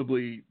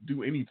possibly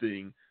do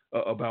anything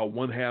about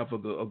one half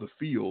of the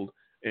field,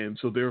 and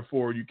so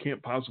therefore you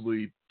can't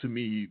possibly, to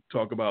me,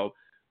 talk about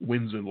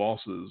wins and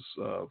losses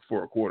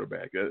for a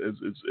quarterback.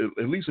 It's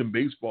at least in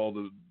baseball,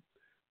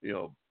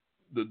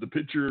 the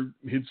pitcher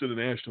hits in the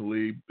National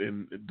League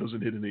and it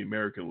doesn't hit in the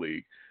American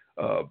League.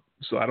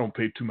 So I don't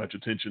pay too much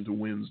attention to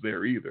wins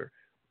there either.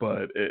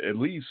 But at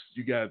least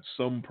you got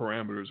some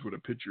parameters where the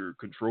pitcher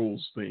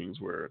controls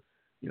things where,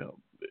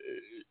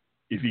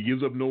 if he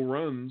gives up no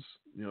runs,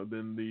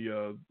 then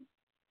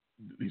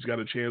he's got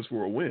a chance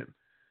for a win.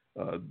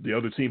 The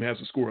other team has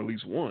to score at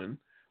least one,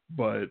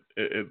 but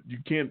you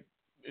can't,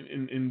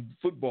 in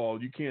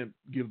football, you can't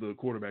give the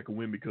quarterback a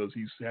win because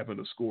he's having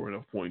to score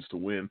enough points to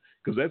win,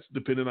 because that's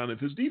dependent on if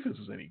his defense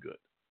is any good.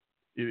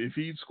 If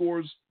he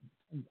scores,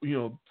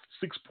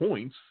 6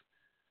 points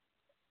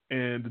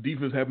and the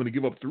defense happen to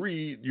give up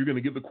 3, you're going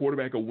to give the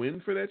quarterback a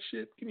win for that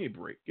shit? Give me a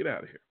break. Get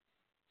out of here.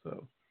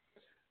 So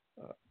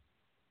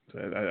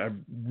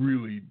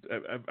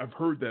I've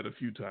heard that a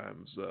few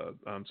times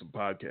on some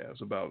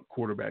podcasts about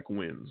quarterback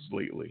wins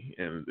lately,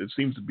 and it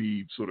seems to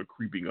be sort of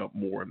creeping up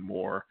more and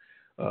more.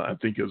 I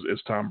think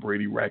as Tom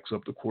Brady racks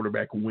up the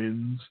quarterback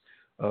wins,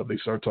 they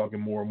start talking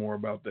more and more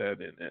about that,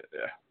 and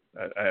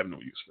I have no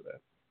use for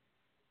that.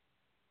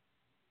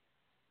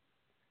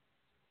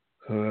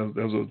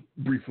 That was a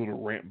brief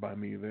little rant by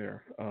me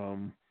there.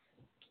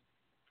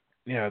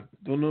 Yeah,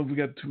 don't know if we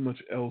got too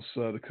much else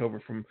to cover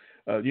from,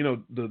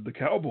 the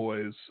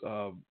Cowboys.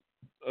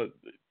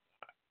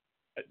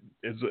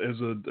 As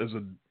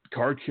a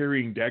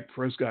card-carrying Dak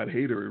Prescott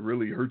hater, it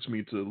really hurts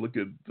me to look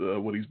at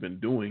what he's been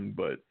doing.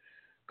 But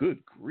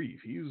good grief,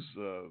 he's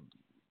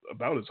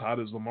about as hot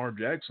as Lamar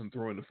Jackson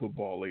throwing the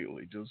football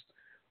lately. Just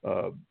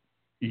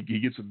he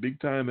gets a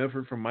big-time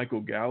effort from Michael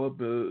Gallup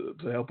to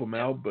help him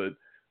out, but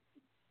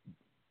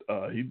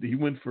he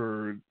went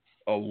for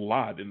a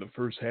lot in the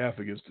first half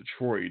against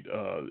Detroit.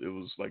 It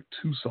was like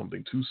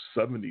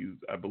 270,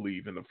 I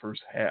believe, in the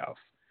first half,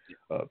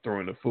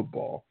 throwing the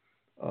football,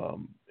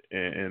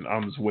 and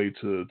on his way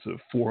to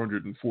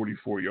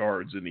 444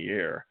 yards in the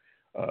air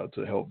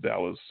to help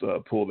Dallas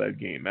pull that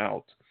game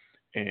out.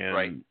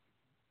 And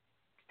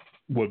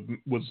what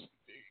was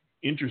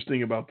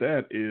interesting about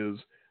that is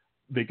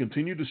they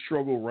continue to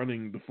struggle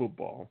running the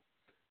football.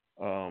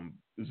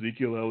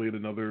 Ezekiel Elliott,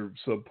 another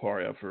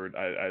subpar effort.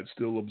 I'd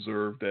still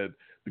observe that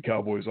the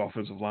Cowboys'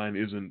 offensive line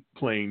isn't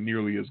playing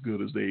nearly as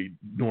good as they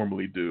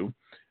normally do,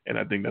 and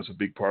I think that's a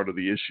big part of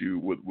the issue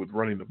with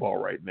running the ball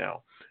right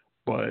now.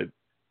 But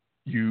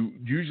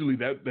usually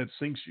that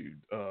sinks you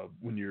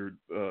when you're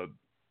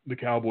the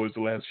Cowboys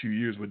the last few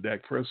years with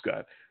Dak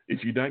Prescott.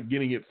 If you're not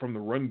getting it from the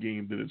run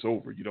game, then it's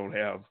over. You don't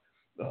have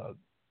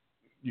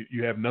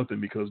you have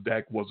nothing, because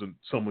Dak wasn't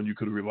someone you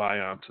could rely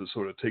on to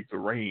sort of take the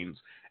reins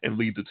and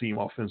lead the team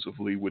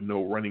offensively with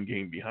no running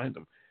game behind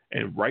him.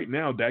 And right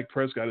now, Dak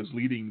Prescott is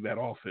leading that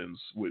offense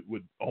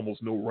with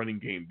almost no running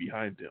game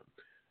behind him.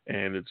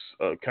 And it's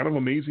kind of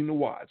amazing to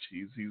watch.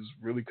 He's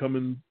really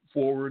coming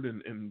forward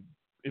and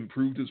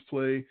improved his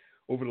play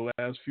over the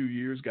last few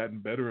years, gotten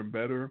better and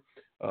better.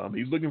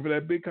 He's looking for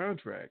that big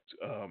contract.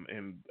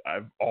 And I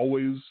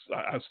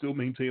still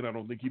maintain I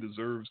don't think he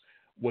deserves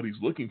what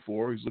he's looking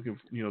for. He's looking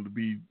for, to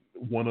be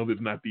one of, if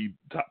not the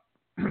top,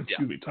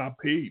 top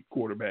paid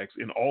quarterbacks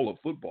in all of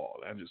football.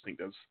 I just think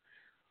that's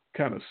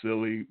kind of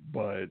silly,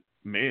 but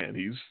man,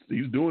 he's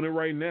doing it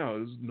right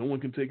now. No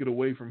one can take it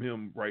away from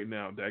him right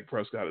now. Dak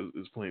Prescott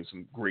is playing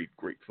some great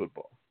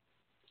football.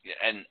 Yeah,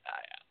 and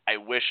I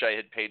wish I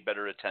had paid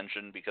better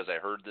attention, because I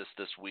heard this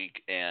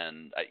week,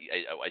 and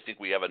I think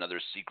we have another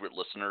secret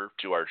listener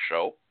to our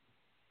show.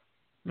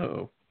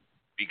 Uh-oh.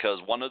 Because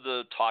one of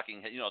the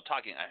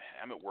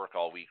I'm at work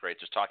all week, right?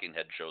 Just talking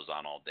head shows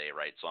on all day,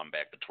 right? So I'm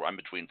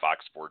between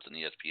Fox Sports and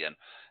ESPN,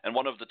 and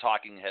one of the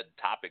talking head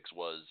topics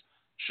was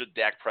should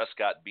Dak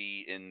Prescott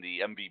be in the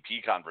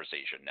MVP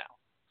conversation now?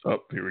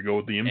 Oh, here we go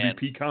with the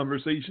MVP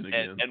conversation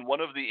again. And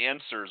one of the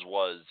answers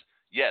was,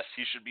 yes,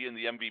 he should be in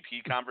the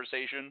MVP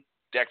conversation.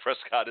 Dak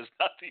Prescott is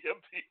not the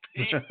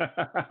MVP,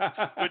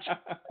 which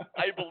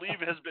I believe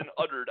has been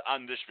uttered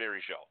on this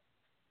very show.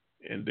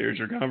 And there's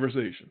your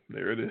conversation.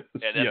 There it is.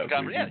 And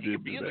that's he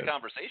could be in the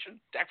conversation.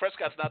 Dak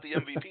Prescott's not the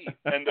MVP.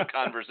 End of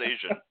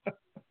conversation.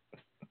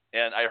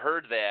 And I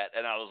heard that,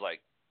 and I was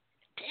like,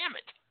 damn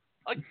it.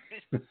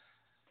 Like,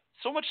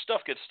 so much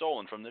stuff gets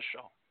stolen from this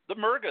show. The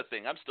Murga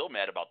thing, I'm still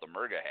mad about the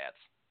Murga hats.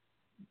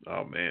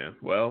 Oh, man.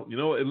 Well,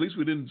 at least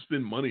we didn't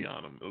spend money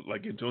on them.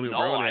 Like Antonio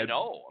Brown had. I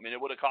know. I mean,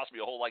 it would have cost me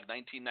a whole,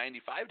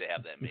 $19.95 to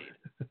have that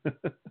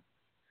made.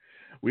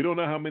 We don't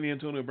know how many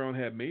Antonio Brown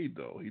had made,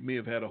 though. He may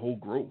have had a whole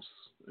gross,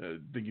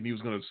 thinking he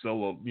was going to sell,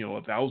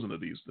 1,000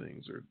 of these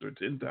things or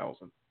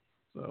 10,000.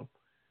 So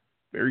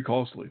very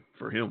costly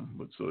for him.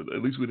 But so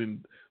at least we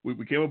didn't.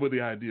 We came up with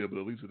the idea, but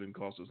at least it didn't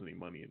cost us any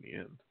money in the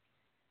end.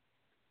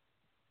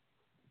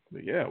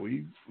 But yeah,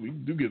 we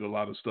do get a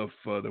lot of stuff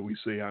that we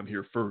say on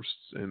here first,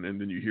 and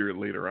then you hear it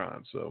later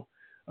on. So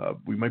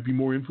we might be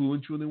more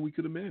influential than we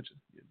could imagine.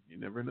 You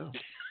never know.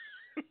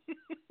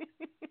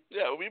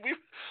 Yeah, we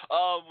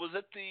was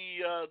it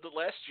the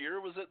last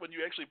year? Was it when you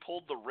actually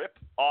pulled the rip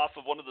off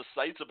of one of the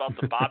sites about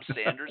the Bob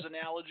Sanders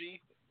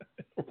analogy?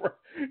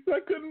 I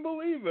couldn't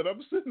believe it.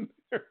 I'm sitting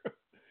there.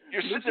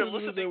 You're sitting there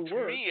listening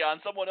to me on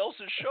someone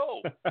else's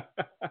show.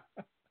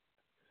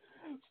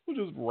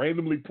 Just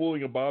randomly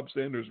pulling a Bob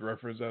Sanders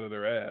reference out of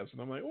their ass.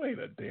 And I'm like, wait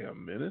a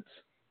damn minute.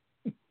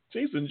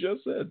 Jason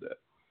just said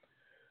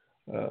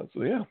that.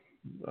 So, yeah.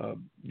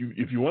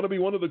 If you want to be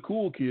one of the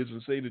cool kids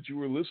and say that you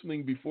were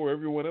listening before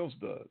everyone else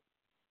does,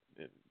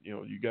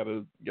 you got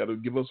to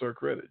give us our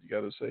credit. You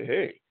got to say,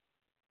 hey,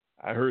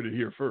 I heard it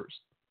here first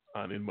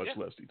on In Much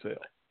Less Detail.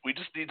 We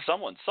just need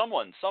someone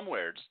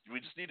somewhere.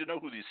 We just need to know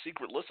who these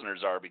secret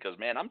listeners are because,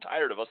 man, I'm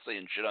tired of us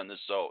saying shit on this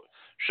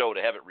show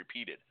to have it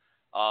repeated.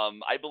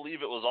 I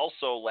believe it was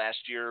also last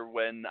year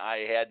when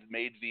I had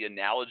made the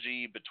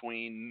analogy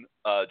between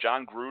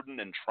John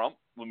Gruden and Trump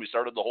when we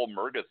started the whole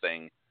Murga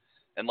thing.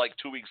 And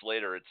 2 weeks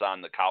later, it's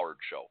on the Coward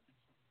Show.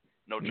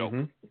 No joke.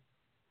 Mm-hmm.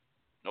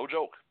 No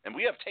joke. And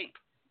we have tape.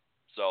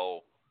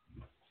 So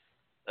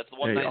that's the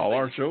one nice all thing,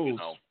 our shows.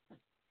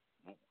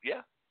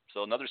 Yeah.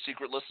 So another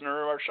secret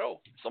listener of our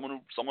show.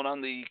 Someone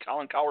on the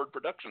Colin Coward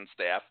production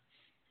staff.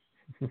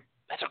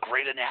 That's a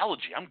great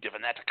analogy. I'm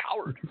giving that to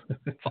Coward.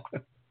 Fuck.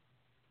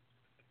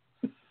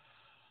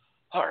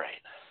 All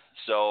right.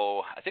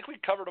 So I think we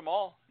covered them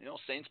all.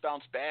 Saints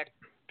bounced back.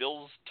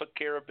 Bills took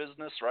care of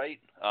business, right?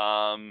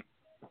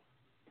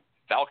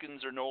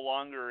 Falcons are no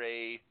longer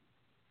a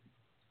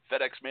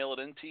FedEx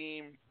mail-it-in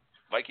team.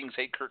 Vikings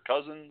hate Kirk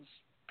Cousins.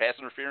 Pass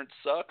interference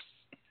sucks.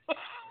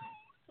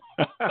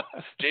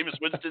 Jameis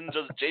Winston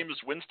does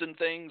Jameis Winston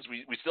things.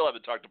 We still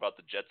haven't talked about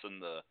the Jets and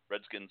the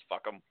Redskins.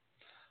 Fuck them.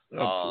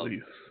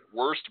 Please.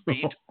 Worst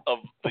beat of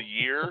the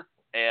year.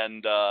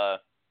 And,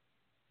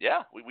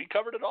 we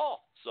covered it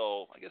all.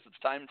 So I guess it's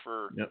time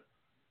for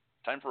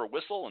a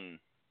whistle and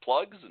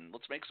plugs, and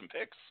let's make some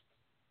picks.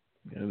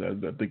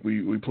 Yeah, I think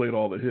we played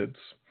all the hits.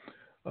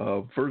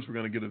 First, we're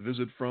going to get a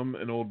visit from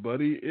an old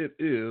buddy. It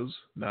is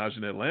Naj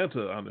in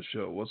Atlanta on the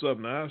show. What's up,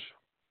 Naj?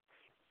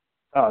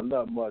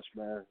 Not much,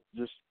 man.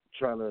 Just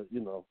trying to,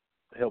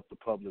 help the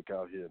public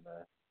out here,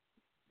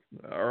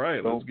 man. All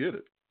right, let's get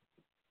it.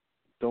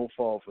 Don't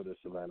fall for this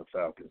Atlanta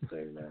Falcons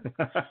thing, man.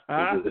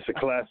 It's a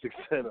classic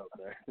setup,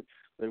 man.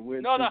 They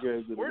win 2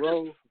 games in a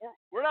row.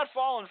 We're not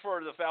falling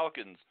for the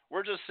Falcons.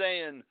 We're just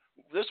saying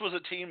this was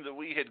a team that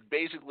we had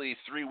basically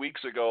 3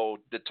 weeks ago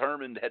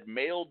determined had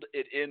mailed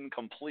it in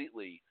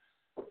completely.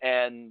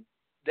 And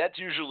that's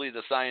usually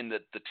the sign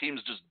that the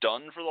team's just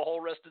done for the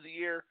whole rest of the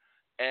year.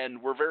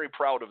 And we're very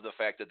proud of the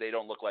fact that they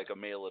don't look like a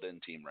mail-it-in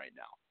team right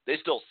now. They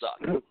still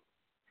suck.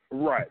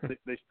 Right.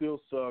 They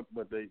still suck,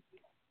 but they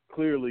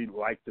clearly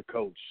like the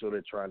coach, so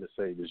they're trying to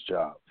save his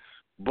job.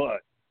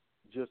 But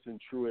just in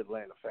true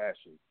Atlanta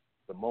fashion,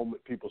 the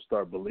moment people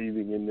start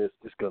believing in this,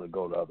 it's going to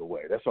go the other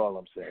way. That's all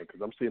I'm saying,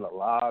 because I'm seeing a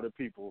lot of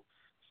people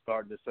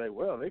starting to say,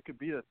 well, they could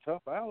be a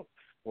tough out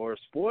or a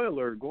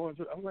spoiler going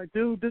through. I'm like,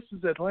 dude, this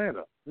is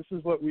Atlanta. This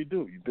is what we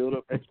do. You build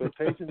up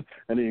expectations,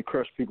 and then you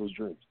crush people's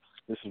dreams.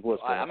 This is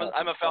what's going on.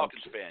 I'm a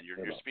Falcons fan.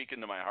 You're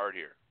speaking to my heart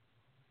here.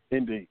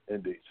 Indeed.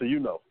 So you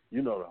know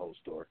the whole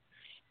story.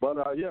 But,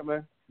 yeah,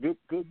 man,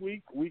 good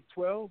week, week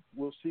 12.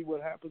 We'll see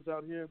what happens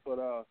out here. But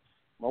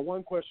my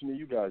one question to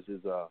you guys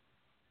is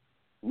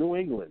New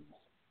England.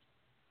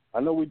 I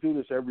know we do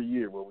this every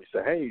year where we say,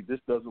 hey, this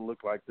doesn't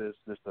look like this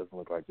doesn't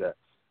look like that.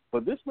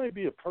 But this may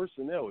be a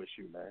personnel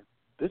issue, man.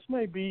 This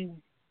may be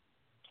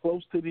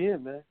close to the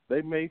end, man.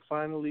 They may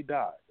finally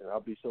die, and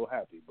I'll be so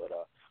happy. But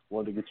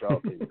wanted to get your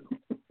opinion.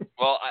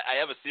 Well, I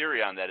have a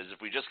theory on that, is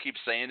if we just keep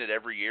saying it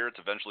every year, it's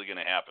eventually going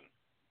to happen.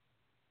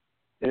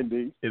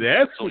 Indeed. It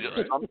is. So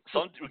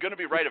we're going to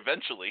be right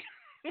eventually.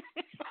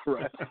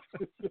 Right.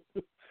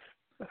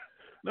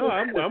 No,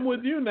 I'm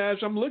with you,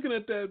 Nash. I'm looking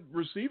at that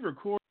receiver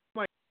core.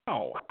 I'm like,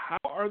 wow, how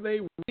are they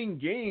winning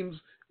games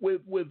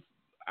with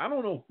I don't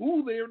don't know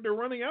who they're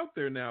running out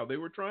there now. They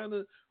were trying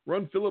to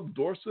run Philip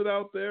Dorsett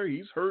out there.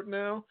 He's hurt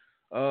now.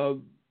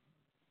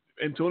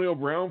 Antonio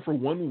Brown for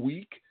 1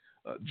 week.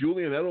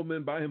 Julian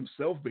Edelman by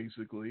himself,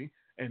 basically,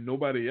 and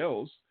nobody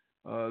else.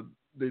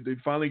 They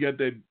finally got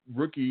that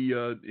rookie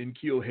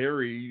N'Keal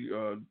Harry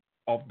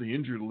off the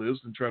injured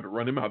list and tried to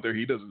run him out there.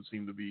 He doesn't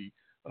seem to be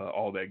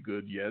all that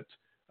good yet.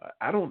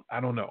 I don't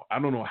know. I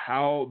don't know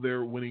how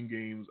they're winning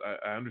games.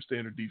 I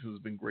understand their defense has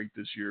been great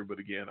this year, but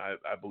again,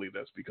 I believe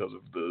that's because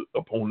of the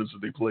opponents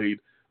that they played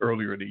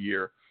earlier in the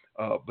year.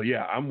 But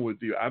yeah, I'm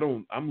with you.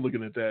 I'm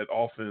looking at that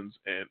offense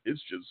and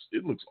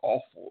it looks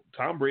awful.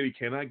 Tom Brady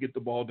cannot get the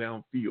ball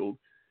downfield.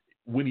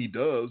 When he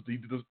does, he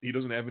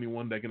doesn't have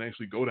anyone that can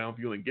actually go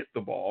downfield and get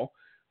the ball.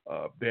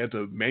 They had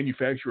to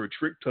manufacture a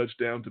trick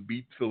touchdown to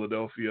beat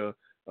Philadelphia.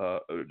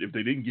 If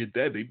they didn't get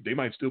that, they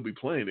might still be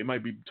playing. They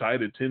might be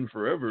tied at 10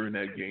 forever in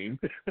that game.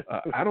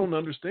 I don't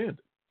understand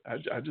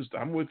it.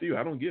 I'm with you.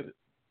 I don't get it.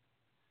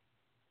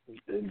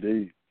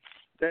 Indeed.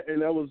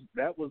 And that was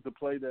the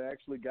play that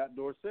actually got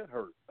Dorsett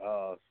hurt.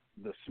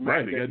 The smack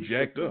right, he got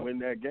jacked up to win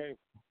that game.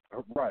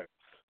 Right.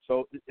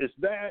 So it's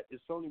that.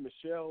 It's Sony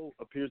Michel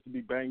appears to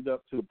be banged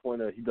up to the point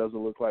that he doesn't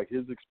look like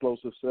his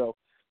explosive self.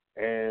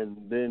 And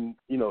then,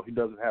 he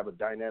doesn't have a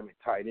dynamic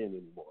tight end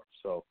anymore.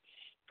 So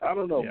I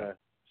don't know, man.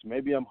 So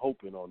maybe I'm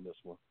hoping on this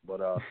one.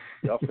 But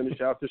y'all finish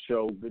out the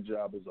show. Good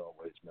job as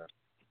always, man.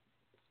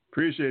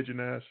 Appreciate you,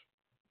 Nash.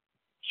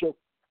 Sure.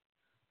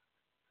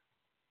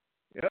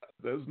 Yeah,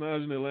 that's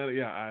Naj in Atlanta.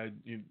 Yeah, I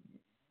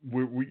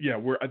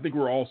think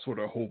we're all sort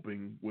of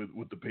hoping with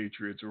the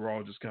Patriots. We're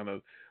all just kind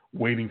of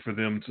waiting for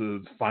them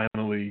to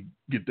finally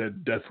get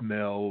that death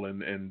knell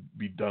and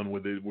be done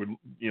with it.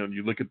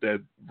 You look at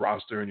that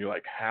roster and you're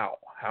like, how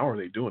are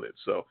they doing it?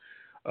 So,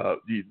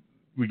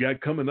 we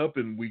got coming up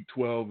in week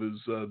 12 is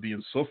the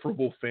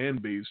Insufferable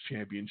Fanbase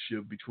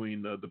Championship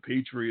between the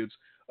Patriots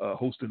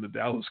hosting the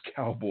Dallas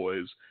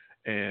Cowboys,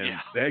 and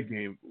that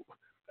game.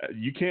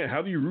 You can't.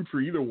 How do you root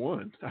for either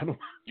one?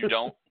 You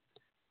don't.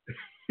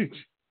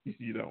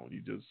 You don't.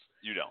 You just.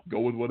 You don't.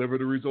 Go with whatever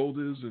the result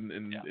is, and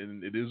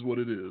it is what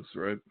it is,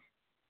 right?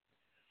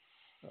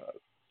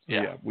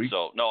 I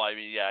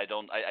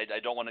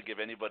don't want to give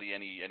anybody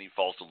any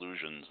false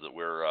illusions that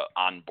we're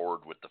on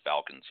board with the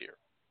Falcons here,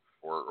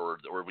 or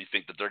we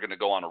think that they're going to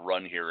go on a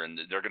run here and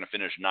they're going to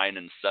finish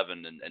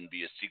 9-7 and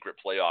be a secret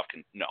playoff.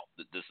 No,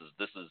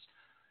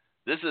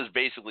 this is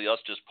basically us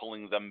just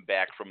pulling them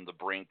back from the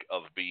brink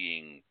of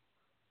being,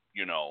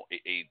 a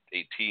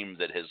team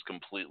that has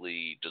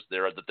completely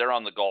they're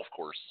on the golf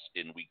course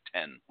in week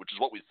 10, which is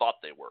what we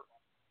thought they were.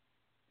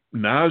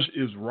 Naj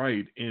is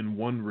right in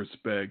one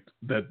respect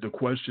that the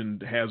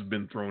question has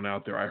been thrown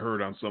out there. I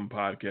heard on some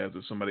podcast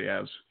that somebody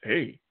asked,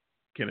 "Hey,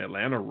 can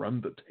Atlanta run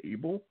the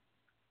table?"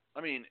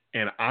 I mean,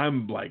 and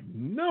I'm like,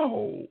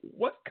 "No,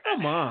 what?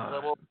 Come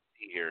on." We'll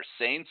see here,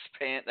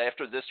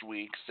 after this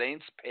week,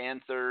 Saints,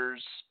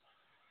 Panthers.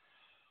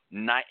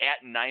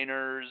 At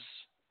Niners,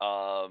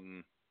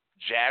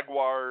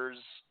 Jaguars,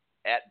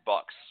 at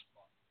Bucks.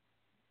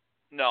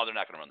 No, they're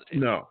not going to run the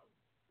table.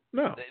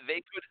 No.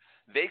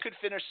 They could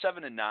finish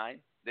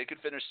 7-9. They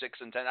could finish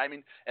 6-10. I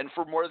mean, and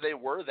for more they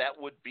were, that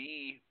would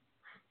be.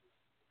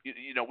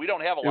 We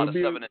don't have a lot of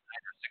 7-9 or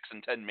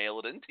 6-10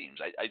 mail-it-in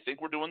teams. I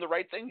think we're doing the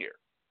right thing here.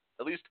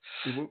 At least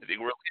I think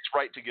we're at least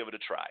right to give it a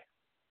try,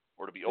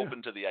 or to be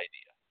open to the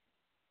idea.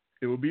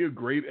 It would be a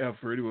great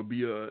effort. It would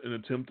be an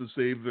attempt to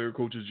save their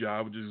coach's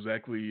job, which is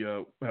exactly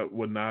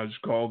what Naj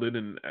called it,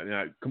 and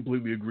I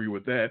completely agree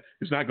with that.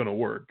 It's not going to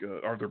work.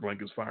 Arthur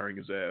Blank is firing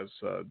his ass.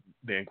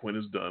 Dan Quinn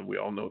is done. We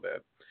all know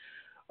that.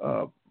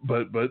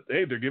 But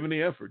hey, they're giving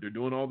the effort. They're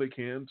doing all they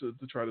can to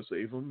try to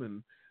save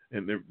them,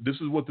 and this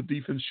is what the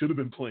defense should have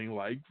been playing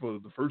like for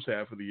the first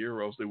half of the year,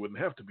 or else they wouldn't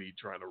have to be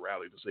trying to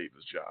rally to save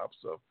his job.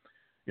 So,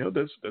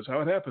 that's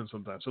how it happens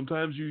sometimes.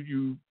 Sometimes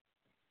you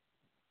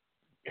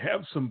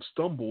have some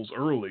stumbles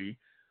early,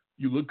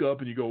 you look up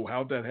and you go,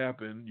 how'd that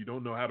happen? You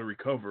don't know how to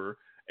recover.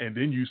 And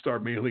then you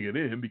start mailing it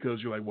in because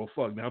you're like, well,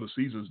 fuck, now the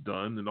season's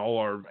done and all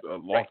our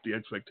lofty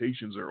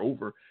expectations are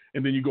over.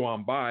 And then you go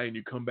on by and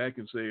you come back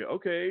and say,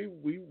 okay,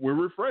 we're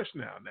refreshed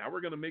now. Now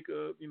we're going to make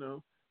a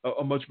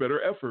much better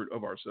effort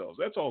of ourselves.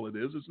 That's all it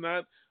is. It's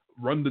not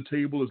run the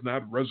table. It's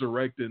not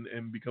resurrect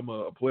and become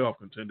a playoff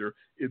contender.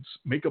 It's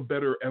make a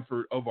better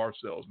effort of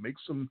ourselves. Make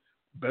some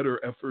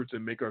better efforts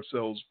and make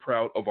ourselves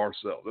proud of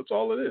ourselves. That's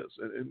all it is.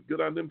 And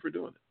good on them for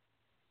doing it.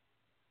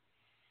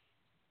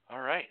 All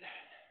right.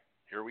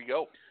 Here we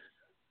go.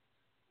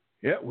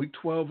 Yeah, week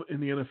 12 in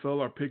the NFL.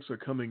 Our picks are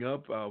coming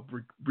up. I'll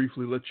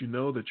briefly let you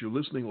know that you're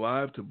listening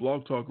live to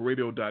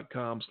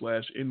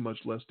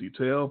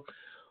blogtalkradio.com/InMuchLessDetail.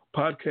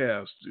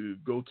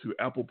 Podcast, go to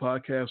Apple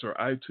Podcasts or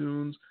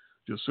iTunes.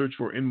 Just search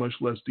for In Much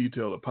Less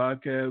Detail, the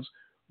podcast.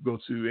 Go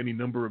to any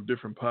number of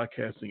different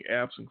podcasting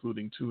apps,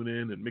 including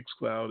TuneIn and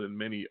Mixcloud and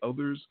many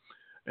others,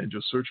 and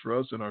just search for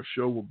us, and our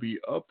show will be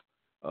up.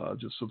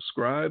 Just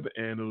subscribe,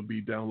 and it'll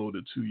be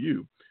downloaded to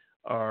you.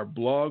 Our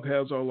blog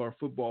has all our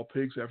football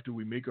picks after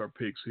we make our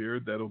picks here.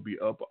 That'll be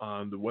up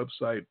on the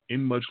website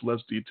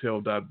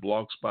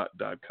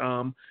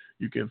inmuchlessdetail.blogspot.com.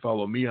 You can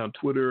follow me on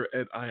Twitter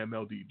at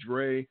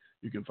IMLDDre.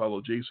 You can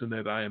follow Jason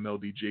at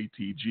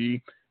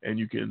IMLDJTG. And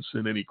you can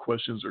send any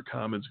questions or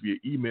comments via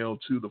email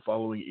to the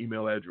following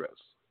email address,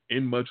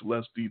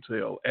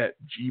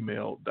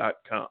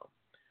 inmuchlessdetail@gmail.com.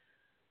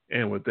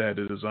 And with that,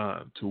 it is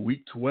on to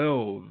week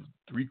 12,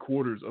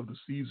 3/4 of the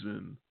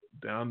season,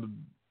 down the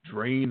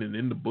drain and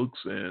in the books,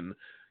 and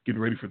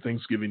getting ready for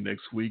Thanksgiving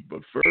next week.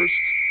 But first,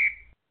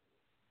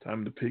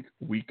 time to pick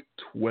week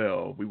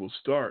 12. We will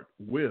start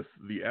with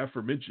the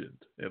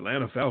aforementioned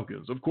Atlanta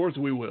Falcons. Of course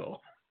we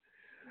will.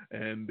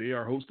 And they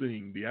are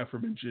hosting the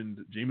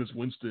aforementioned Jameis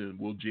Winston.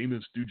 Will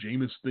Jameis do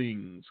Jameis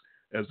things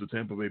as the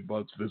Tampa Bay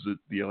Bucks visit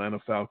the Atlanta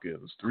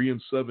Falcons?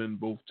 3-7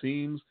 both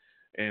teams,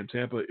 and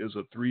Tampa is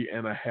a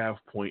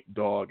 3.5-point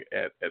dog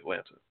at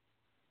Atlanta.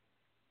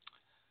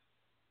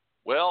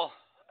 Well,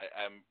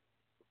 I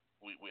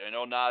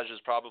know Naj is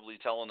probably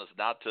telling us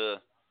not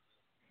to,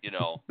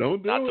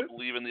 to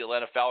believe in the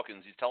Atlanta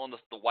Falcons. He's telling us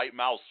the white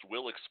mouse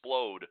will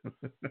explode.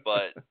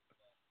 But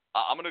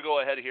I'm going to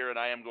go ahead here, and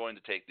I am going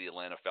to take the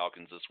Atlanta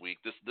Falcons this week.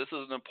 This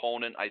is an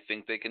opponent I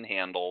think they can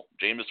handle.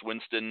 Jameis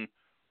Winston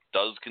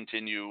does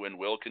continue and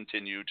will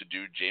continue to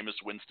do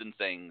Jameis Winston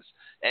things.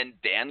 And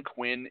Dan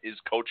Quinn is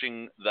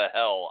coaching the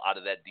hell out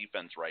of that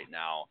defense right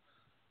now.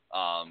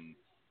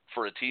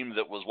 For a team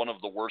that was one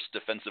of the worst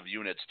defensive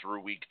units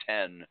through week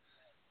 10,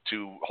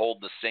 to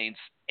hold the Saints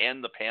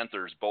and the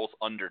Panthers both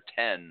under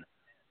 10,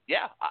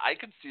 yeah, I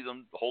could see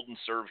them hold and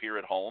serve here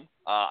at home.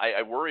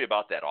 I worry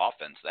about that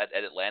offense. That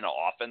Atlanta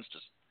offense,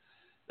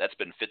 that's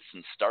been fits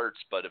and starts.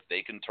 But if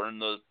they can turn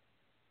the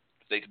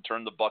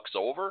Bucks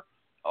over,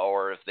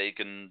 or if they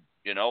can,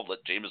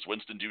 let Jameis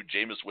Winston do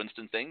Jameis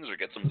Winston things, or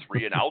get some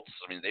 3 and outs.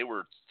 I mean, they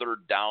were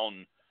third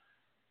down,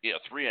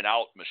 3 and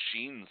out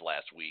machines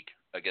last week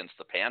against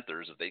the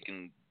Panthers. If they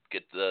can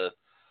get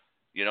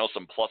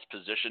some plus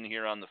position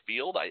here on the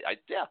field, I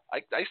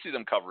see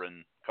them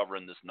covering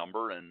this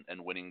number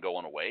and winning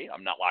going away.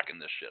 I'm not locking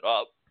this shit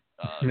up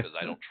because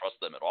I don't trust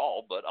them at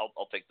all, but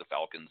I'll take the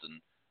Falcons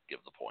and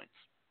give the points.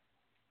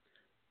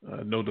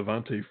 No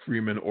Devontae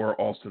Freeman or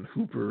Austin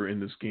Hooper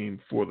in this game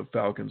for the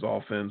Falcons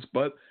offense,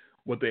 but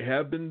what they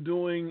have been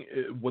doing,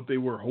 what they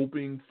were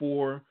hoping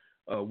for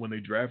when they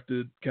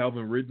drafted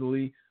Calvin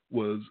Ridley,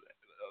 was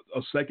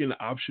a second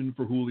option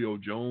for Julio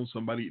Jones,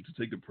 somebody to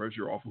take the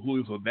pressure off of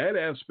Julio. So that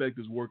aspect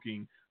is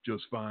working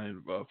just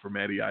fine for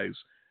Matty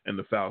Ice and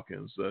the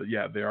Falcons.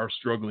 They are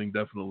struggling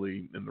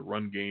definitely in the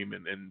run game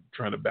and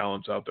trying to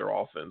balance out their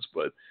offense.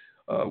 But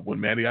when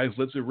Matty Ice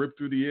lets it rip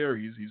through the air,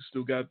 he's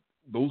still got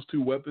those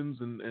two weapons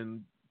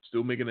and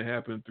still making it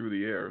happen through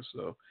the air.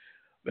 So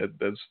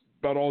that's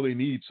about all they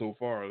need so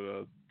far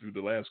through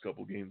the last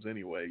couple games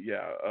anyway.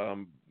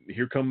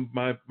 Here come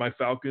my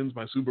Falcons,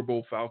 my Super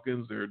Bowl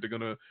Falcons. They're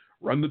going to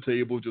run the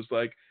table just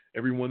like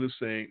everyone is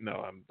saying.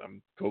 No,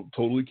 I'm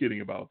totally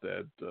kidding about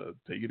that.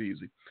 Take it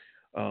easy.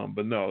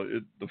 But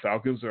no, the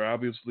Falcons are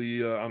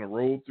obviously on a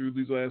roll through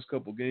these last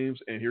couple games,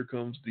 and here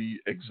comes the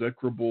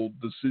execrable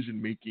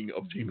decision-making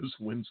of Jameis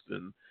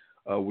Winston,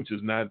 which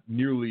is not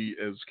nearly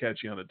as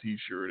catchy on a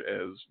T-shirt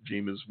as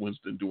Jameis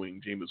Winston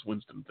doing Jameis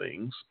Winston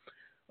things.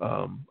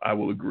 I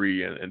will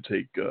agree and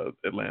take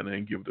Atlanta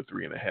and give it a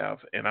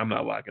 3.5, and I'm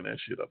not locking that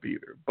shit up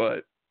either.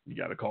 But you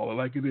got to call it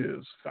like it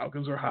is.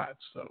 Falcons are hot,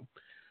 so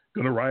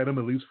going to ride them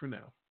at least for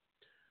now.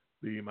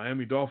 The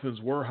Miami Dolphins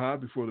were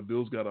hot before the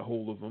Bills got a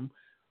hold of them.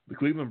 The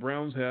Cleveland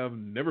Browns have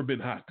never been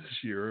hot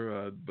this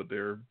year, but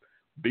they're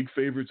big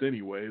favorites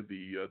anyway.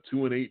 The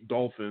 2-8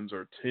 Dolphins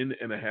are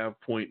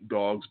 10.5-point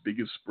dogs,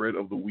 biggest spread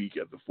of the week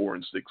at the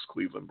 4-6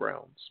 Cleveland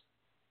Browns.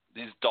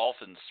 These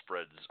Dolphins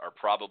spreads are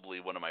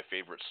probably one of my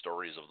favorite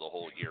stories of the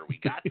whole year. We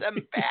got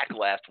them back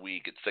last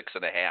week at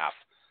 6.5,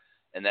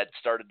 and that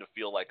started to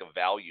feel like a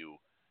value.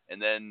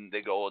 And then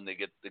they go and they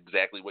get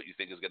exactly what you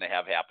think is going to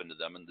have happen to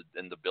them, and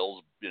the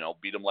Bills,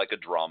 beat them like a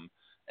drum.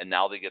 And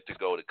now they get to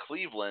go to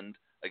Cleveland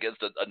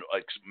against a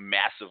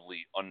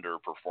massively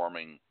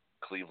underperforming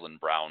Cleveland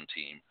Brown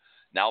team.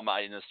 Now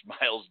minus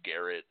Myles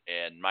Garrett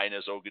and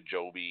minus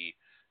Ogunjobi.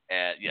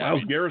 And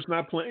Myles Garrett's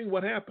not playing?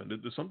 What happened?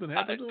 Did something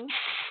happen to him?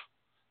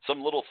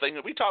 Some little thing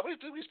that we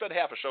spent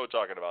half a show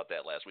talking about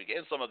that last week,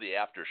 and some of the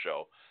after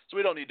show. So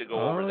we don't need to go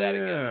over that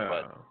again.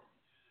 But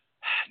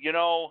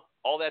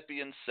all that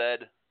being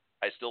said,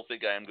 I still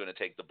think I am going to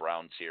take the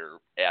Browns here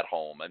at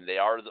home. And they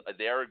are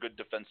a good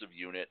defensive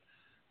unit.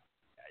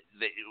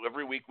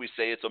 Every week we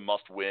say it's a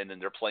must-win,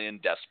 and they're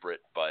playing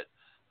desperate, but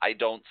I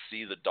don't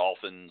see the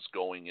Dolphins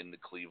going into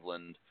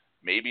Cleveland.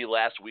 Maybe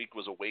last week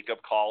was a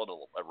wake-up call and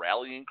a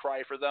rallying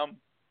cry for them.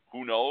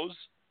 Who knows?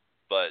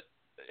 But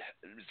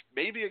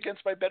maybe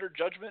against my better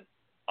judgment,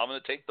 I'm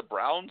going to take the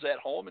Browns at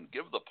home and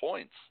give the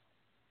points.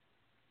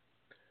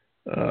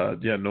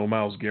 No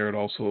Myles Garrett,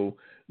 also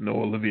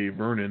no Olivier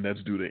Vernon.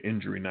 That's due to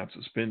injury, not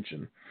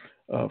suspension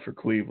for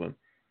Cleveland.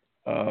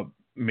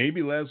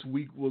 Maybe last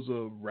week was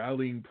a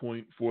rallying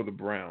point for the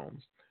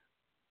Browns.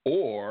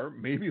 Or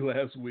maybe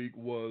last week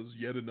was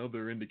yet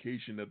another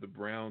indication that the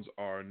Browns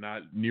are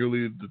not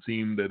nearly the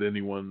team that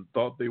anyone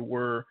thought they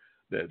were,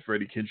 that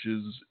Freddie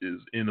Kitchens is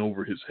in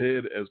over his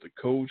head as the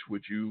coach,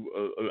 which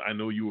I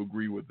know you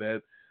agree with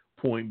that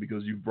point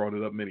because you've brought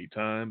it up many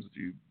times.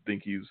 You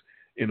think he's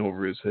in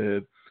over his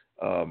head.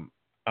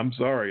 I'm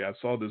sorry, I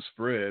saw this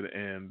spread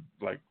and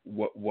like,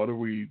 what are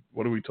we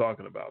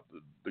talking about?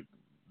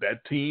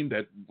 That team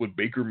that with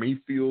Baker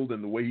Mayfield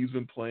and the way he's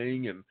been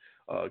playing and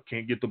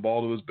can't get the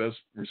ball to his best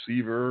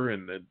receiver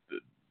and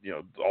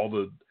all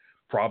the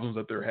problems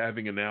that they're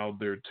having, and now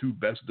their two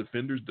best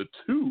defenders, the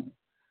two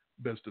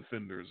best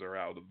defenders are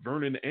out,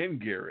 Vernon and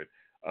Garrett.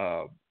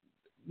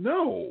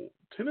 No,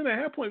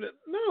 10.5 point.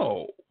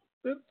 No,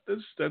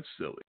 that's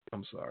silly.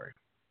 I'm sorry.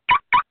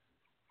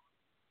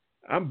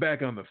 I'm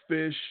back on the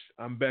fish.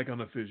 I'm back on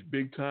the fish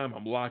big time.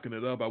 I'm locking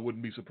it up. I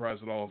wouldn't be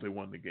surprised at all if they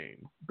won the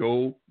game.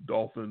 Go,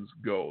 Dolphins,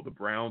 go. The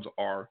Browns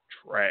are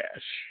trash.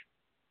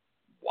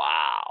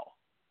 Wow.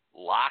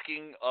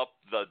 Locking up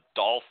the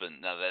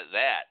Dolphins. Now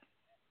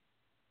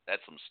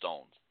that's some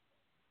stones.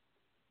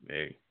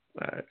 Hey,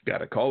 I got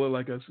to call it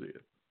like I see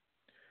it.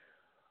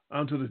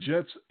 On to the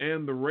Jets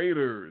and the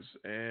Raiders.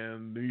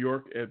 And New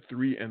York at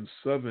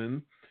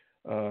 3-7.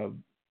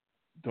 Don't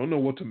know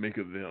what to make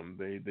of them.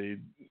 They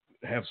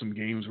have some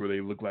games where they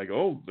look like,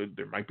 oh,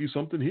 there might be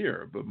something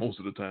here, but most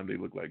of the time they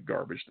look like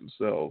garbage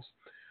themselves.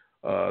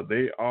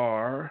 They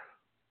are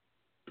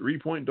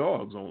 3-point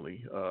dogs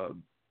only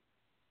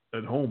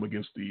at home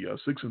against the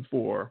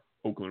 6-4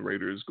 Oakland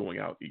Raiders going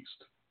out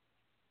east.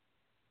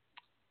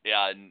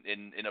 Yeah,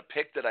 in a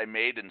pick that I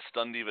made and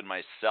stunned even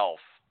myself,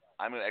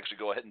 I'm going to actually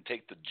go ahead and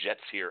take the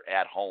Jets here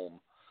at home.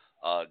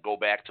 Go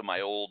back to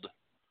my old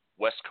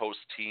West Coast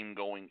team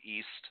going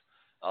east.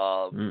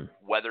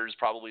 Weather's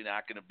probably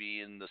not going to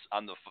be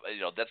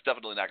that's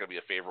definitely not going to be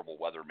a favorable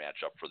weather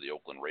matchup for the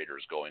Oakland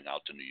Raiders going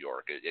out to New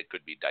York. It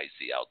could be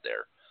dicey out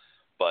there,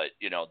 but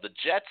the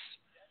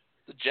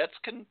Jets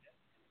can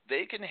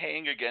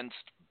hang against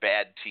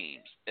bad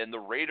teams, and the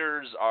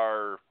Raiders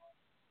are,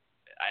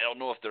 I don't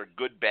know if they're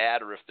good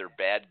bad or if they're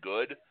bad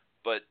good,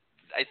 but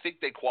I think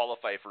they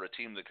qualify for a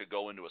team that could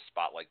go into a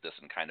spot like this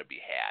and kind of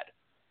be had.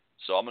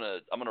 So I'm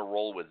gonna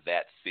roll with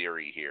that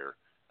theory here,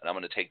 and I'm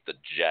gonna take the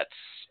Jets.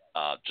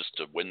 Just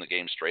to win the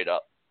game straight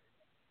up.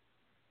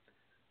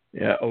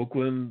 Yeah,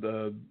 Oakland,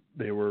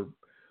 they're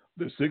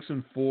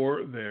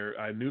 6-4.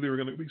 I knew they were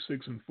going to be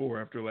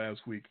 6-4 after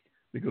last week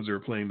because they were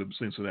playing the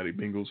Cincinnati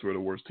Bengals, who are the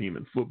worst team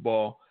in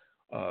football.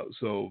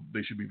 So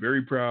they should be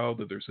very proud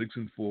that they're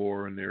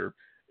 6-4 and they're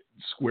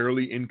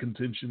squarely in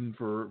contention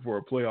for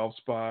a playoff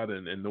spot,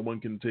 and no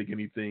one can take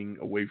anything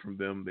away from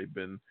them. They've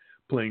been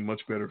playing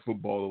much better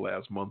football the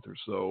last month or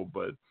so,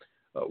 but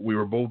we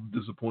were both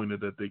disappointed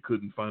that they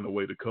couldn't find a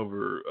way to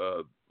cover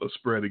a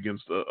spread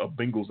against a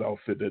Bengals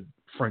outfit that,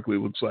 frankly,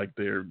 looks like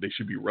they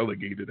should be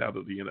relegated out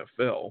of the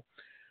NFL.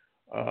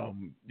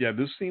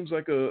 This seems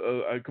like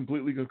I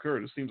completely concur.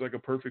 This seems like a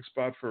perfect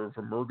spot for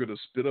Murga to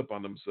spit up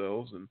on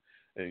themselves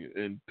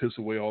and piss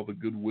away all the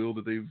goodwill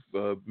that they've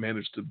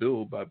managed to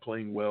build by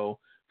playing well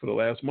for the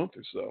last month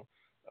or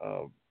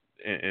so.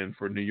 And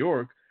for New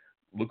York,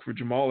 look for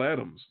Jamal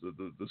Adams.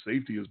 The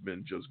safety has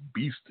been just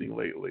beasting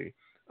lately.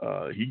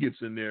 He gets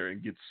in there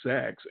and gets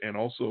sacks and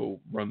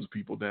also runs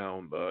people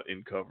down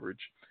in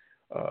coverage.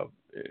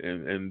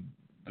 And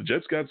the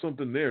Jets got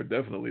something there,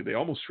 definitely. They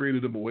almost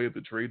traded him away at the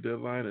trade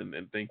deadline,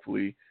 and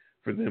thankfully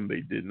for them,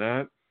 they did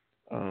not.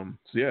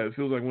 It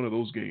feels like one of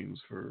those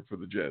games for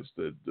the Jets.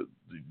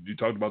 You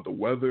talked about the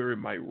weather. It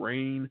might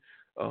rain.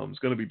 It's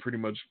going to be pretty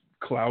much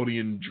cloudy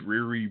and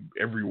dreary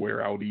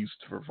everywhere out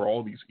east for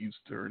all these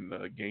Eastern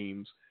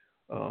games.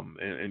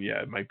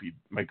 It might be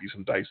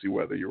some dicey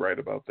weather. You're right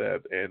about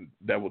that, and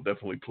that will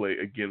definitely play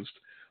against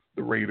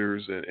the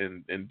Raiders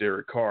and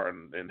Derek Carr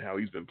and how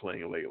he's been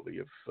playing lately.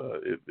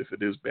 If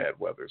it is bad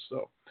weather,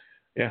 so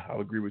yeah,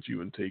 I'll agree with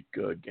you and take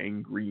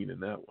Gang Green in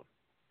that one.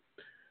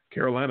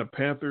 Carolina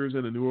Panthers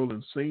and the New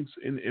Orleans Saints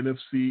in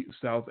NFC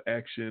South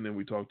action, and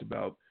we talked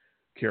about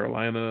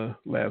Carolina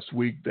last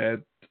week.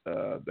 That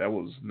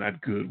was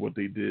not good what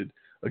they did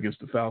against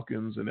the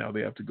Falcons, and now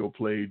they have to go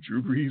play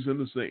Drew Brees and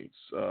the Saints.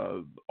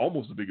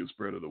 Almost the biggest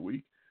spread of the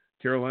week.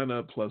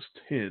 Carolina plus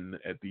 10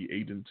 at the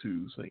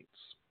 8-2 Saints.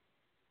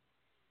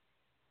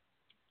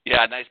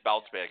 Yeah, nice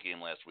bounce back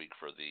game last week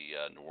for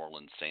the New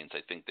Orleans Saints.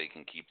 I think they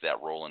can keep that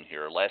rolling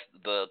here.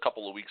 The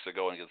couple of weeks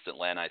ago against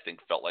Atlanta, I think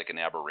felt like an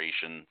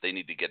aberration. They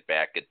need to get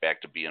back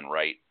to being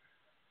right.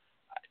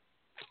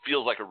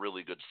 Feels like a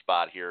really good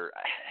spot here.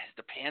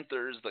 The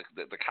Panthers,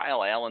 the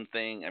Kyle Allen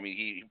thing. I mean,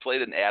 he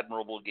played an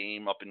admirable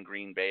game up in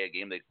Green Bay, a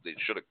game they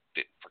should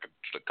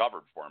have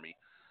covered for me.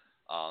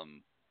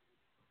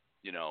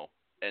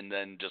 And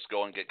then just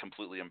go and get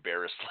completely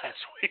embarrassed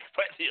last week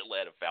by the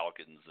Atlanta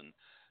Falcons. And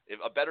if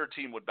a better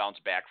team would bounce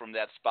back from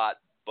that spot,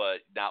 but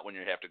not when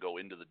you have to go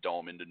into the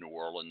Dome, into New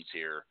Orleans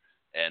here,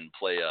 and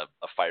play a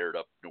fired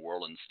up New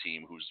Orleans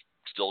team who's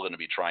still going to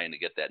be trying to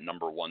get that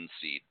number 1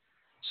 seed.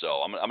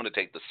 So I'm going to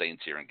take the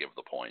Saints here and give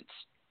the points.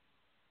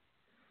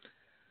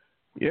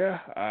 Yeah,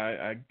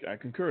 I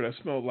concur. That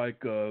smelled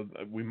like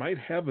we might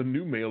have a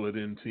new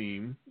mail-it-in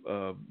team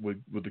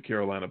with the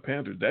Carolina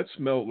Panthers. That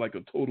smelled like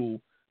a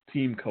total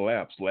team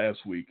collapse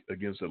last week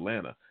against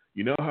Atlanta.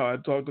 You know how I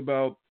talked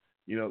about,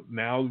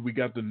 now we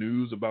got the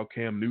news about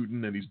Cam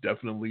Newton and he's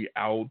definitely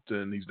out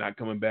and he's not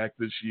coming back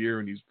this year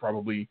and he's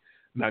probably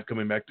not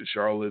coming back to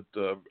Charlotte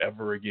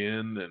ever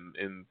again.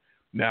 And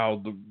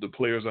now the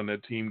players on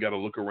that team got to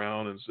look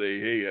around and say,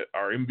 hey,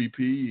 our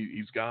MVP,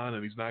 he's gone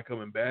and he's not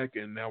coming back,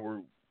 and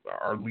now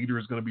our leader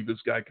is going to be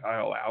this guy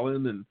Kyle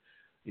Allen, and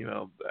you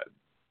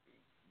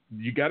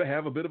got to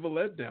have a bit of a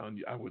letdown,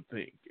 I would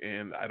think,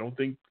 and I don't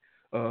think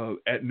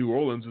at New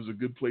Orleans is a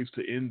good place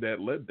to end that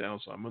letdown.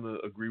 So I'm going to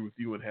agree with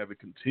you and have it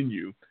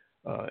continue.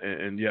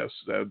 And yes,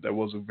 that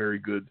was a very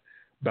good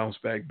bounce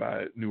back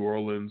by New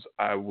Orleans.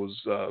 I was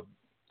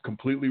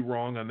completely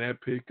wrong on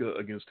that pick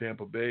against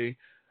Tampa Bay.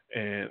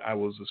 And I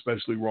was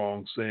especially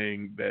wrong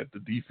saying that the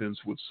defense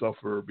would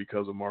suffer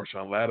because of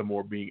Marshawn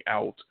Lattimore being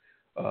out.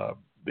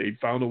 They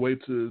found a way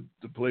to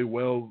play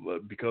well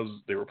because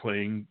they were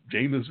playing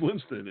Jameis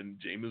Winston, and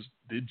Jameis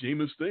did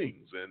Jameis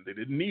things, and they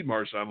didn't need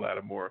Marshawn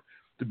Lattimore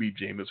to be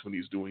Jameis when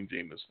he's doing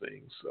Jameis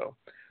things. So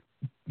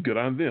good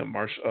on them.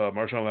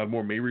 Marshawn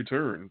Lattimore may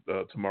return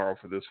tomorrow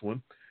for this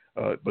one,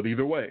 but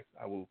either way,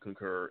 I will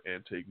concur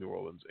and take New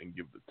Orleans and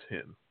give the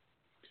 10.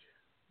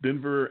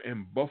 Denver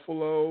and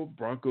Buffalo,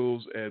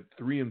 Broncos at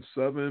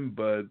 3-7,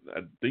 but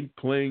I think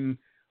playing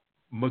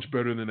much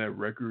better than that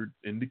record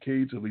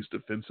indicates, at least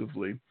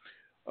defensively.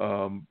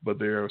 But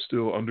they are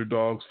still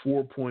underdogs,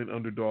 4-point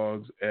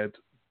underdogs at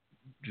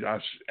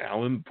Josh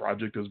Allen.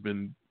 Project has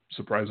been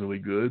surprisingly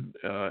good,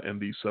 and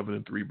the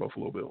 7-3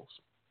 Buffalo Bills.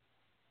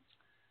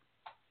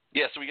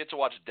 Yeah, so we get to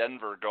watch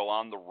Denver go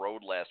on the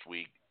road last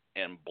week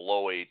and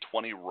blow a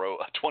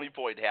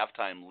 20-point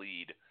halftime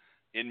lead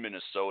in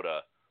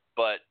Minnesota.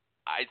 But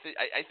I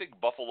think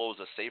Buffalo is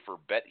a safer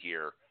bet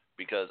here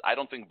because I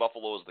don't think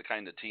Buffalo is the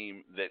kind of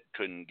team that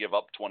can give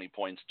up 20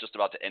 points just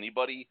about to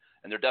anybody,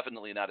 and they're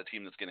definitely not a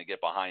team that's going to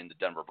get behind the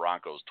Denver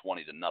Broncos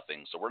 20-0.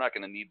 So we're not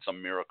going to need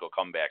some miracle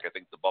comeback. I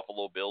think the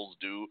Buffalo Bills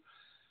do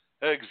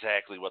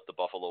exactly what the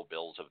Buffalo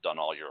Bills have done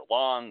all year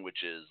long,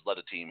 which is let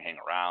a team hang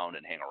around,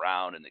 and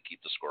they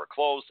keep the score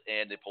close,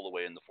 and they pull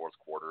away in the fourth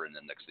quarter, and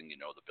then next thing you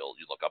know, the Bills,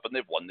 you look up and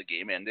they've won the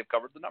game and they've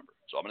covered the number.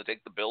 So I'm going to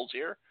take the Bills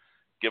here.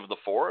 Give the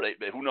 4.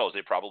 Who knows?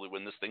 They probably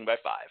win this thing by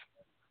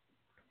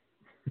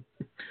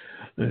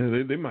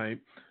 5. They might.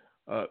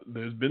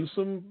 There's been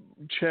some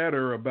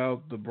chatter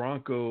about the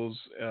Broncos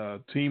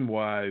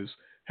team-wise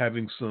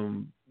having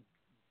some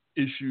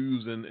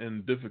issues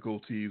and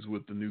difficulties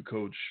with the new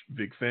coach,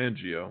 Vic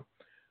Fangio.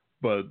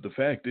 But the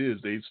fact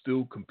is they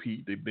still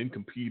compete. They've been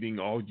competing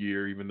all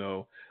year, even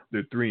though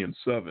they're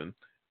 3-7.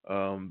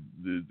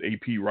 The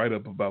AP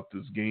write-up about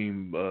this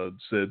game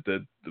said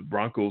that the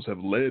Broncos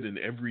have led in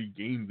every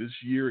game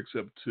this year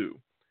except 2.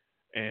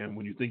 And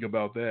when you think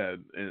about that,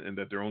 and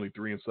that they're only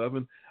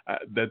 3-7,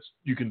 that's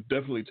you can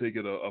definitely take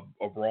it a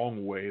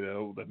wrong way.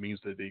 Though that means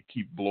that they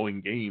keep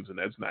blowing games, and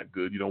that's not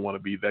good. You don't want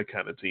to be that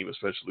kind of team,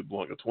 especially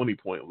blowing a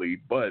 20-point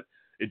lead. But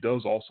it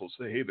does also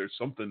say, hey, there's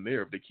something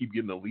there. If they keep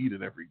getting a lead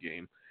in every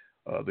game,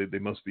 they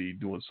must be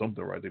doing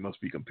something right. They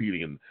must be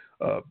competing. And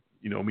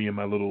me and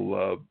my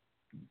little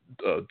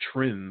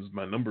trends,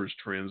 my numbers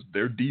trends,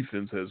 their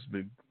defense has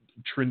been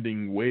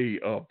trending way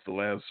up the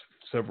last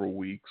several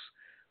weeks.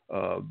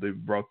 They've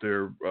brought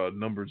their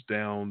numbers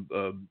down,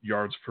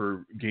 yards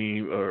per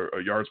game or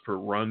yards per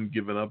run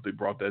given up. They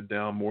brought that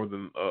down more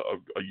than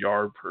a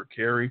yard per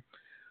carry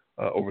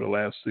over the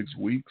last 6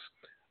 weeks.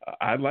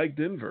 I like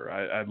Denver.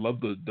 I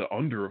love the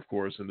under, of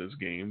course, in this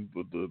game.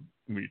 But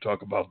when you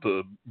talk about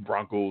the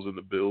Broncos and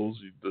the Bills,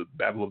 the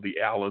battle of the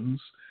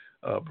Allens,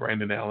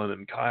 Brandon Allen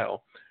and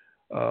Kyle.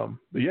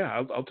 But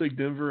yeah, I'll take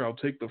Denver. I'll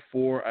take the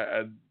 4.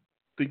 I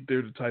think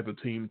they're the type of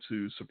team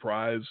to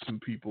surprise some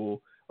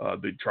people.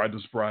 They tried to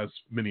surprise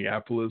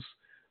Minneapolis,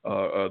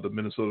 the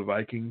Minnesota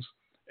Vikings,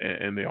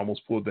 and they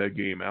almost pulled that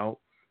game out.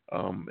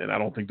 And I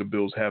don't think the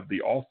Bills have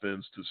the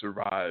offense to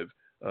survive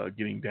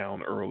getting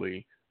down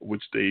early,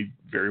 which they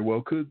very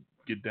well could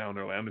get down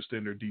early. I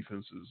understand their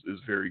defense is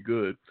very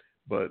good.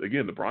 But,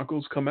 again, the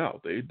Broncos come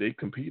out. They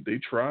compete. They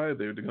try.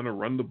 They're going to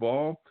run the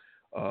ball.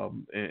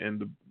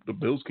 And the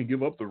Bills can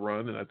give up the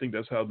run, and I think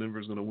that's how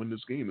Denver's going to win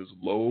this game, is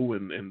low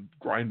and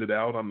grind it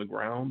out on the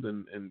ground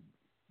and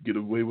get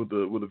away with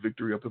a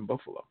victory up in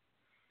Buffalo.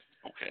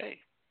 Okay.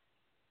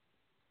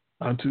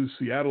 On to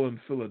Seattle and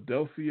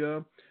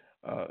Philadelphia.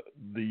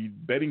 The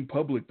betting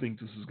public think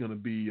this is going to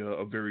be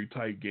a very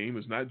tight game.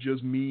 It's not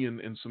just me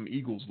and some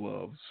Eagles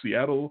love.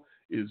 Seattle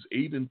is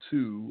 8-2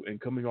 and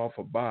coming off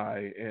a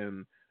bye,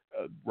 and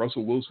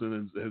Russell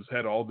Wilson has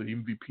had all the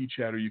MVP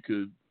chatter you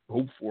could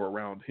hope for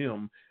around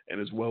him,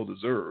 and is well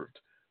deserved.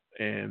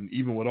 And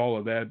even with all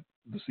of that,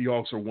 the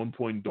Seahawks are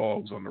 1-point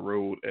dogs on the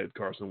road at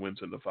Carson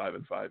Wentz and the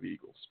 5-5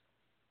 Eagles.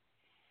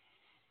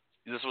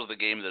 This was the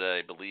game that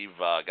I believe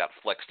got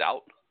flexed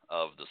out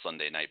of the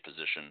Sunday night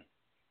position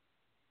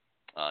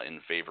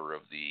in favor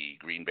of the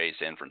Green Bay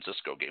San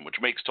Francisco game,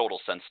 which makes total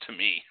sense to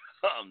me.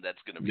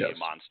 That's going to be a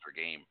monster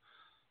game.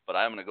 but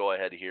I'm going to go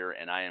ahead here,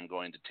 and I am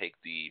going to take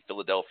the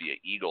Philadelphia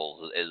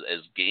Eagles. As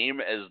game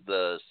as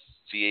the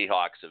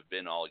Seahawks have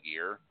been all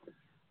year,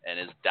 and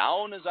as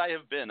down as I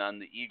have been on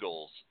the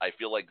Eagles, I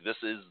feel like this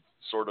is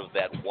sort of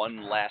that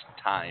one last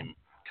time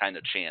kind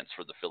of chance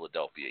for the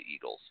Philadelphia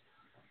Eagles.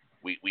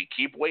 We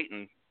keep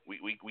waiting.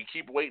 We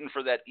keep waiting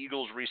for that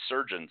Eagles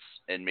resurgence,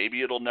 and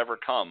maybe it'll never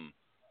come.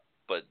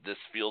 But this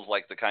feels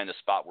like the kind of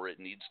spot where it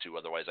needs to.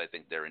 Otherwise, I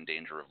think they're in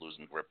danger of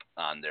losing grip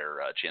on their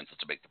chances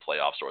to make the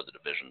playoffs or the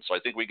division. So I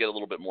think we get a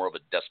little bit more of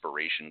a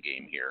desperation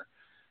game here.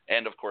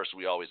 And, of course,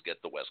 we always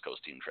get the West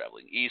Coast team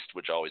traveling east,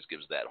 which always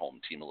gives that home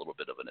team a little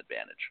bit of an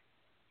advantage.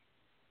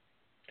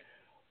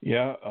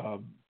 Yeah,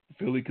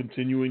 Philly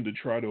continuing to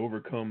try to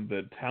overcome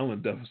that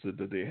talent deficit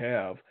that they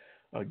have.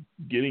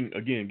 Getting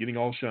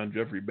Alshon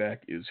Jeffrey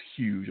back is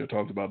huge. I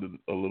talked about it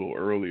a little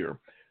earlier.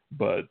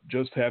 But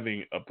just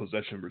having a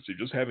possession receiver,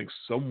 just having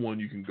someone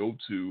you can go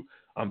to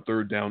on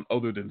third down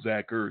other than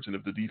Zach Ertz, and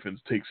if the defense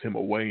takes him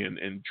away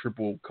and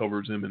triple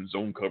covers him and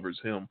zone covers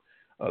him,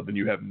 then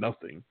you have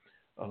nothing.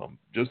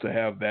 Just to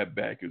have that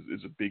back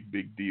is a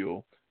big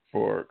deal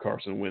for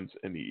Carson Wentz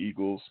and the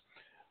Eagles.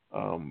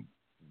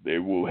 They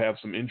will have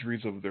some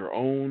injuries of their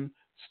own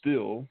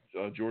still.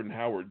 Jordan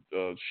Howard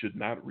should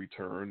not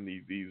return.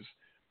 He's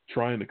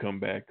trying to come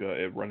back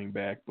at running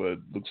back, but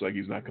looks like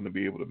he's not going to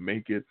be able to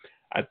make it.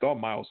 I thought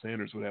Miles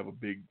Sanders would have a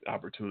big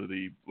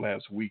opportunity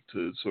last week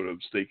to sort of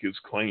stake his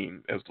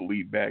claim as the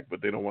lead back,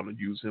 but they don't want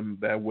to use him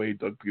that way.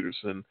 Doug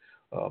Peterson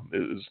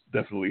is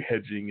definitely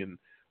hedging, and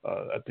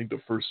I think the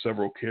first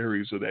several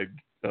carries of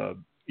that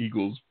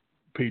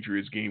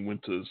Eagles-Patriots game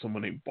went to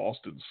someone named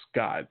Boston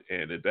Scott,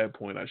 and at that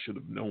point I should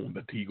have known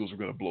that the Eagles were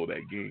going to blow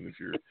that game if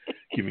you're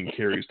giving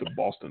carries to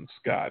Boston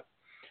Scott.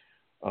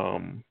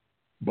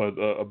 But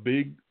a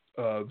big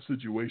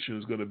situation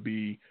is going to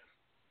be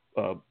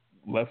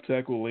left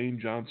tackle Lane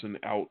Johnson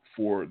out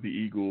for the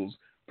Eagles,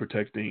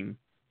 protecting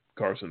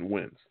Carson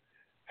Wentz.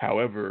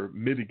 However,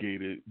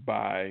 mitigated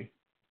by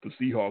the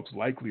Seahawks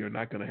likely are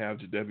not going to have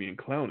Jadeveon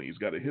Clowney. He's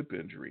got a hip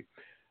injury.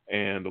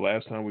 And the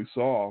last time we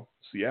saw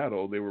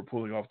Seattle, they were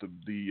pulling off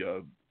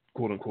the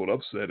quote-unquote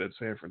upset at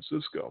San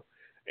Francisco.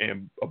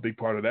 And a big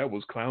part of that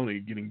was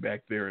Clowney getting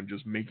back there and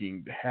just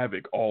making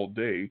havoc all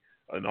day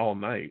and all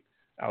night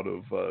out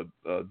of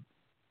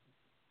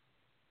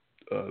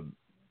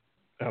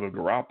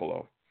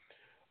Garoppolo.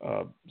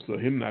 So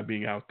him not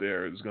being out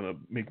there is going to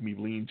make me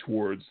lean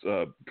towards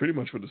pretty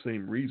much for the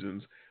same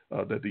reasons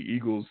that the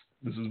Eagles,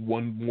 this is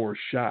one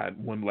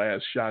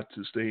last shot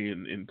to stay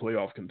in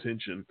playoff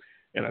contention.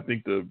 And I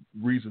think the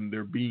reason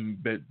they're being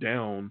bet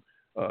down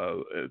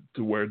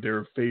to where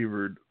they're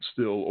favored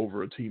still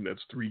over a team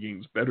that's 3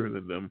 games better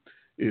than them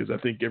is I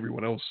think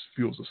everyone else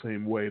feels the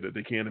same way, that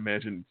they can't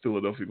imagine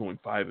Philadelphia going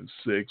 5-6,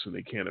 and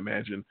they can't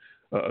imagine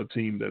a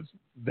team that's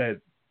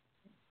that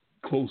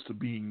close to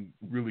being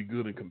really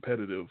good and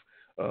competitive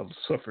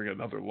suffering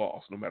another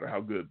loss, no matter how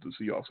good the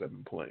Seahawks have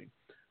been playing.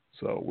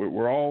 So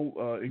we're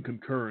all in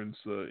concurrence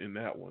in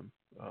that one.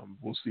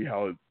 We'll see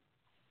how it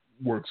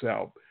works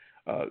out.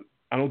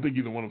 I don't think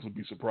either one of us would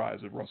be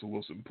surprised if Russell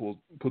Wilson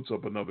puts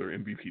up another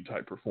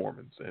MVP-type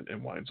performance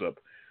and winds up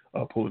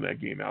pulling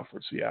that game out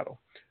for Seattle.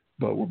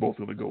 But we're both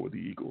going to go with the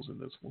Eagles in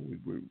this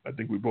one. I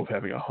think we're both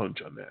having a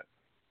hunch on that.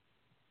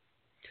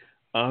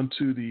 On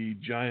to the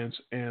Giants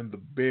and the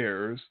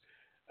Bears.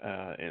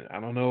 And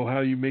I don't know how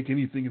you make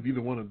anything of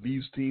either one of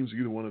these teams or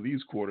either one of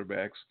these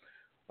quarterbacks.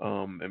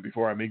 And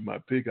before I make my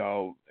pick,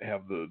 I'll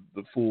have the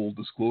full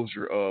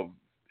disclosure of,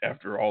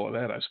 after all of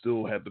that, I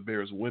still had the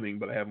Bears winning,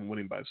 but I have them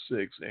winning by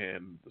 6.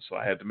 And so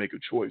I had to make a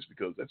choice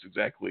because that's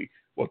exactly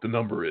what the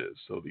number is.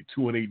 So the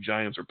 2-8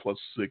 Giants are +6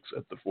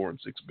 at the 4-6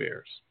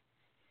 Bears.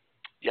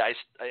 Yeah,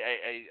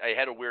 I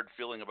had a weird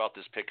feeling about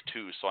this pick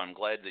too, so I'm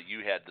glad that you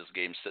had this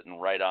game sitting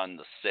right on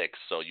the 6.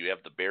 So you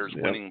have the Bears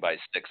winning by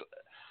 6.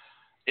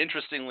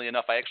 Interestingly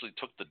enough, I actually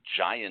took the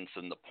Giants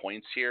and the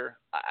points here.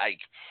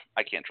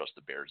 I can't trust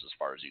the Bears as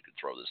far as you could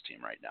throw this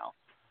team right now.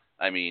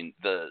 I mean,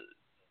 the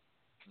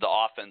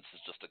offense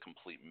is just a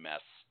complete mess.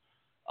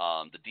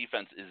 The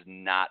defense is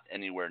not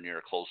anywhere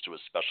near close to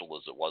as special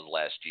as it was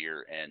last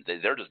year, and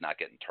they're just not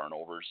getting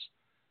turnovers.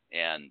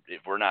 And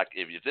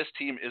if this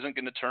team isn't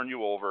going to turn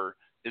you over,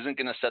 isn't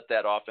going to set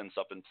that offense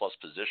up in plus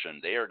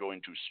position, they are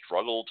going to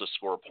struggle to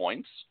score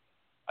points.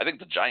 I think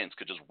the Giants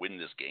could just win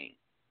this game.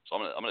 So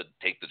I'm going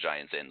to take the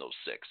Giants and those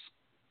 6.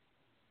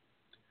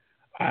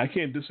 I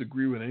can't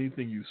disagree with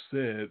anything you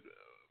said,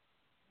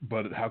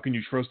 but how can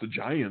you trust the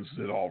Giants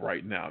at all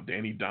right now?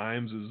 Danny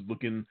Dimes is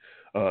looking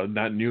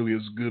not nearly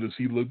as good as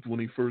he looked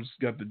when he first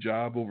got the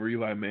job over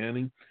Eli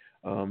Manning.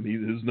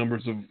 His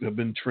numbers have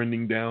been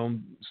trending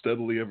down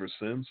steadily ever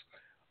since.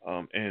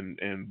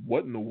 And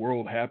what in the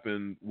world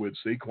happened with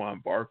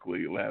Saquon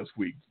Barkley last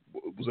week?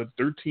 Was that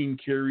 13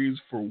 carries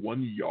for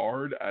 1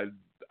 yard?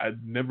 I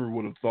never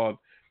would have thought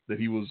that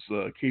he was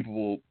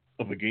capable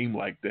of a game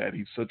like that.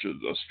 He's such a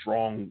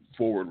strong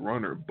forward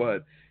runner,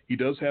 but he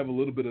does have a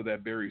little bit of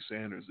that Barry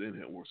Sanders in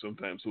him, where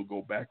sometimes he'll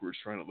go backwards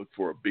trying to look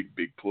for a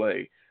big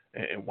play.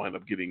 and wind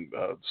up getting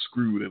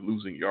screwed and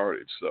losing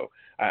yardage. So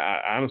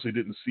I honestly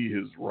didn't see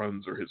his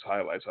runs or his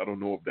highlights. I don't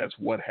know if that's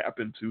what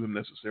happened to him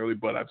necessarily,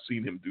 but I've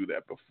seen him do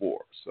that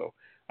before. So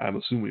I'm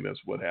assuming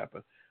that's what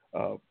happened.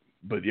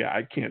 But yeah,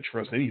 I can't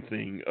trust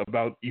anything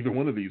about either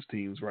one of these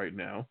teams right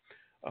now.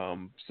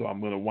 So I'm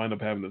going to wind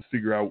up having to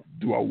figure out,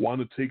 do I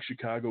want to take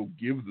Chicago,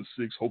 give the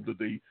 6, hope that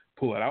they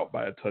pull it out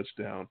by a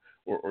touchdown,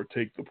 or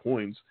take the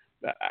points?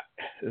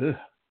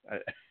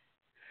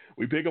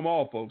 We pick them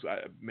all, folks.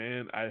 I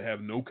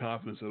have no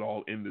confidence at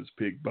all in this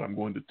pick, but I'm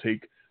going to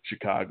take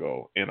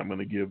Chicago, and I'm going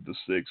to give the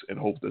 6 and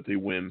hope that they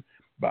win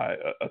by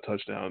a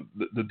touchdown.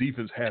 The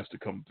defense has to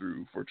come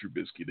through for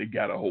Trubisky. They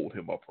got to hold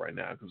him up right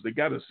now because they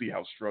got to see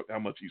how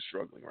much he's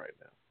struggling right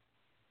now.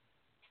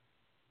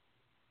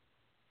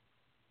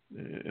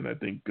 And I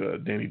think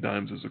Danny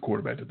Dimes is a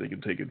quarterback that they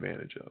can take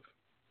advantage of.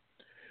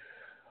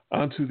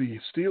 On to the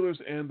Steelers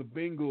and the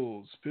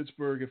Bengals.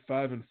 Pittsburgh at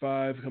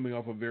 5-5, coming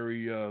off a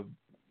very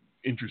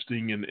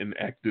interesting and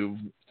active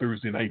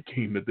Thursday night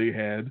game that they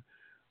had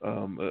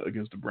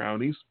against the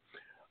Brownies.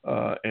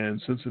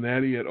 And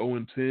Cincinnati at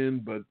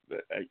 0-10, but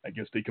I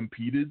guess they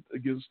competed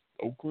against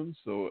Oakland,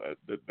 so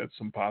that's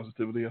some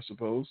positivity, I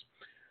suppose.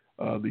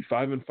 The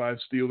 5-5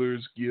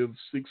 Steelers give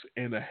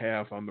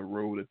 6.5 on the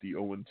road at the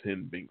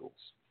 0-10 Bengals.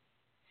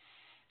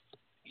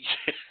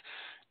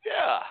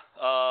 Yeah,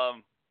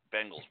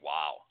 Bengals.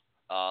 Wow.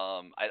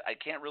 I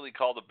can't really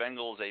call the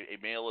Bengals a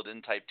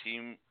mail-it-in type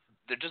team.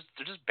 They're just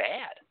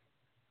bad.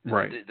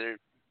 Right. They're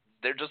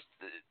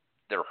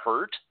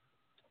hurt.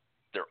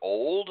 They're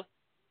old,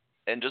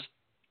 and just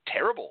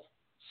terrible.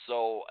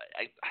 So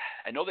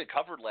I know they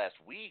covered last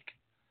week,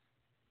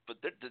 but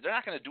they're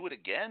not going to do it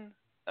again.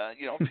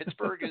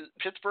 Pittsburgh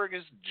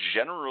is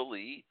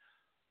generally,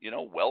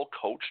 well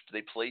coached.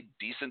 They play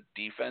decent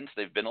defense.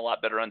 They've been a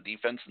lot better on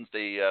defense since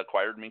they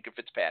acquired Minkah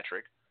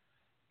Fitzpatrick.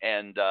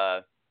 And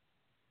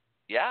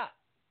yeah,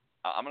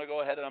 I'm going to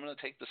go ahead and I'm going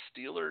to take the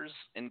Steelers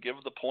and give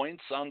the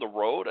points on the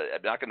road.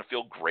 I'm not going to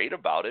feel great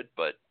about it,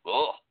 but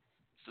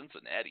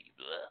Cincinnati.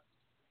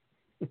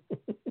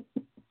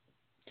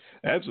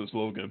 That's a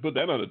slogan. Put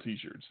that on a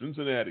T-shirt.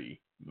 Cincinnati.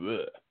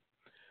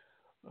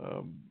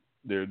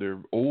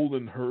 They're old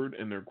and hurt,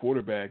 and their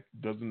quarterback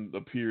doesn't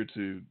appear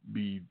to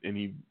be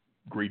any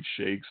great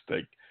shakes.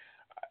 Like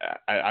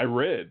I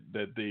read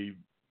that they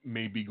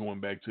may be going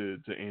back to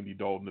Andy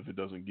Dalton if it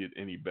doesn't get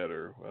any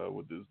better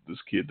with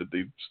this kid that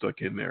they've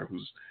stuck in there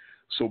who's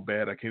so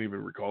bad I can't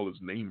even recall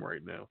his name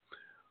right now.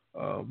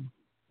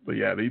 But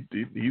yeah,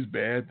 he's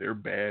bad. They're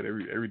bad.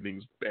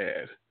 Everything's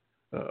bad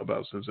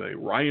about Cincinnati.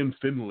 Ryan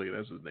Finley,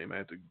 that's his name. I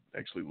had to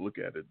actually look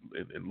at it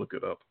and look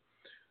it up.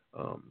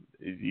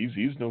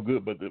 He's no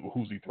good, but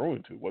who's he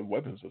throwing to? What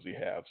weapons does he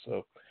have?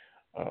 So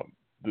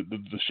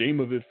the shame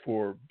of it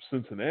for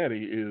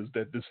Cincinnati is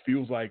that this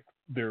feels like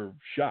their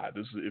shot.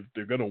 If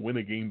they're going to win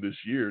a game this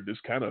year, this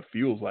kind of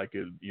feels like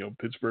it.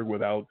 Pittsburgh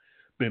without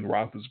Ben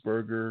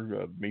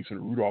Roethlisberger,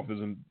 Mason Rudolph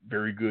isn't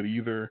very good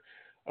either.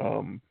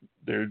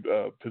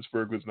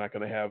 Pittsburgh is not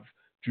going to have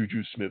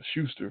Juju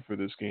Smith-Schuster for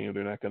this game.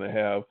 They're not going to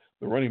have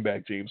the running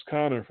back James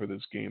Conner for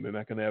this game. They're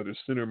not going to have their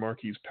center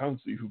Marquise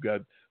Pouncey, who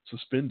got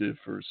suspended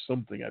for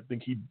something. I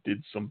think he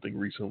did something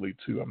recently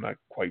too. I'm not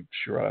quite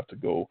sure. I'll have to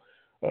go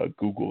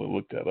Google and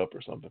look that up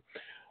or something.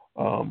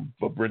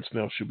 But Brent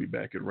Snell should be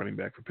back at running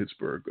back for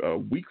Pittsburgh.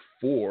 Week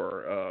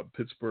 4,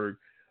 Pittsburgh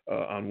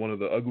on one of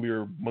the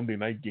uglier Monday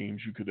night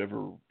games you could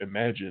ever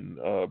imagine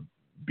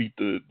beat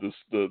the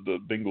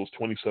Bengals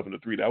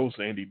 27-3. That was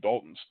Andy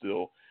Dalton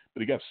still,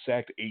 but he got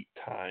sacked 8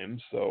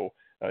 times, so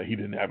he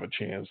didn't have a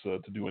chance to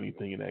do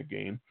anything in that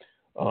game.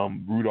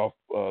 Rudolph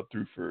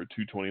threw for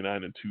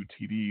 229 and 2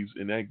 TDs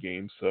in that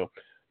game. So,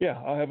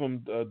 yeah, I'll have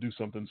him do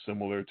something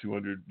similar,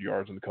 200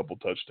 yards and a couple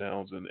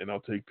touchdowns, and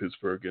I'll take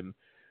Pittsburgh and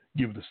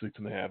give the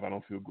 6.5. I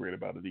don't feel great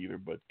about it either,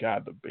 but,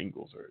 God, the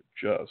Bengals are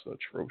just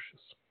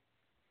atrocious.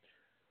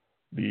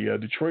 The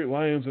Detroit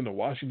Lions and the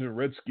Washington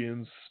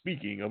Redskins,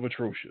 speaking of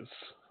atrocious,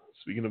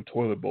 speaking of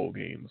toilet bowl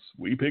games,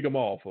 we pick them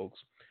all, folks.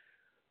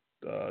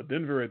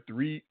 Detroit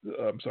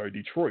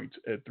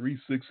at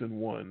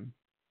 3-6-1.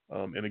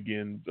 And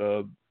again,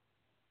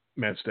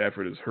 Matt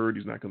Stafford is hurt.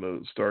 He's not going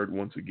to start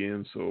once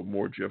again, so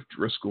more Jeff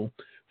Driscoll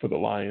for the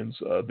Lions.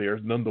 They are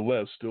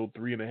nonetheless still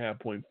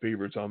 3.5-point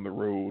favorites on the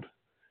road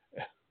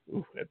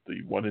at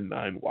the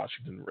 1-9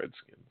 Washington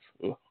Redskins.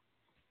 Ugh.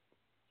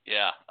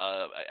 Yeah,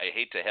 I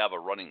hate to have a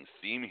running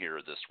theme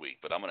here this week,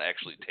 but I'm going to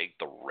actually take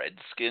the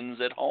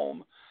Redskins at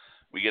home.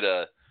 We get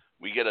a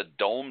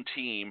dome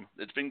team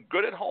that's been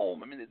good at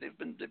home. I mean, they've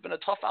been a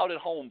tough out at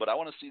home, but I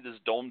want to see this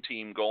dome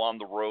team go on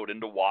the road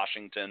into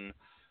Washington,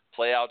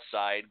 play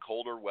outside,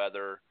 colder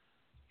weather,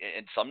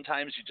 and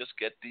sometimes you just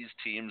get these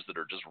teams that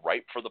are just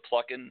ripe for the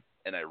plucking,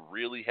 and I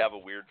really have a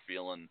weird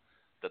feeling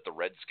that the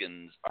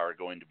Redskins are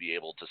going to be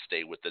able to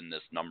stay within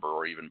this number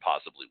or even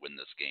possibly win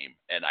this game,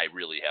 and I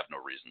really have no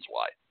reasons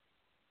why.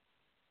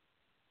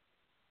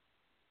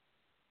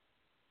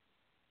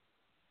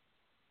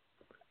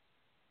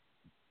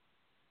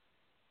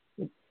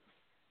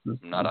 I'm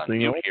not on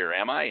mute here,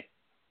 am I?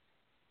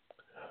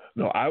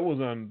 No, I was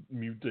on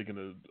mute taking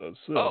a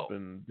sip, Oh.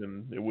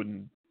 and it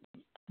wouldn't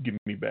get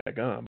me back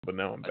on, but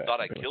now I'm back. I thought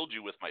I killed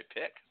you with my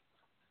pick.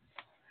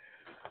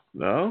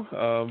 No,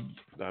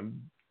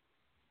 I'm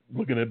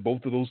looking at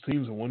both of those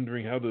teams and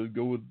wondering how to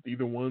go with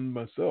either one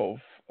myself.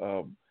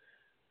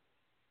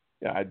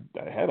 Yeah, I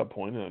had a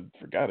point and I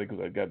forgot it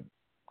because I got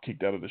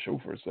kicked out of the show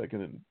for a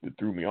second and it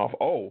threw me off.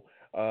 Oh,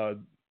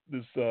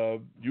 this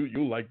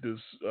you'll like this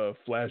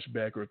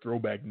flashback or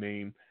throwback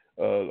name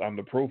on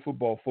the Pro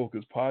Football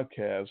Focus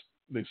podcast.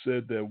 They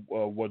said that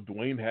what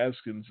Dwayne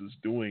Haskins is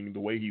doing, the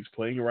way he's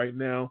playing right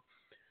now,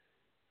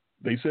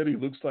 they said he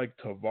looks like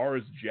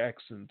Tavares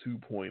Jackson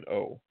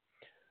 2.0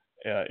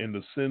 in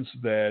the sense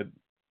that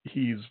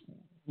he's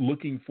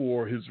looking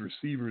for his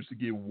receivers to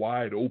get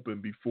wide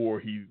open before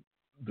he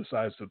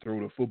decides to throw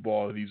the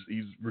football, and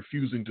he's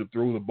refusing to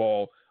throw the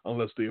ball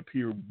unless they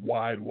appear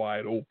wide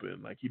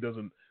open. Like he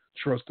doesn't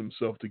trust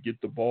himself to get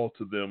the ball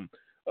to them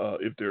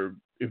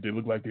if they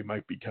look like they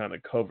might be kind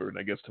of covered. And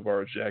I guess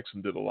Tavares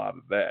Jackson did a lot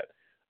of that.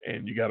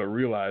 And you got to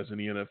realize in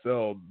the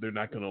NFL they're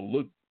not going to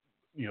look,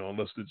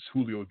 unless it's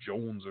Julio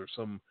Jones or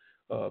some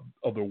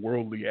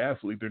otherworldly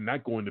athlete, they're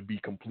not going to be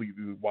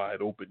completely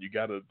wide open. You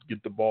got to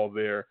get the ball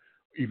there,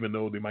 even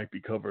though they might be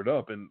covered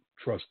up, and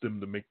trust them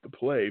to make the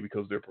play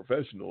because they're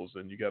professionals.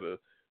 And you got to,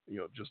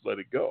 just let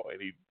it go.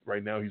 And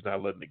right now he's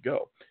not letting it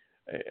go.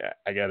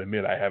 I got to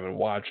admit, I haven't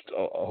watched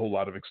a whole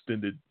lot of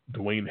extended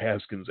Dwayne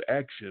Haskins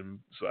action,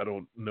 so I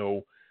don't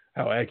know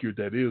how accurate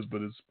that is,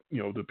 but it's,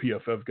 the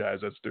PFF guys,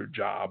 that's their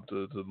job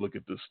to look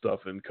at this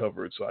stuff and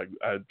cover it. So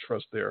I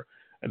trust their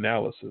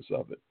analysis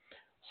of it.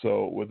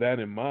 So with that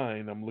in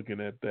mind, I'm looking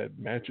at that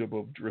matchup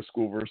of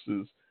Driscoll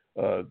versus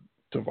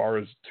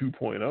Tavares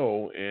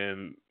 2.0,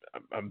 and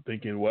I'm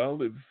thinking, well,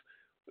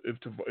 if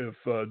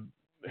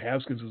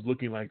Haskins is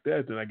looking like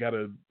that, then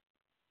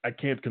I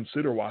can't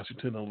consider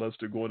Washington unless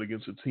they're going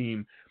against a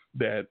team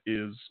that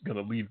is going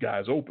to leave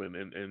guys open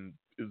and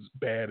is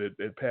bad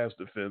at pass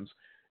defense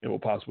and will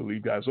possibly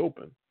leave guys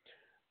open.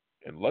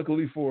 And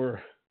luckily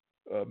for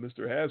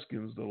Mr.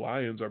 Haskins, the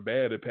Lions are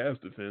bad at pass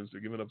defense.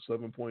 They're giving up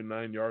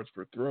 7.9 yards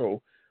per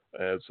throw.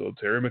 So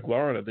Terry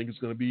McLaurin, I think, is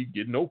going to be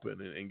getting open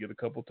and get a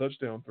couple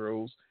touchdown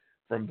throws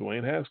from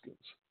Dwayne Haskins.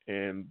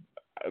 And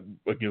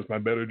against my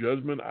better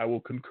judgment, I will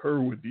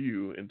concur with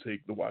you and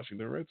take the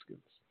Washington Redskins.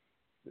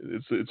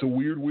 It's a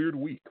weird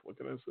week. What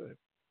can I say?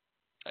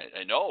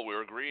 I know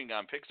we're agreeing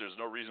on picks. There's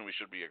no reason we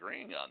should be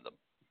agreeing on them.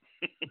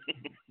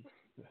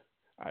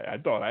 I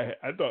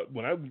thought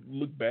when I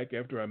looked back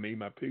after I made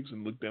my picks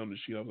and looked down the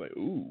sheet, I was like,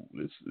 ooh,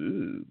 this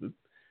is.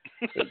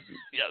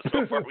 Yeah,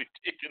 so far we've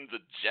taken the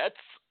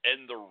Jets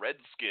and the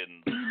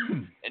Redskins,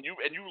 and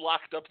you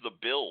locked up the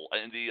Bill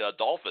and the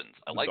Dolphins.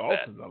 I like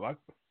Dolphins, that.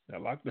 I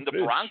like the and the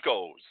fish.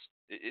 Broncos.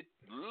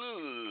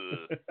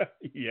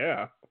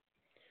 Yeah.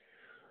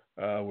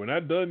 We're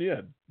not done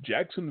yet.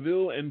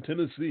 Jacksonville and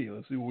Tennessee.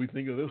 Let's see what we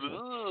think of this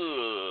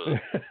one.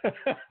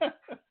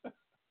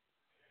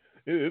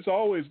 It's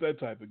always that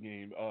type of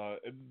game.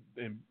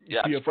 And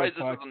yeah, I'm PFF surprised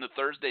this isn't the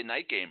Thursday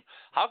night game.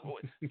 How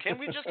can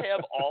we just have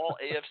all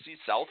AFC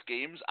South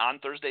games on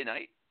Thursday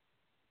night?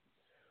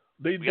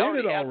 We did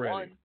it already.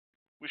 One.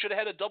 We should have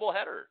had a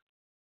doubleheader.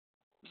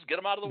 Just get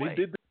them out of the way.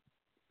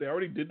 They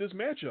already did this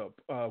matchup.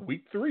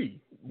 Week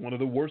 3, one of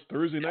the worst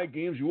Thursday night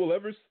games you will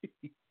ever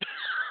see.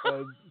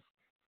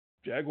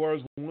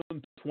 Jaguars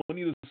won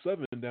 20-7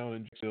 down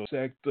in Jacksonville.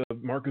 Sacked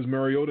Marcus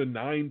Mariota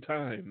 9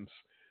 times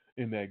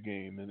in that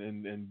game,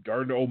 and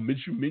Gardner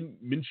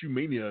Minshew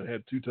Mania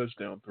had 2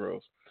 touchdown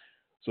throws.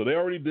 So they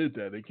already did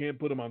that. They can't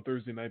put them on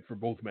Thursday night for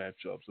both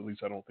matchups. At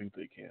least I don't think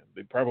they can.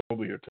 They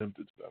probably are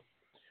tempted to.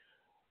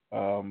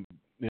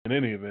 In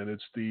any event,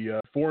 it's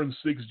the 4-6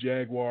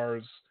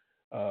 Jaguars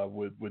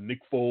with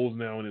Nick Foles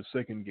now in his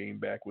second game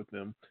back with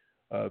them.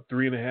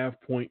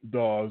 3.5-point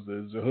dogs.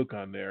 There's a hook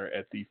on there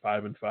at the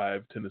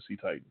 5-5 Tennessee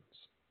Titans.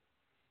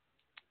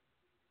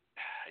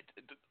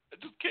 I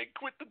just can't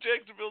quit the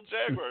Jacksonville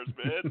Jaguars,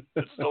 man.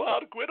 I just don't know how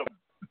to quit them.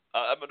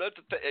 I'm gonna have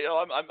to.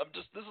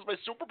 This is my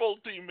Super Bowl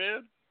team,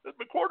 man. That's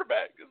my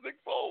quarterback. Is Nick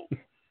Foles.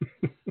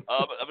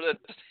 I'm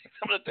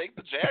gonna take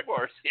the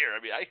Jaguars here.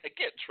 I mean, I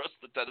can't trust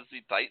the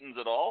Tennessee Titans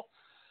at all.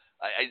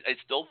 I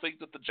still think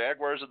that the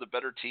Jaguars are the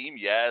better team.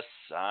 Yes,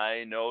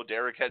 I know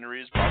Derrick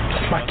Henry is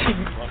probably my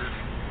team.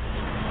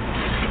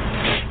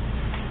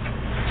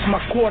 It's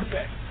my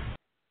quarterback.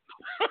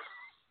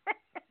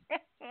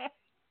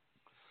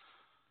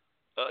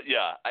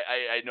 Yeah,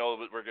 I know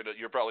that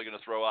you're probably gonna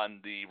throw on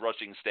the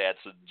rushing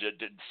stats.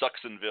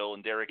 Sucksonville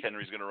and Derrick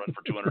Henry's gonna run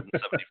for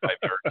 275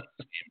 yards in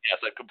this game. Yes,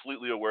 I'm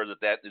completely aware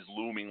that is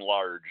looming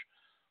large,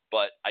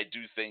 but I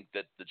do think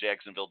that the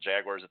Jacksonville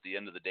Jaguars at the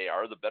end of the day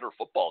are the better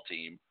football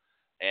team,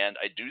 and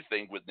I do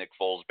think with Nick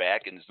Foles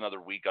back and it's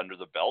another week under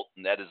the belt,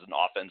 and that is an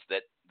offense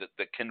that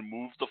can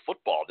move the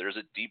football. There's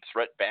a deep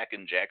threat back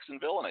in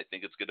Jacksonville, and I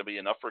think it's gonna be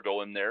enough for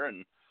going there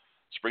and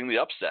spring the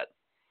upset.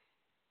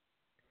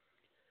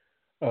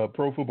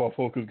 Pro Football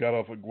Focus got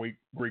off a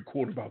great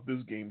quote about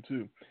this game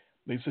too.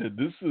 They said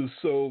this is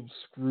so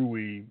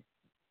screwy.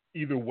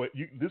 Either way,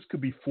 this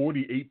could be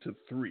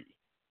 48-3,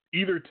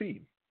 either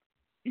team.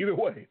 Either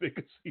way, they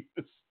could see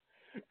this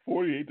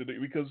 48 today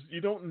because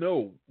you don't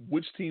know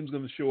which team's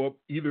going to show up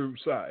either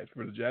side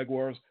for the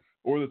Jaguars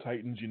or the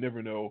Titans. You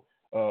never know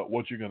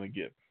what you're going to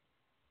get.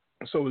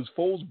 So is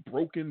Foles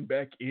broken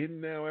back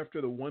in now after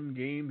the one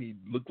game? He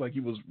looked like he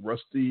was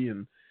rusty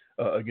and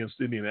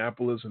against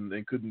Indianapolis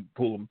and couldn't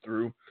pull him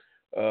through.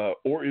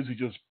 Or is he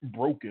just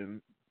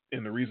broken?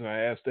 And the reason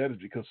I asked that is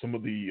because some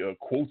of the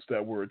quotes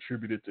that were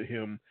attributed to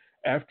him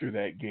after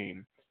that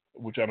game,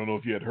 which I don't know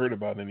if you had heard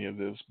about any of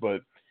this,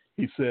 but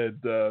he said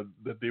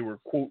that they were,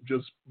 quote,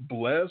 just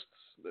blessed.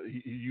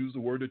 He used the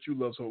word that you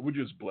love, so we're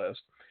just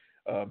blessed.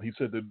 He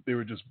said that they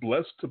were just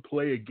blessed to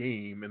play a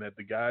game and that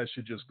the guys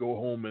should just go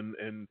home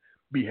and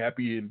be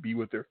happy and be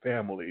with their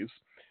families.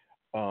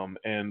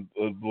 And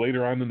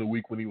later on in the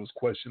week when he was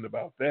questioned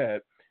about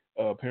that,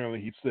 apparently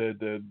he said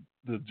that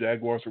the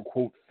Jaguars were,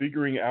 quote,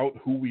 figuring out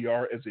who we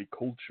are as a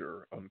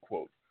culture,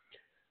 unquote.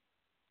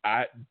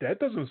 That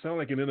doesn't sound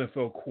like an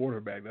NFL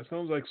quarterback. That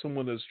sounds like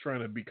someone that's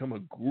trying to become a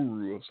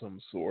guru of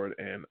some sort,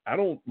 and I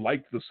don't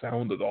like the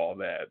sound of all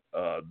that.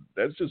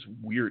 That's just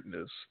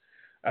weirdness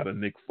out of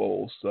Nick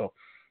Foles. So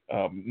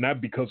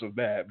not because of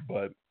that,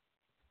 but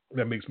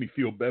that makes me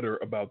feel better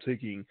about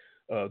taking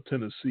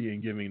Tennessee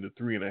and giving the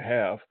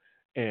 3.5.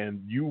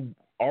 And you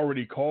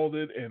already called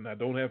it, and I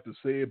don't have to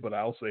say it, but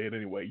I'll say it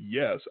anyway.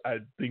 Yes, I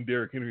think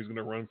Derrick Henry is going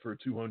to run for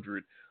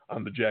 200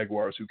 on the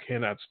Jaguars, who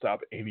cannot stop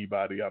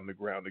anybody on the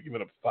ground. They're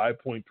giving up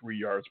 5.3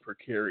 yards per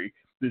carry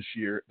this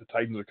year. The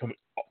Titans are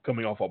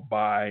coming off a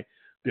bye.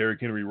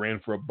 Derrick Henry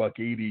ran for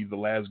 $180 the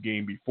last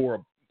game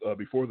before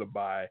the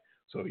bye,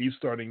 so he's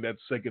starting that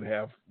second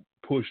half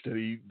push that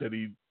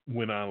he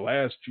went on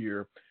last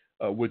year,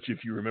 which,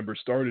 if you remember,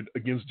 started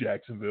against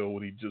Jacksonville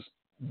when he just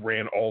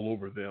ran all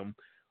over them.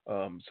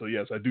 So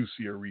yes, I do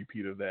see a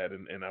repeat of that,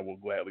 and I will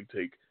gladly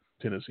take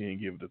Tennessee and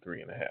give it a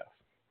 3.5.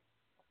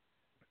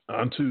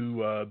 On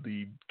to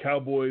the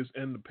Cowboys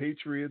and the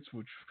Patriots,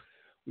 which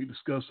we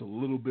discussed a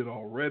little bit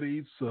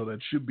already. So that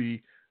should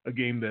be a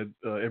game that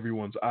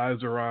everyone's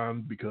eyes are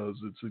on because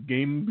it's a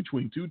game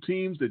between two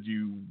teams that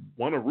you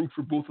want to root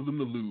for both of them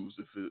to lose,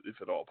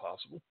 if at all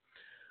possible.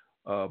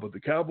 But the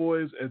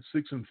Cowboys at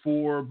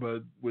 6-4,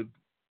 but with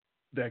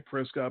Dak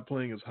Prescott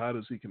playing as hot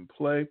as he can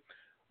play,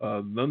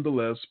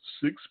 nonetheless,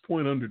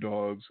 6-point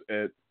underdogs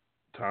at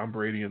Tom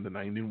Brady and the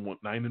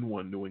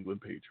 9-1 New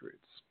England Patriots.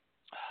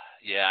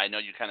 Yeah, I know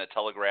you kind of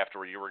telegraphed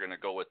where you were going to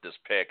go with this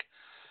pick,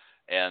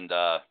 and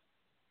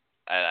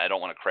I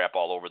don't want to crap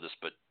all over this,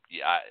 but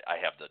yeah, I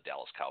have the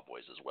Dallas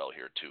Cowboys as well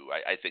here too.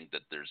 I think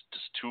that there's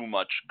just too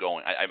much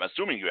going. I'm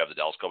assuming you have the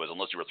Dallas Cowboys,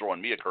 unless you were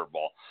throwing me a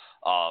curveball.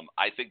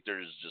 I think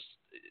there's just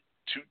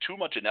too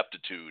much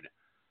ineptitude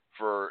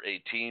for a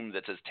team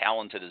that's as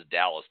talented as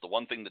Dallas. The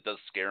one thing that does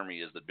scare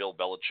me is that Bill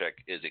Belichick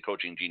is a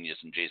coaching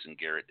genius and Jason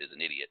Garrett is an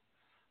idiot.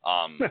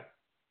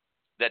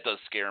 That does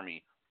scare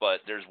me.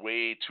 But there's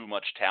way too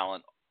much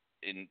talent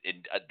in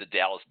the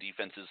Dallas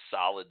defense is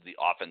solid. The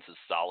offense is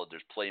solid.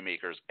 There's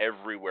playmakers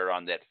everywhere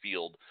on that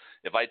field.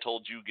 If I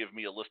told you, give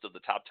me a list of the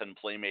top 10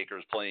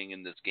 playmakers playing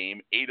in this game,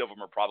 8 of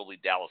them are probably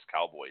Dallas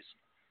Cowboys.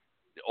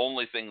 The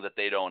only thing that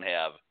they don't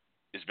have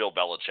is Bill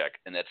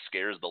Belichick, and that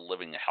scares the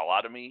living hell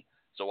out of me.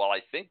 So while I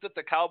think that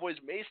the Cowboys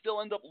may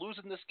still end up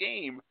losing this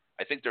game,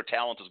 I think their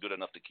talent is good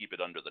enough to keep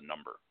it under the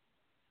number.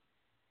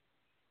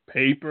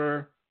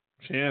 Paper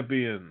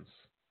champions.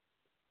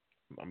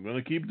 I'm going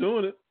to keep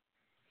doing it.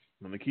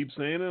 I'm going to keep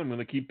saying it. I'm going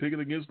to keep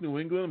picking against New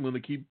England. I'm going to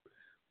keep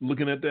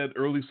looking at that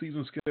early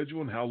season schedule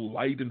and how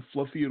light and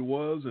fluffy it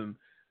was and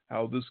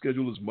how this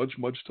schedule is much,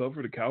 much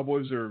tougher. The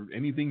Cowboys are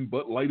anything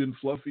but light and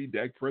fluffy.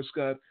 Dak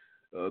Prescott,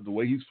 the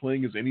way he's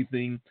playing is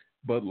anything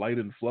but light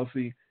and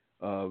fluffy.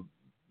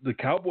 The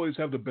Cowboys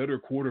have the better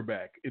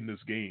quarterback in this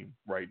game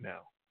right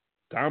now.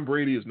 Tom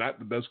Brady is not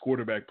the best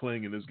quarterback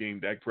playing in this game.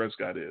 Dak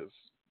Prescott is.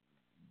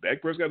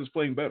 Dak Prescott is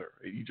playing better.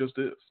 He just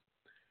is.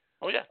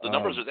 Oh, yeah, the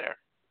numbers are there.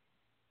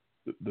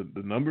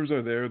 The numbers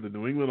are there. The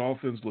New England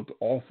offense looked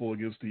awful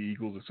against the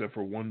Eagles except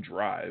for one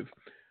drive.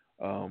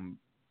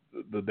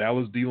 The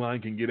Dallas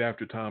D-line can get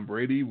after Tom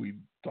Brady. We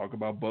talk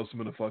about busting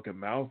him in the fucking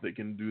mouth. They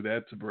can do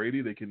that to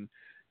Brady. They can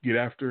get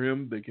after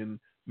him. They can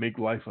make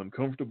life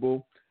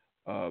uncomfortable.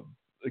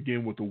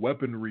 Again, with the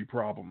weaponry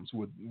problems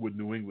with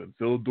New England.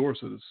 Phil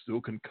Dorsett is still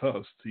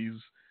concussed. He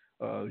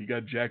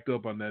got jacked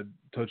up on that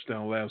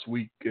touchdown last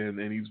week, and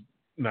he's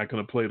not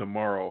going to play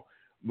tomorrow.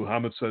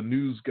 Mohamed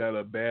Sanu's got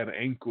a bad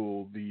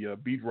ankle. The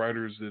beat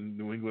writers in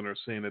New England are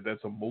saying that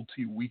that's a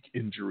multi-week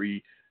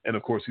injury, and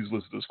of course he's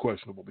listed as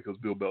questionable because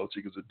Bill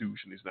Belichick is a douche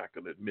and he's not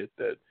going to admit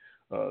that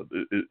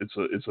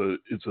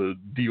it's a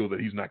deal that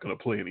he's not going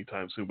to play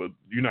anytime soon. But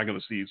you're not going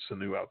to see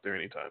Sanu out there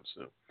anytime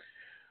soon.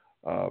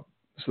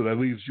 So that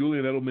leaves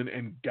Julian Edelman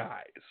and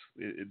guys.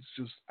 It's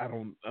just I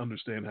don't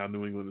understand how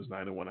New England is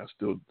 9-1.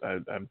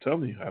 I'm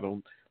telling you, I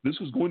don't. This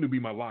was going to be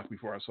my lock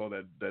before I saw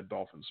that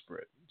Dolphins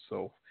spread.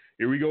 So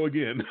here we go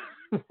again,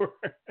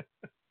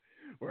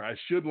 where I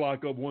should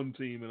lock up one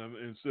team and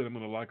instead I'm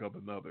going to lock up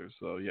another.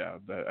 So yeah,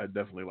 I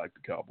definitely like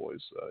the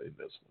Cowboys in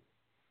this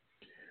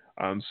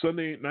one. On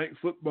Sunday Night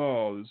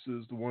Football, this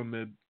is the one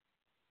that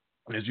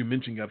as you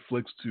mentioned, got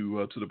flexed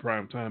to the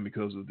prime time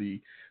because of the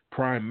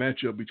prime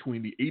matchup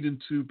between the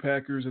 8-2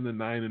 Packers and the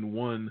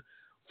 9-1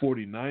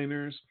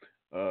 49ers.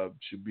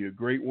 Should be a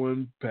great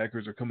one.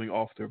 Packers are coming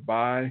off their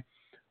bye.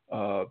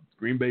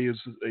 Green Bay is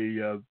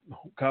a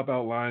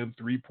cop-out line,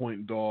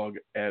 3-point dog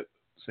at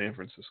San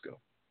Francisco.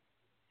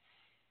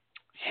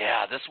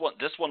 Yeah, this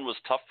one was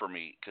tough for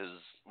me because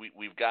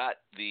we've got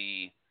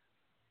the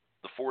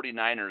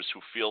 49ers who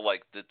feel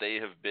like that they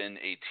have been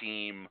a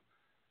team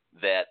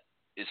that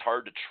is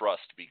hard to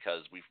trust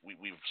because we've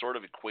sort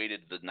of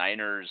equated the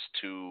Niners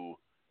to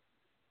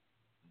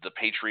the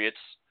Patriots,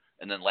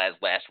 and then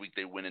last week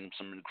they win in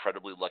some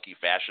incredibly lucky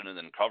fashion and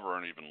then cover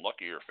in even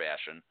luckier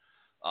fashion.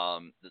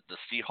 The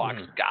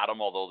Seahawks got them,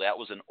 although that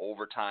was in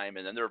overtime,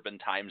 and then there have been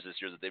times this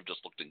year that they've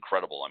just looked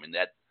incredible. I mean,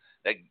 that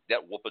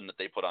whooping that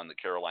they put on the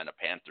Carolina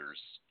Panthers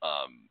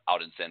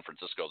out in San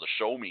Francisco, the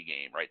show me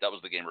game, right? That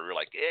was the game where we were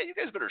like, yeah, you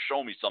guys better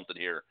show me something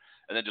here,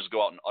 and then just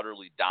go out and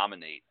utterly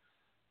dominate.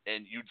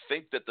 And you'd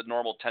think that the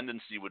normal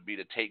tendency would be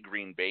to take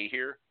Green Bay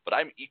here, but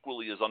I'm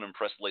equally as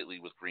unimpressed lately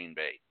with Green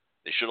Bay.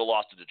 They should have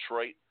lost to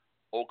Detroit.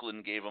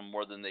 Oakland gave them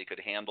more than they could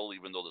handle,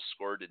 even though the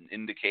score didn't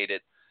indicate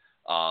it.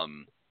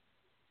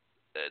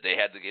 They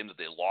had the game that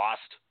they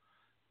lost.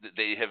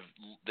 They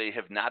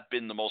have not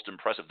been the most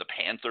impressive. The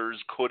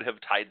Panthers could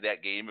have tied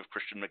that game if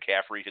Christian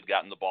McCaffrey had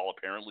gotten the ball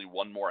apparently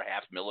one more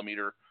half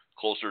millimeter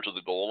closer to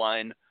the goal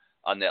line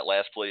on that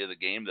last play of the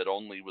game that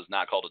only was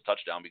not called a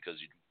touchdown because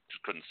you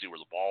just couldn't see where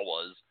the ball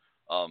was.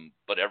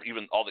 But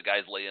even all the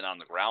guys laying on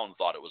the ground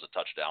thought it was a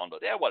touchdown.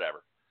 But yeah,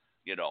 whatever.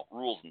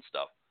 Rules and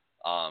stuff.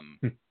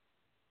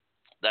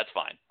 That's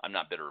fine. I'm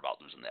not bitter about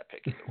losing that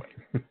pick either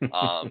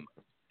way.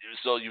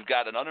 So you've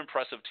got an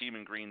unimpressive team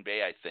in Green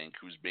Bay, I think,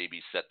 who's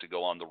maybe set to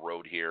go on the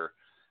road here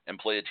and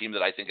play a team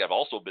that I think I've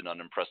also been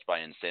unimpressed by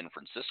in San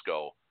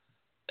Francisco.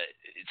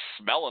 It's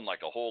smelling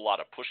like a whole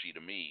lot of pushy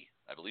to me.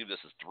 I believe this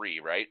is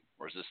 3, right?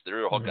 Or is this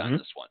they're a hook on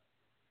this one?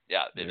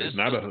 Yeah, it is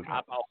not a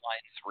top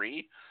outline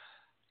 3.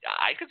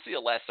 I could see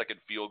a last-second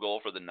field goal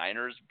for the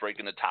Niners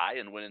breaking a tie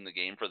and winning the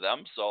game for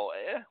them. So,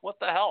 what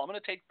the hell? I'm going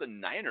to take the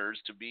Niners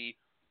to be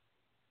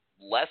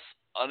less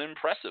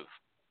unimpressive.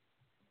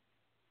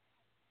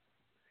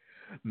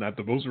 Not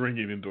the most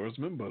ringing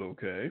endorsement, but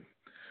okay.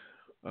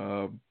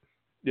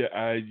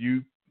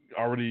 You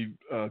already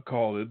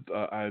called it.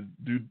 I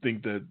do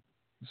think that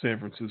San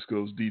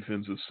Francisco's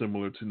defense is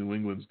similar to New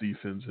England's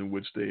defense, in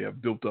which they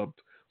have built up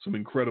some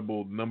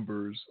incredible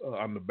numbers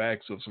on the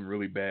backs of some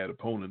really bad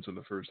opponents in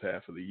the first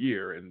half of the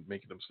year and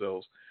making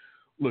themselves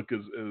look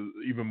as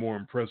even more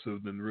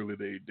impressive than really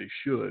they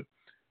should.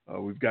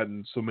 We've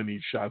gotten so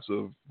many shots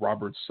of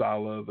Robert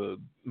Saleh, the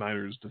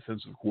Niners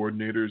defensive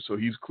coordinator, so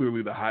he's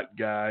clearly the hot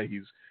guy.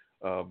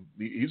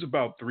 He's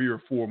about 3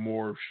 or 4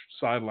 more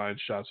sideline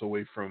shots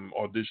away from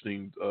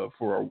auditioning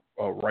for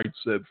a Right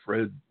Said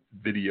Fred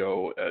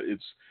video.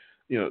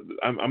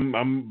 I'm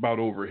about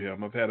over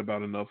him. I've had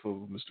about enough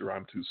of Mr.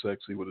 I'm Too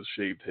Sexy with his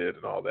shaved head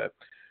and all that.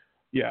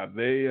 Yeah,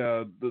 they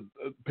the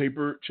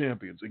paper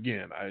champions.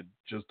 Again, I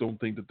just don't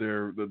think that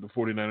the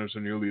 49ers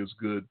are nearly as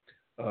good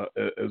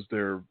as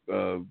their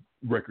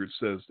record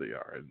says they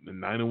are.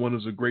 And 9-1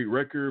 is a great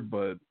record,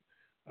 but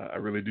I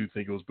really do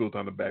think it was built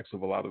on the backs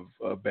of a lot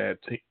of bad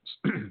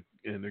teams.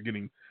 And they're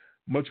getting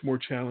much more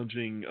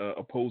challenging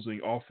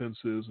opposing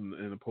offenses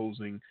and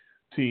opposing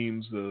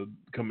teams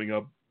coming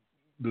up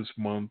this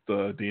month,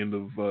 at the end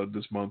of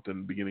this month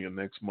and beginning of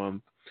next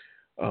month.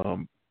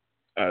 The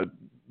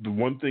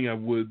one thing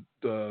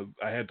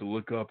I had to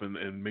look up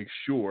and make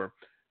sure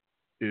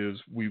is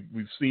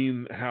we've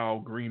seen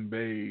how Green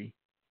Bay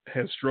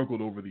has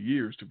struggled over the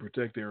years to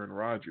protect Aaron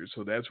Rodgers.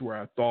 So that's where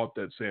I thought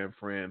that San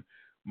Fran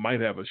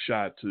might have a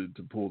shot to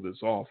pull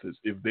this off, is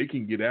if they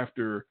can get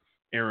after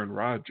Aaron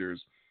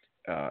Rodgers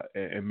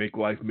and make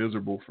life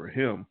miserable for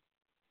him,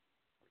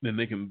 then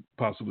they can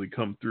possibly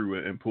come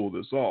through and pull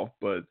this off.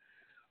 But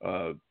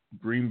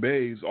Green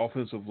Bay's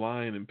offensive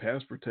line and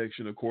pass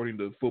protection, according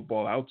to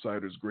Football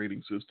Outsiders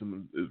grading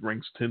system, it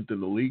ranks 10th in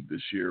the league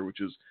this year,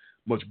 which is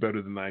much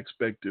better than I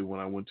expected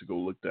when I went to go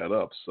look that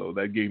up. So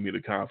that gave me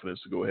the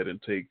confidence to go ahead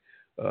and take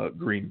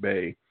Green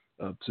Bay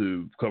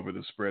to cover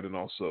the spread and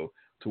also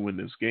to win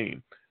this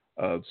game.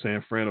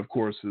 San Fran, of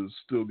course, has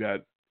still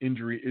got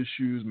injury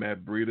issues.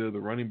 Matt Breida, the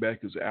running back,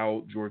 is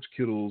out. George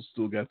Kittle's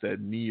still got that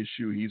knee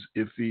issue. He's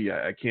iffy.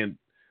 I can't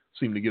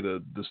seem to get a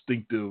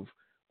distinctive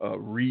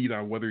read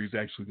on whether he's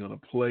actually going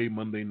to play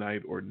Monday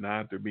night or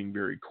not. They're being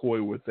very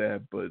coy with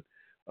that, but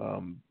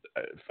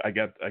I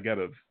got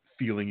a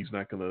feeling he's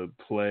not going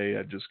to play.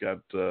 I just got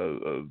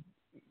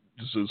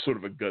just a sort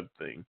of a gut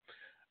thing.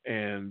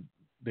 And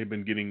they've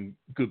been getting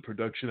good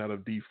production out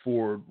of D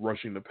Ford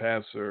rushing the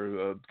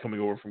passer coming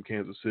over from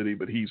Kansas City,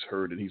 but he's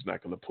hurt and he's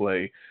not going to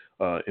play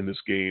in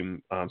this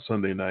game on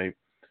Sunday night.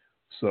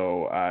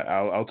 So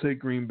I'll take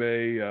Green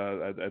Bay.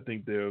 I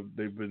think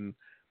they've been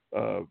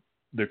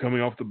they're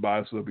coming off the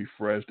bye, so they'll be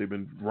fresh. They've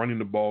been running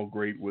the ball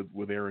great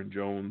with Aaron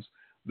Jones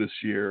this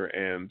year,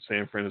 and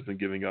San Fran has been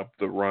giving up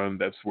the run.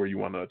 That's where you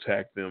want to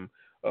attack them.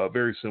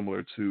 Very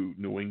similar to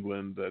New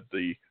England, that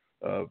the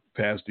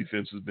pass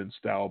defense has been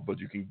stout, but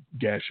you can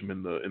gash them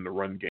in the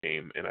run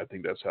game, and I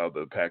think that's how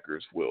the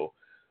Packers will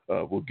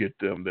get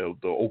them. They'll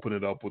open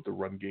it up with the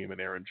run game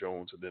and Aaron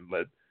Jones, and then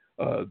let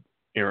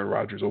Aaron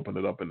Rodgers open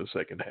it up in the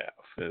second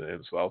half,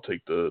 and so I'll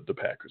take the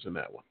Packers in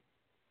that one.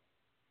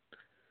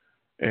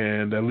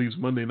 And that leaves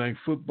Monday Night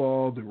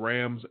Football, the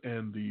Rams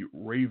and the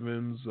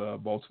Ravens.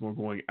 Baltimore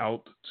going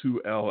out to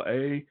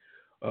L.A.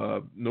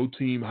 No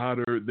team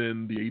hotter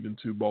than the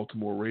 8-2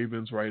 Baltimore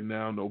Ravens right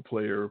now. No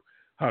player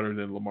hotter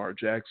than Lamar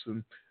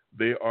Jackson.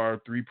 They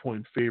are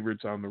 3-point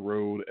favorites on the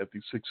road at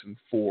the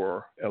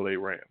 6-4 L.A.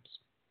 Rams.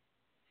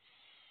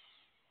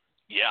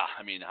 Yeah,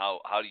 I mean, how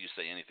do you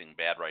say anything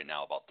bad right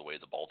now about the way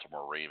the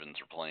Baltimore Ravens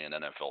are playing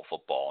NFL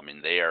football? I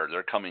mean,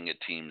 they're coming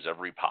at teams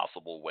every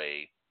possible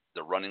way.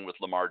 They're running with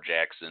Lamar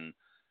Jackson.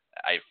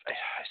 I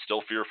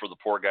still fear for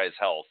the poor guy's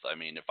health. I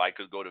mean, if I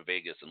could go to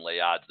Vegas and lay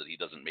odds that he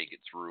doesn't make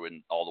it through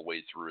and all the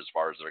way through as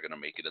far as they're going to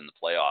make it in the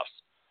playoffs,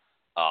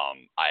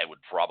 I would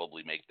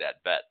probably make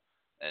that bet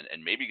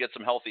and maybe get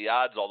some healthy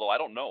odds, although I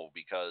don't know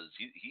because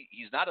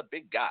he's not a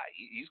big guy.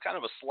 He's kind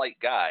of a slight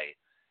guy,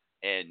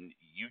 and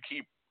you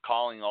keep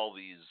calling all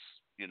these,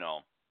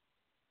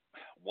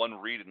 one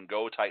read and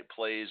go type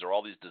plays or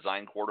all these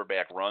design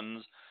quarterback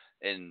runs.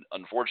 And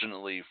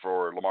unfortunately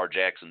for Lamar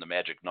Jackson, the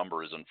magic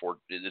number is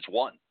it's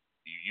one.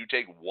 You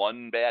take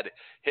one bad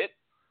hit,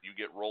 you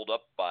get rolled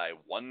up by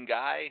one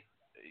guy.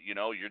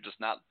 You're just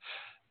not.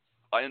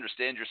 I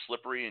understand you're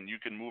slippery and you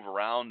can move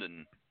around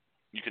and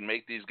you can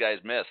make these guys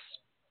miss,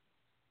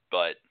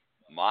 but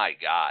my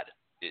God,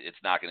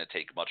 it's not going to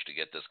take much to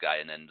get this guy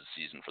and end the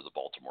season for the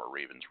Baltimore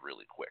Ravens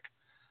really quick.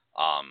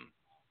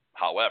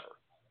 However,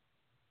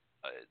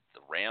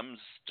 the Rams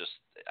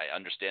I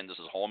understand this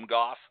is home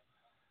golf.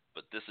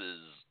 But this is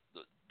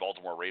the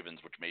Baltimore Ravens,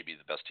 which may be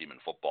the best team in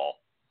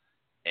football,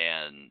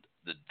 and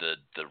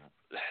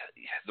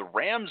the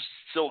Rams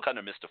still kind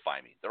of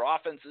mystify me. Their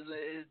offense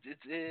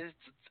it's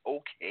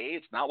okay.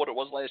 It's not what it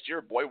was last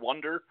year. Boy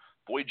wonder,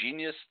 boy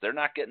genius. They're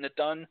not getting it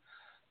done.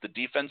 The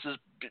defense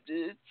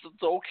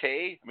it's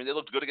okay. I mean, they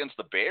looked good against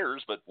the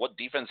Bears, but what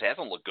defense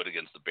hasn't looked good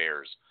against the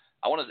Bears?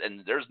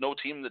 And there's no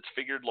team that's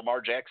figured Lamar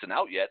Jackson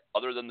out yet,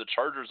 other than the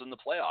Chargers in the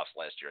playoffs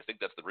last year. I think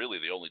that's really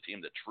the only team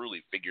that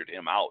truly figured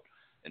him out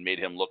and made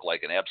him look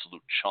like an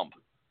absolute chump.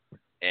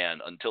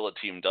 And until a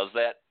team does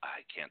that,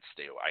 I can't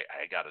stay.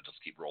 I got to just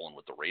keep rolling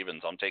with the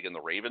Ravens. I'm taking the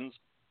Ravens.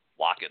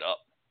 Lock it up.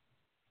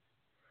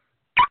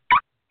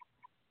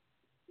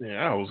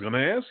 Yeah, I was going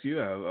to ask you.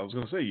 I was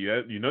going to say,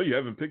 you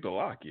haven't picked a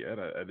lock yet.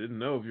 I didn't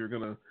know if you're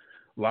going to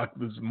lock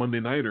this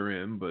Monday nighter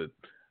in, but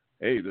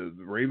hey, the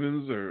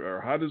Ravens are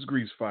hot as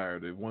grease fire.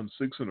 They've won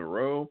 6 in a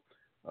row.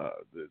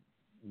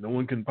 No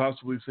one can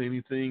possibly say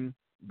anything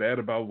bad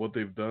about what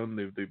they've done.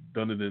 They've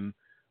done it in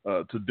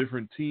to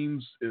different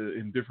teams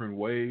in different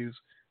ways,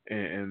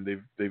 and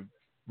they've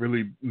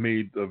really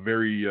made a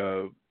very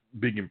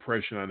big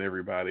impression on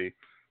everybody.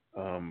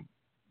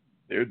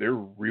 They're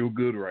real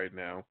good right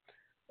now.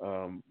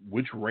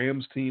 Which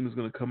Rams team is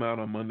going to come out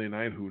on Monday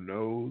night? Who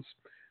knows?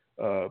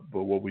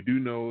 But what we do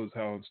know is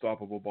how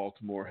unstoppable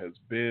Baltimore has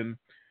been.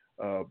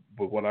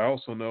 But what I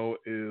also know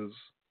is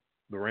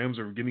the Rams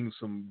are getting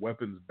some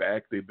weapons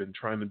back. They've been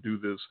trying to do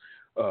this,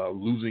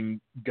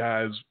 losing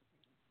guys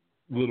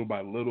little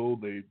by little.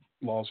 They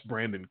lost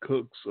Brandon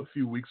Cooks a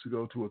few weeks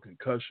ago to a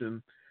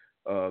concussion.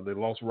 They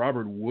lost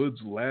Robert Woods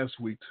last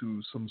week to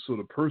some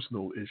sort of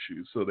personal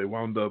issue. So they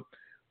wound up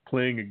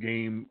playing a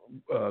game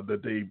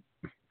that they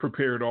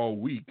prepared all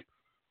week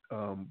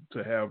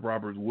to have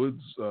Robert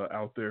Woods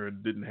out there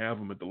and didn't have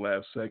him at the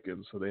last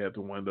second. So they had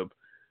to wind up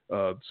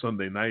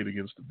Sunday night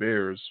against the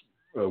Bears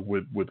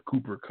with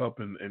Cooper Kupp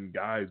and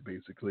guys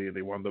basically, and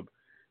they wound up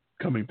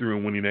coming through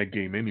and winning that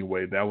game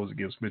anyway. That was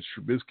against Mitch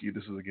Trubisky.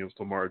 This is against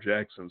Lamar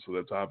Jackson, so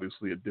that's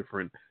obviously a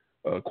different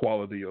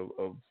quality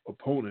of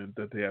opponent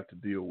that they have to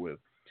deal with.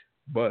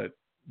 But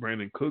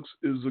Brandon Cooks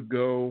is a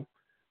go.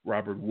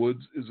 Robert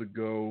Woods is a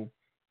go.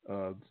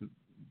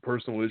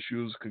 Personal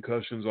issues,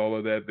 concussions, all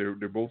of that,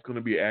 they're both going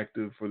to be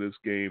active for this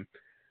game.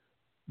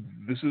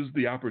 This is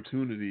the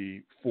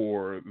opportunity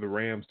for the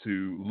Rams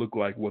to look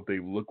like what they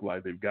look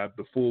like. They've got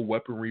the full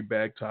weaponry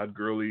back. Todd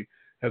Gurley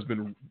has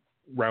been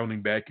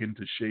rounding back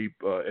into shape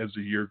as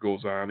the year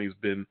goes on. He's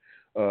been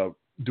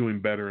doing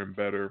better and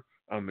better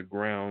on the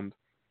ground.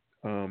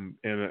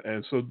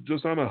 And so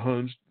just on a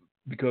hunch,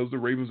 because the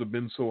Ravens have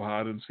been so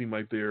hot and seem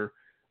like they're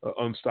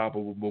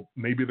unstoppable,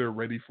 maybe they're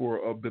ready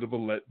for a bit of a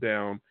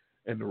letdown,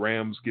 and the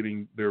Rams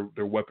getting their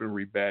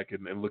weaponry back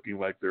and looking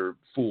like they're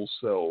full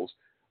selves.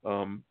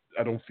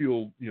 I don't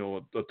feel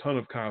a ton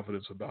of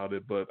confidence about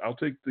it, but I'll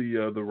take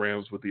the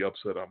Rams with the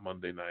upset on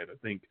Monday night. I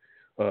think,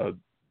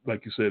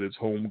 like you said, it's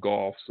home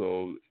golf,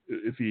 so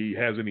if he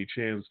has any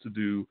chance to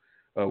do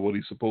what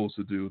he's supposed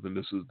to do, then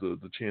this is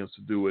the chance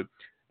to do it.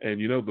 And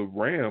the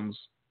Rams,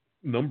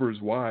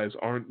 numbers-wise,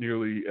 aren't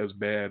nearly as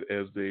bad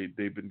as they've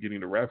been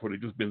getting the rap for.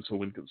 They've just been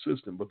so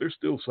inconsistent, but they're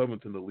still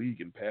 7th in the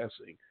league in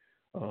passing.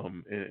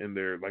 And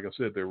they're, like I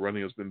said, their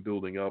running has been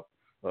building up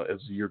as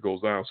the year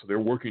goes on. So they're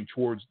working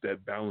towards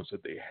that balance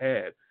that they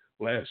had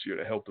last year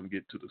to help them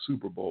get to the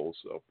Super Bowl.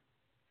 So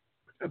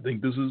I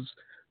think this is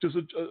just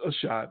a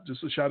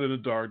shot in the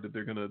dark that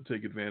they're going to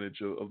take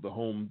advantage of the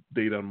home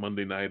date on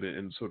Monday night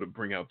and sort of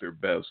bring out their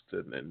best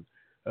and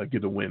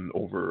get a win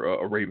over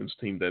a Ravens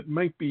team that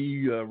might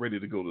be ready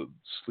to go to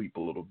sleep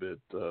a little bit,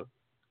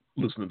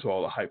 listening to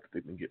all the hype that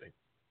they've been getting.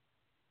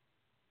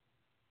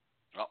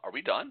 Oh, are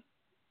we done?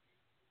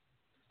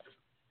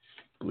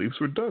 Beliefs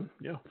we're done.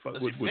 Yeah,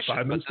 with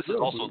 5 minutes. But this is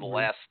also the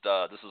last.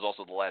 This is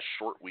also the last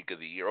short week of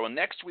the year. Well,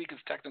 next week is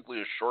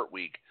technically a short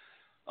week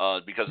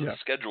because of the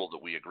schedule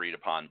that we agreed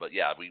upon. But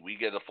yeah, we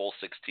get a full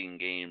 16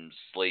 games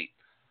slate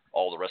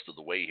all the rest of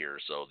the way here.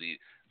 So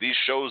these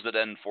shows that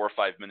end 4 or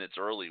 5 minutes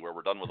early, where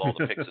we're done with all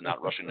the picks and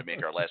not rushing to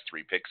make our last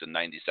 3 picks in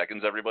 90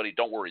 seconds. Everybody,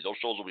 don't worry, those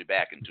shows will be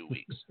back in 2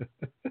 weeks.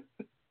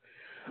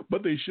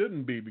 But they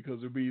shouldn't be, because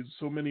there'll be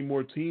so many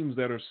more teams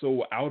that are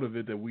so out of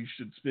it that we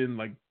should spend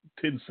like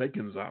 10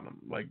 seconds on them.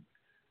 Like,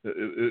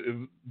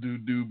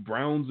 do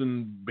Browns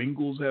and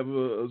Bengals have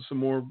some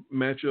more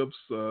matchups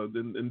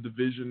in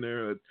division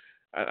there?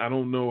 I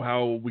don't know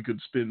how we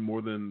could spend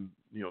more than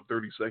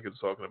 30 seconds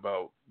talking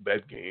about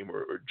that game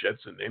or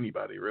Jets and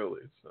anybody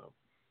really, so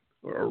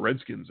or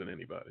Redskins and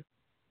anybody.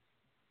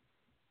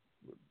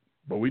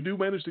 But we do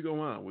manage to go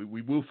on.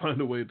 We will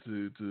find a way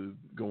to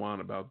go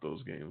on about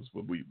those games,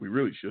 but we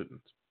really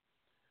shouldn't.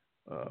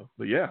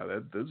 But yeah,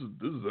 this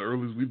is the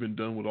earliest we've been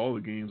done with all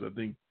the games, I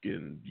think,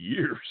 in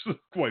years,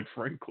 quite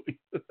frankly.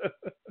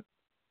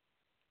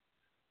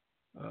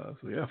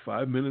 So yeah,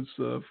 5 minutes,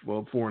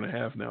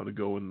 4.5 now to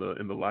go in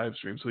the live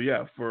stream. So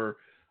yeah, for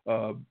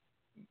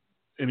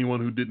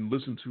anyone who didn't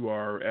listen to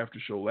our after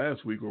show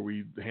last week, where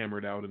we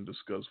hammered out and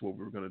discussed what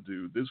we were going to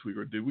do this week,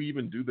 or did we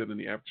even do that in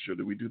the after show?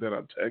 Did we do that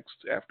on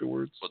text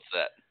afterwards? What's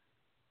that?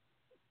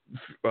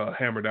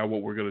 Hammered out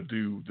what we're going to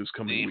do this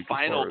coming week. The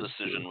final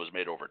decision was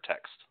made over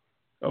text.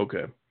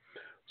 Okay.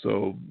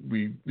 So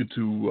we get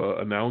to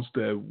announce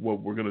that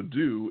what we're going to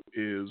do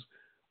is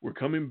we're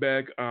coming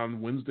back on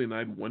Wednesday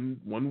night,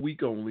 one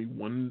week only,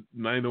 one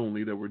night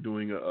only, that we're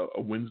doing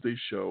a Wednesday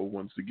show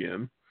once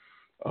again.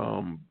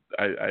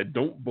 I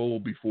don't bowl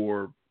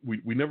before, we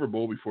never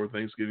bowl before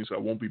Thanksgiving, so I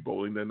won't be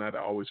bowling that night. I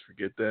always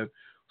forget that.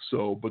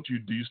 So, but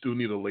do you still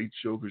need a late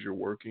show because you're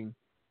working?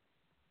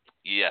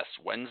 Yes,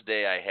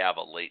 Wednesday I have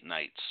a late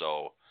night.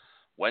 So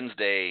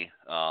Wednesday,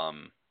 I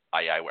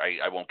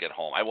won't get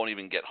home. I won't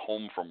even get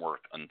home from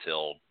work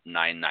until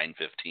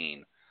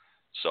 9:15.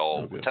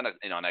 So okay.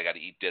 and I got to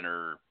eat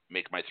dinner,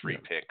 make my 3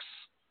 picks.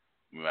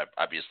 I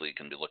obviously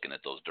can be looking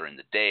at those during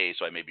the day,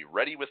 so I may be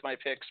ready with my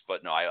picks,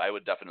 but no, I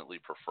would definitely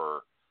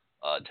prefer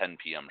a 10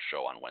 p.m.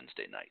 show on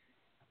Wednesday night.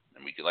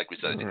 And we could, like we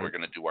said, I think we're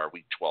going to do our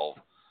Week 12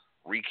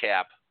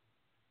 recap,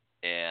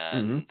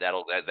 and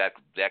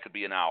that could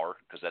be an hour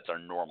because that's our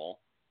normal,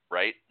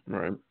 right?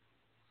 Right.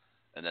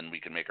 And then we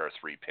can make our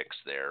 3 picks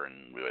there,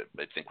 and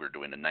I think we're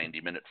doing a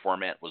 90-minute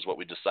format was what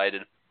we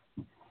decided.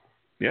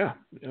 Yeah,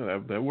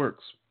 that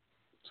works.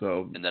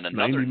 So and then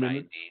another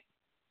 90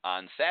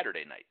 on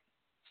Saturday night.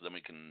 So then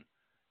we can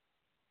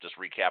just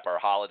recap our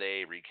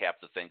holiday, recap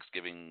the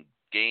Thanksgiving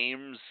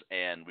games,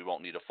 and we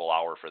won't need a full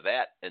hour for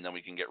that. And then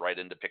we can get right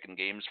into picking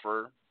games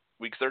for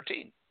Week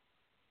 13.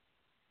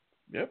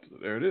 Yep,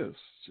 there it is.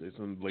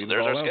 Jason laid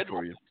there's it all our out schedule.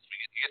 for you.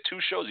 You get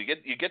 2 shows. You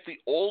get the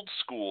old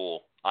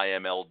school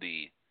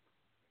IMLD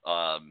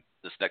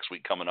this next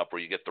week coming up, where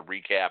you get the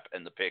recap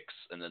and the picks,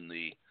 and then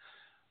the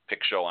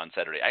pick show on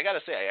Saturday. I got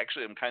to say,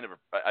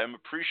 I'm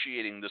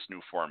appreciating this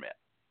new format.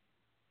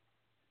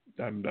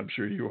 I'm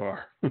sure you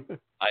are. I am.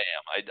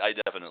 I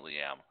definitely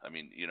am. I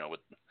mean, with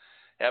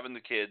having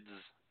the kids,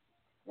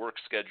 work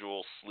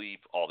schedule, sleep,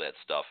 all that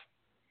stuff.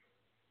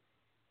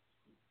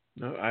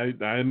 No,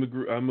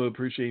 I'm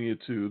appreciating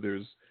it too.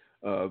 There's,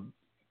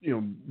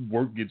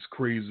 work gets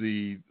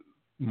crazy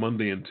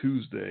Monday and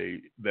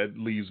Tuesday. That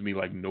leaves me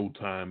like no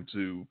time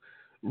to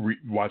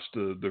watch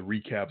the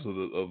recaps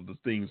of the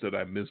things that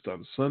I missed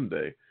on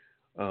Sunday.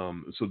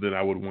 So then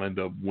I would wind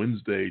up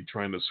Wednesday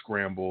trying to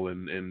scramble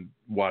and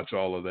watch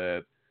all of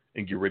that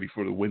and get ready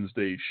for the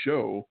Wednesday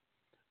show.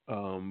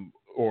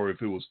 Or if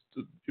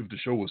the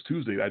show was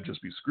Tuesday, I'd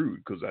just be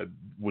screwed because I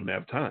wouldn't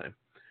have time.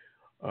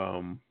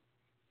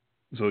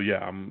 So yeah,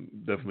 I'm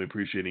definitely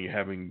appreciating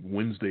having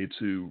Wednesday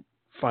to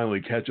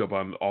finally catch up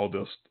on all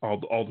the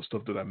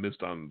stuff that I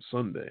missed on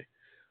Sunday,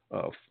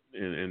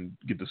 and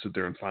get to sit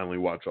there and finally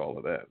watch all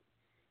of that.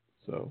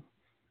 So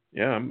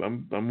yeah,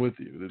 I'm with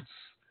you. It's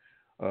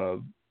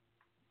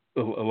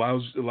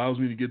allows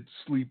me to get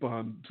sleep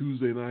on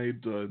Tuesday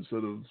night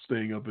instead of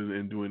staying up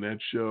and doing that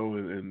show,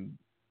 and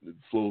it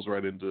flows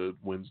right into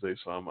Wednesday.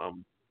 So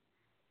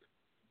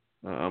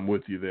I'm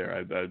with you there.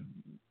 I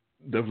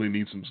definitely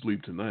need some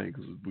sleep tonight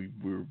because we've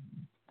been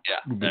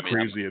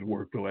crazy at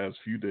work the last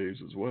few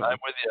days as well. I'm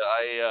with you.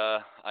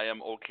 I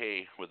am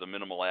okay with a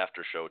minimal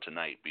after show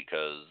tonight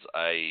because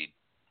I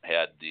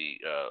had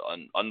the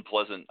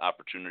unpleasant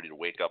opportunity to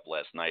wake up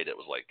last night. It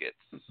was like at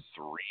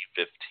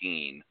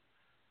 3:15,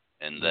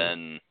 and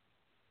then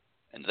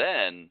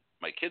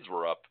my kids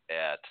were up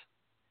at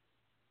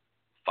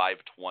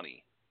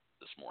 5:20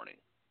 this morning.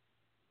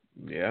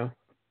 Yeah.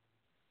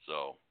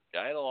 So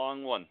yeah, I had a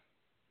long one.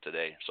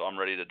 today. So I'm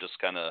ready to just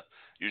kind of,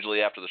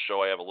 usually after the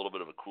show I have a little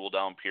bit of a cool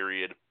down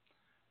period,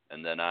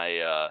 and then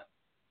I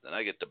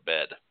get to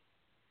bed.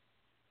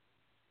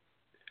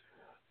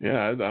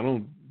 Yeah, I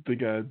don't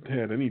think I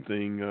had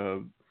anything.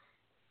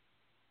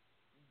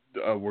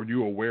 Were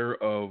you aware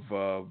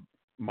of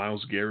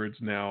Myles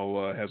Garrett's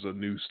now has a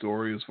new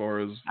story as far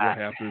as what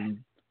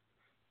happened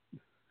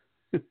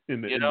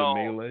in the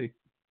melee?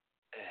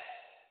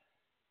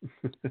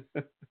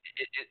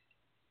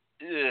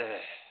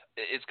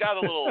 It's got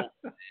a little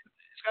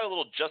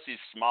Jussie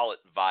Smollett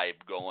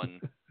vibe going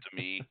to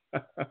me.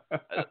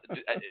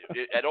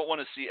 I don't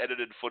want to see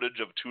edited footage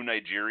of two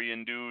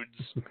Nigerian dudes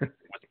with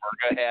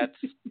burqa hats,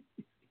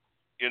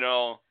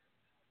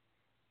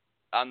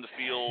 on the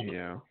field.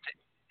 Yeah.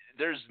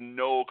 There's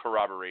no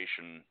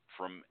corroboration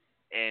from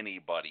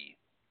anybody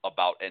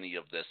about any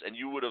of this, and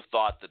you would have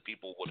thought that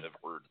people would have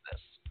heard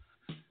this.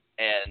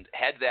 And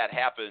had that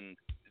happened,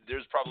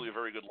 there's probably a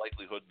very good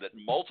likelihood that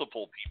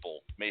multiple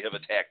people may have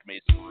attacked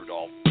Mason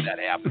Rudolph. That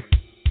happened.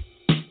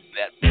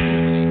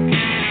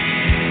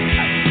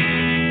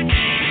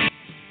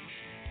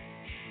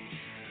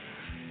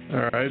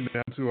 All right,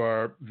 now to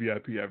our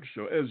VIP after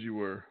show. As you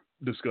were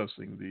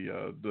discussing,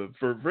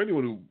 for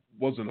anyone who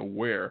wasn't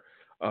aware,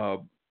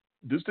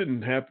 this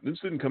didn't happen. This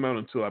didn't come out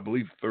until I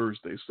believe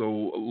Thursday.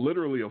 So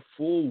literally a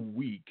full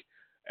week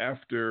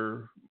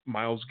after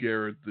Myles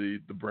Garrett,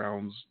 the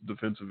Browns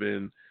defensive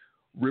end,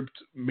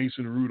 ripped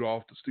Mason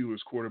Rudolph, the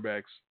Steelers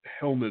quarterback's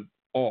helmet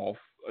off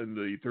in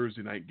the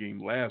Thursday night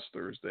game last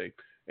Thursday,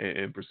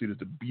 and proceeded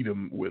to beat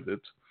him with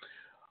it.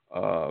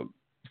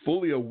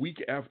 Fully a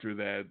week after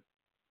that,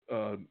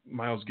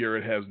 Myles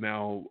Garrett has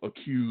now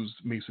accused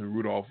Mason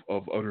Rudolph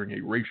of uttering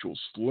a racial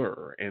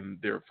slur, and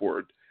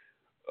therefore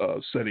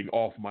setting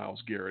off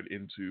Myles Garrett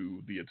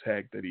into the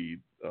attack that he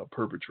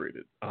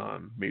perpetrated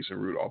on Mason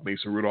Rudolph.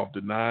 Mason Rudolph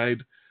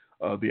denied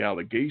the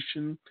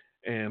allegation,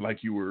 and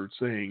like you were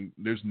saying,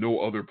 there's no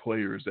other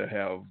players that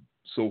have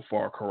so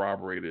far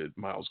corroborated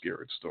Myles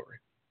Garrett's story.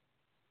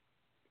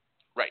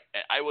 Right.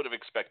 I would have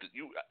expected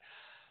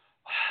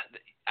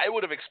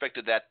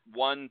that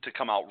one to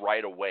come out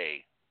right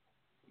away,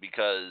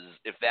 because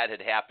if that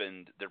had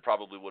happened, there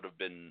probably would have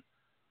been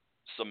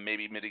some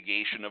maybe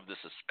mitigation of the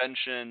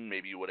suspension.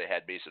 Maybe you would have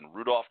had Mason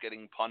Rudolph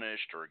getting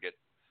punished or get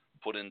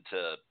put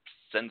into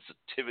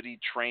sensitivity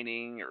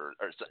training or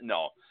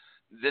no.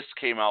 This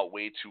came out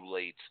way too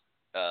late.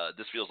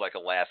 This feels like a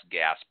last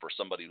gasp for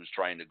somebody who's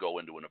trying to go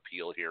into an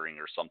appeal hearing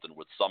or something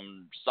with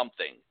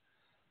something.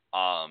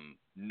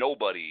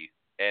 Nobody,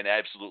 and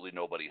absolutely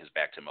nobody, has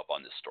backed him up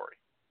on this story,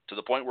 to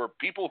the point where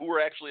people who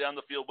were actually on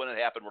the field when it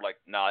happened were like,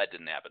 "No, that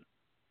didn't happen."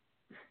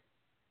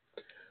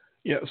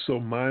 Yeah, so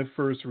my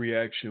first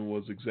reaction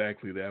was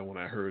exactly that when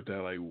I heard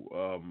that. Like,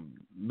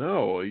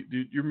 no,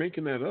 you're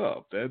making that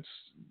up. There's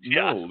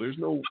no. This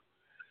is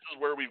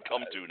where we've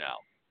come to now.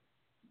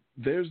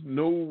 There's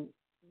no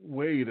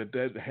way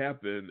that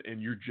happened,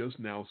 and you're just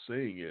now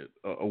saying it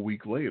a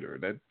week later.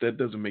 That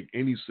doesn't make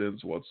any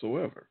sense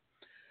whatsoever.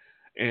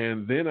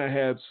 And then I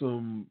had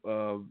some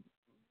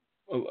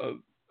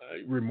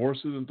remorse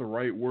isn't the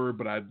right word,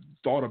 but I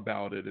thought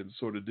about it and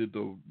sort of did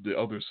the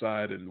other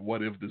side, and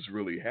what if this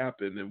really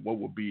happened, and what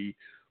would be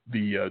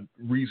the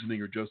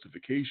reasoning or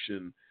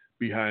justification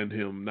behind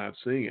him not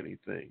saying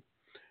anything.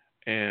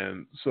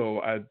 And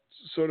so I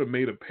sort of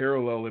made a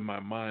parallel in my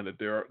mind that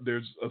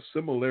there's a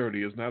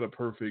similarity. It's not a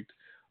perfect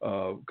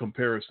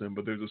comparison,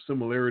 but there's a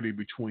similarity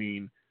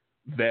between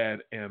that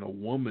and a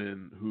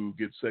woman who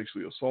gets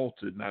sexually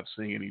assaulted not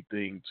saying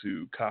anything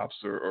to cops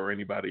or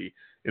anybody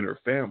in her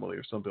family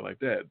or something like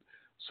that.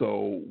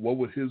 So what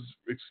would his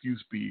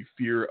excuse be?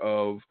 Fear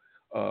of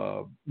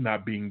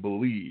not being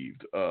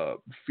believed,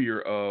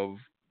 fear of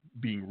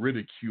being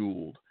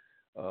ridiculed,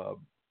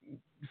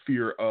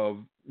 fear of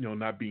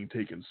not being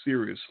taken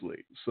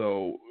seriously.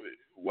 So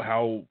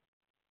how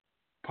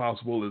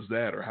possible is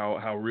that, or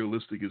how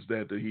realistic is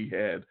that he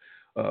had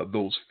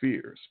those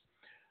fears?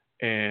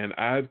 And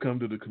I've come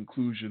to the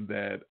conclusion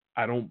that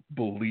I don't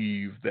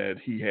believe that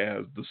he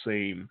has the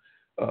same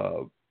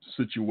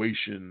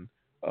situation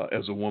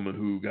as a woman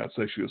who got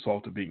sexually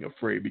assaulted being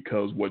afraid,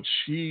 because what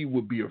she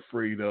would be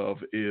afraid of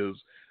is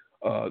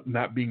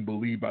not being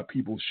believed by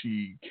people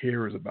she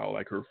cares about,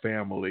 like her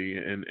family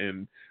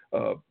and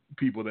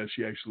people that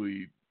she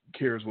actually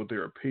cares what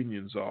their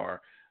opinions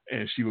are.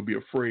 And she would be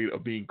afraid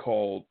of being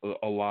called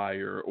a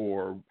liar,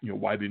 or,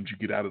 why didn't you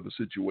get out of the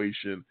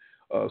situation?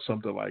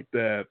 Something like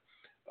that.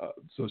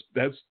 So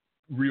that's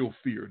real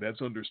fear.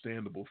 That's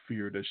understandable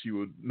fear that she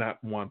would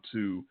not want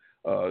to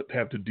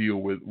have to deal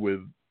with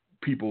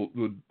people,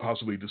 with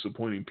possibly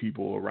disappointing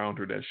people around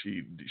her that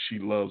she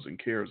loves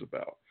and cares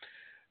about.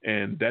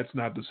 And that's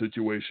not the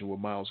situation with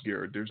Myles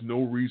Garrett. There's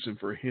no reason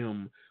for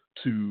him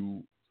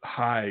to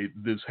hide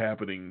this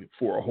happening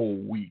for a whole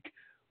week.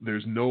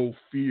 There's no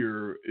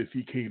fear if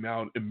he came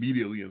out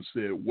immediately and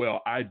said,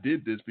 well, I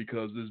did this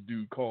because this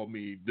dude called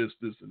me this,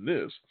 and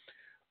this.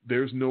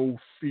 There's no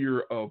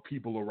fear of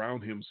people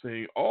around him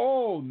saying,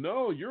 oh,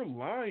 no, you're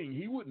lying.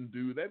 He wouldn't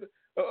do that.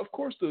 of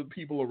course the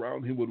people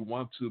around him would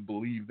want to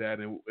believe that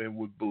and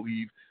would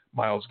believe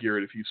Myles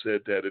Garrett if he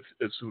said that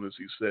as soon as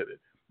he said it.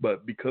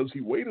 But because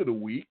he waited a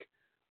week,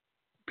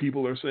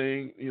 people are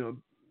saying,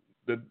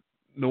 that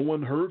no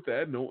one heard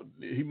that. No,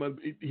 he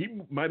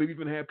might have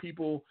even had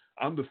people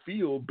on the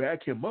field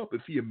back him up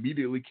if he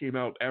immediately came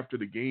out after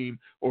the game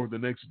or the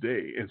next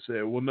day and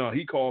said, well, no,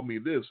 he called me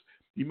this.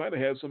 He might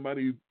have had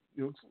somebody,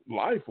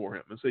 lie for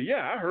him and say,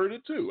 yeah, I heard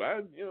it too.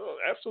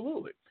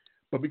 Absolutely.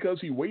 But because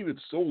he waited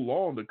so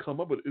long to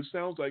come up with it, it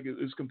sounds like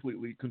it's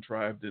completely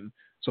contrived and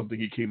something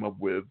he came up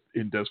with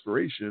in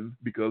desperation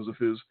because of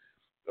his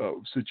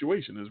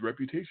situation, his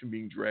reputation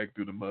being dragged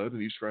through the mud,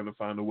 and he's trying to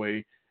find a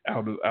way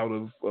out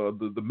of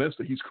the mess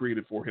that he's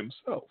created for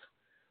himself.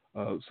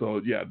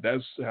 So yeah,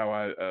 that's how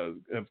I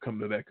have come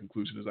to that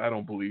conclusion. Is I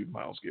don't believe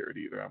Myles Garrett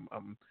either.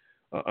 I'm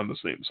on the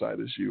same side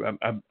as you.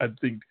 I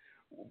think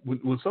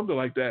when something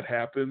like that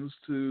happens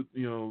to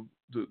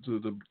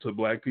to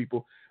black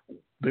people,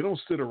 they don't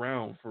sit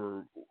around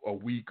for a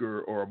week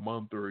or a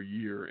month or a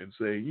year and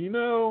say,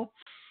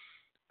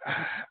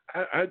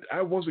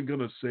 I wasn't going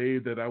to say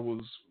that I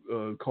was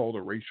called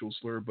a racial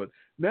slur, but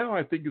now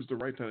I think it's the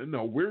right time.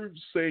 No, we're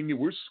saying it.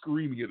 We're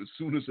screaming it as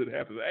soon as it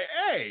happens.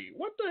 Hey,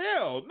 what the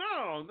hell?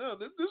 No,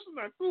 this is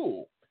not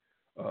cool.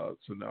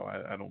 So no,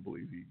 I don't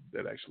believe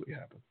that actually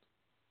happened.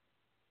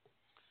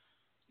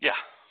 Yeah.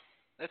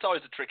 It's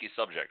always a tricky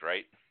subject,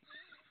 right?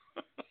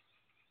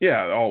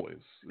 Yeah, always.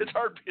 It's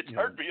hard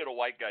being a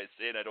white guy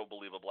saying I don't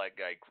believe a black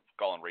guy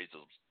calling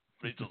racism.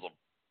 It's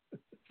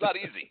not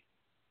easy.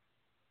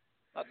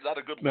 Not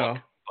a good look,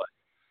 but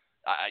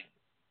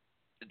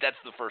that's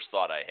the first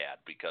thought I had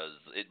because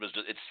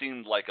it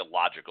seemed like a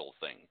logical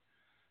thing.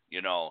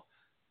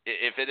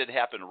 If it had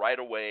happened right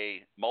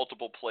away,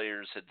 multiple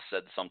players had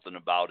said something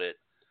about it,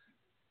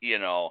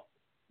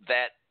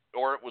 that,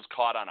 or it was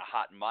caught on a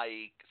hot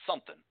mic,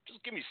 something.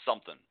 Just give me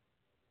something.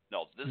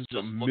 No, this just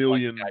just a looked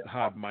million like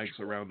hot mics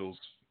around those,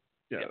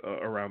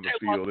 around the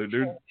field.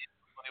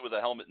 Somebody with a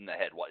helmet in the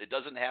head. It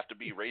doesn't have to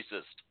be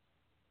racist.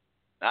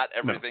 Not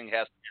everything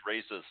has to be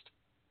racist.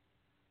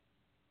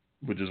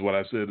 Which is what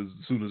I said as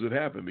soon as it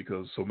happened,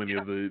 because so many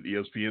of the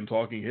ESPN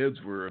talking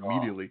heads were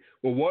immediately,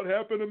 well, what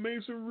happened to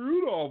Mason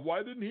Rudolph?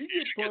 Why didn't he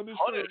get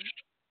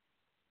punished?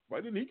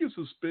 Why didn't he get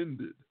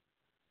suspended?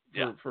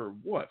 For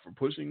what? For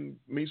pushing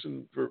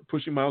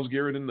Myles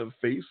Garrett in the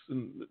face?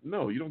 And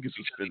no, you don't get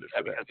suspended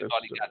for that. Because he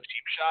thought he got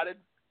cheap shotted?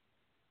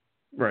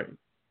 Right.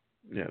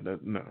 Yeah,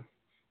 no.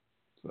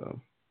 So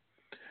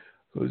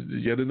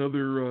yet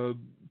another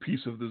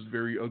piece of this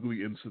very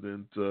ugly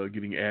incident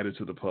getting added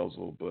to the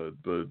puzzle,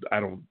 but I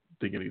don't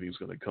think anything's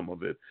going to come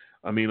of it.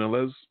 I mean,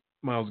 unless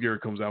Myles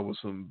Garrett comes out with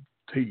some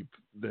tape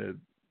that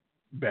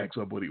backs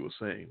up what he was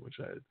saying, which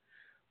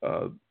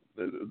I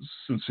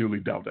sincerely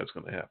doubt that's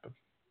going to happen.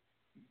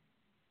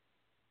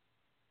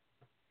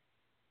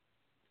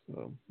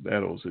 So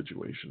that whole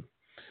situation.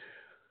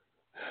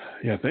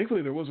 Yeah,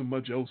 thankfully there wasn't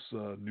much else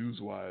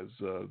news-wise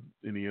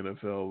in the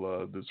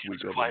NFL this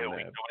week. Nobody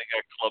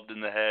got clubbed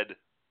in the head.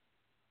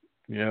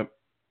 Yep.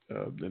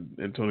 And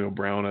Antonio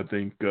Brown, I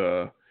think,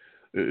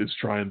 is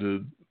trying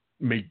to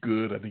make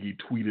good. I think he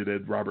tweeted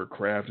at Robert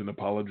Kraft and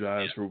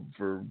apologized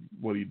for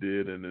what he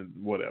did, and then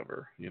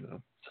whatever,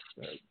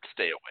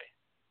 Stay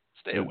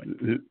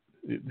away.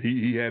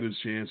 He had his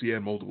chance. He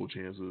had multiple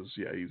chances.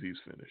 Yeah, he's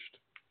finished.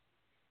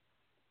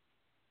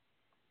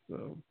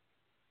 So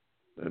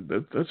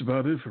that's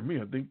about it for me.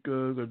 I think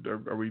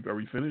are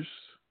we finished?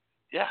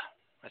 Yeah,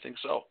 I think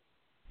so.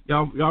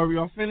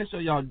 Y'all finished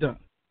or y'all done?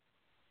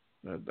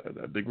 I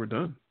think we're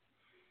done.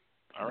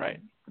 All right.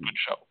 Good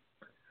show.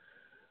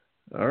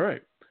 All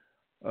right.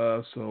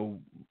 So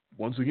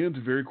once again,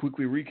 to very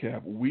quickly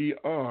recap, we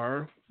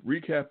are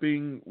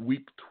recapping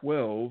Week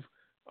 12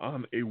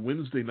 on a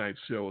Wednesday night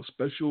show, a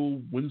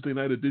special Wednesday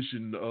night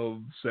edition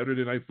of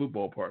Saturday Night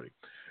Football Party.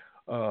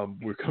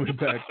 We're coming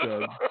back.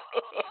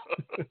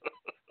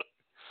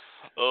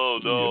 Oh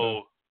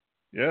no!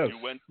 Yes,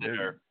 you went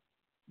there.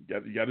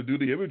 You got to do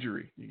the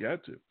imagery. You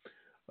got to.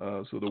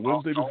 So the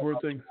Wednesday before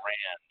thing.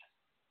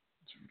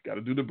 Got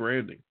to do the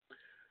branding.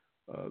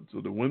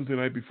 So the Wednesday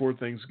night before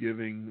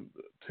Thanksgiving,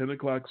 10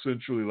 o'clock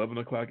Central, 11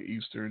 o'clock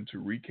Eastern, to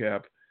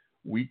recap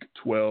Week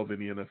 12 in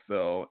the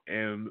NFL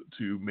and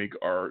to make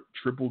our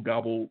triple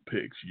gobble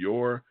picks.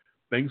 Your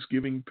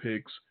Thanksgiving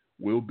picks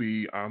will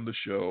be on the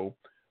show,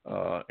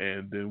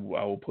 and then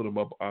I will put them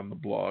up on the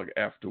blog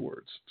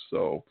afterwards.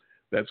 So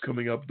that's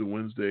coming up the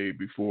Wednesday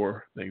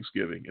before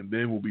Thanksgiving. And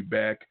then we'll be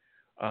back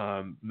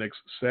next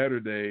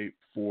Saturday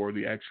for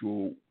the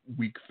actual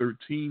Week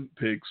 13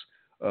 picks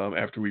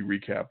after we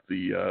recap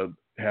the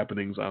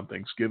happenings on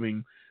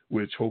Thanksgiving,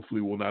 which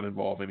hopefully will not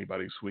involve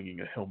anybody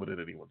swinging a helmet at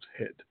anyone's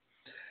head.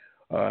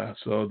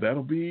 So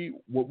that'll be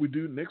what we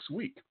do next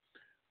week.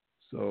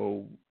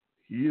 So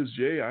he is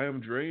Jay, I am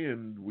Dre,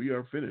 and we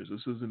are finished.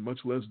 This is in much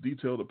less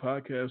detail the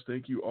podcast.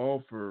 Thank you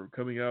all for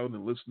coming out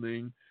and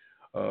listening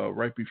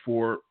right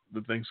before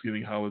the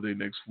Thanksgiving holiday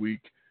next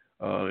week.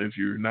 If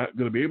you're not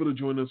going to be able to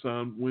join us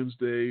on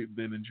Wednesday,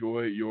 then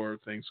enjoy your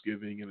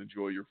Thanksgiving and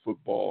enjoy your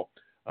football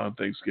on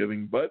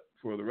Thanksgiving. But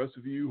for the rest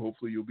of you,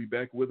 hopefully you'll be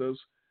back with us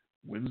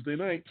Wednesday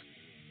night,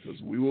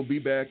 because we will be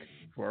back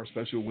for our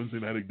special Wednesday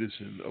night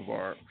edition of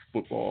our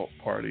football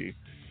party.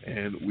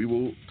 And we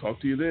will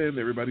talk to you then.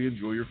 Everybody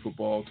enjoy your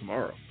football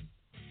tomorrow.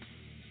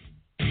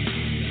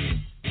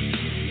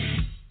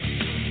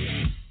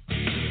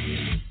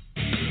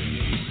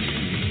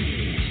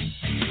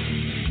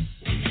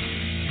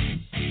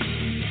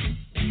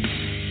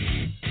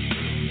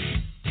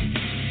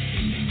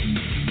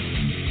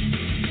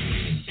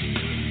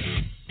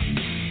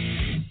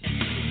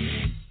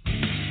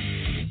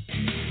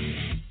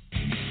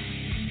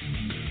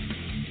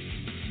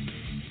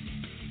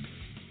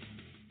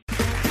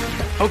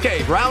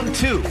 Okay, round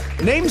two.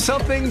 Name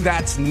something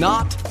that's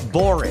not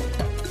boring.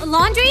 A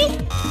laundry?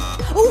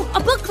 Ooh, a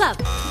book club.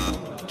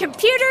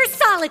 Computer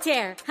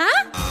solitaire,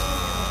 huh?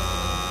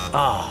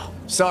 Ah,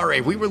 oh, sorry,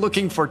 we were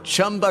looking for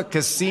Chumba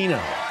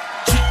Casino.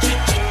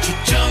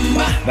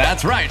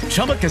 That's right,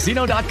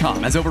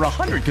 ChumbaCasino.com has over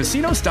 100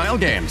 casino-style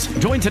games.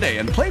 Join today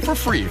and play for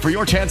free for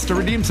your chance to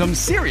redeem some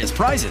serious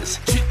prizes.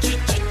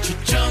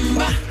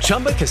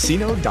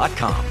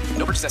 ChumbaCasino.com.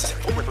 No purchase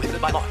necessary. Void where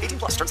prohibited by law. 18+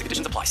 terms and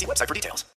conditions apply. See website for details.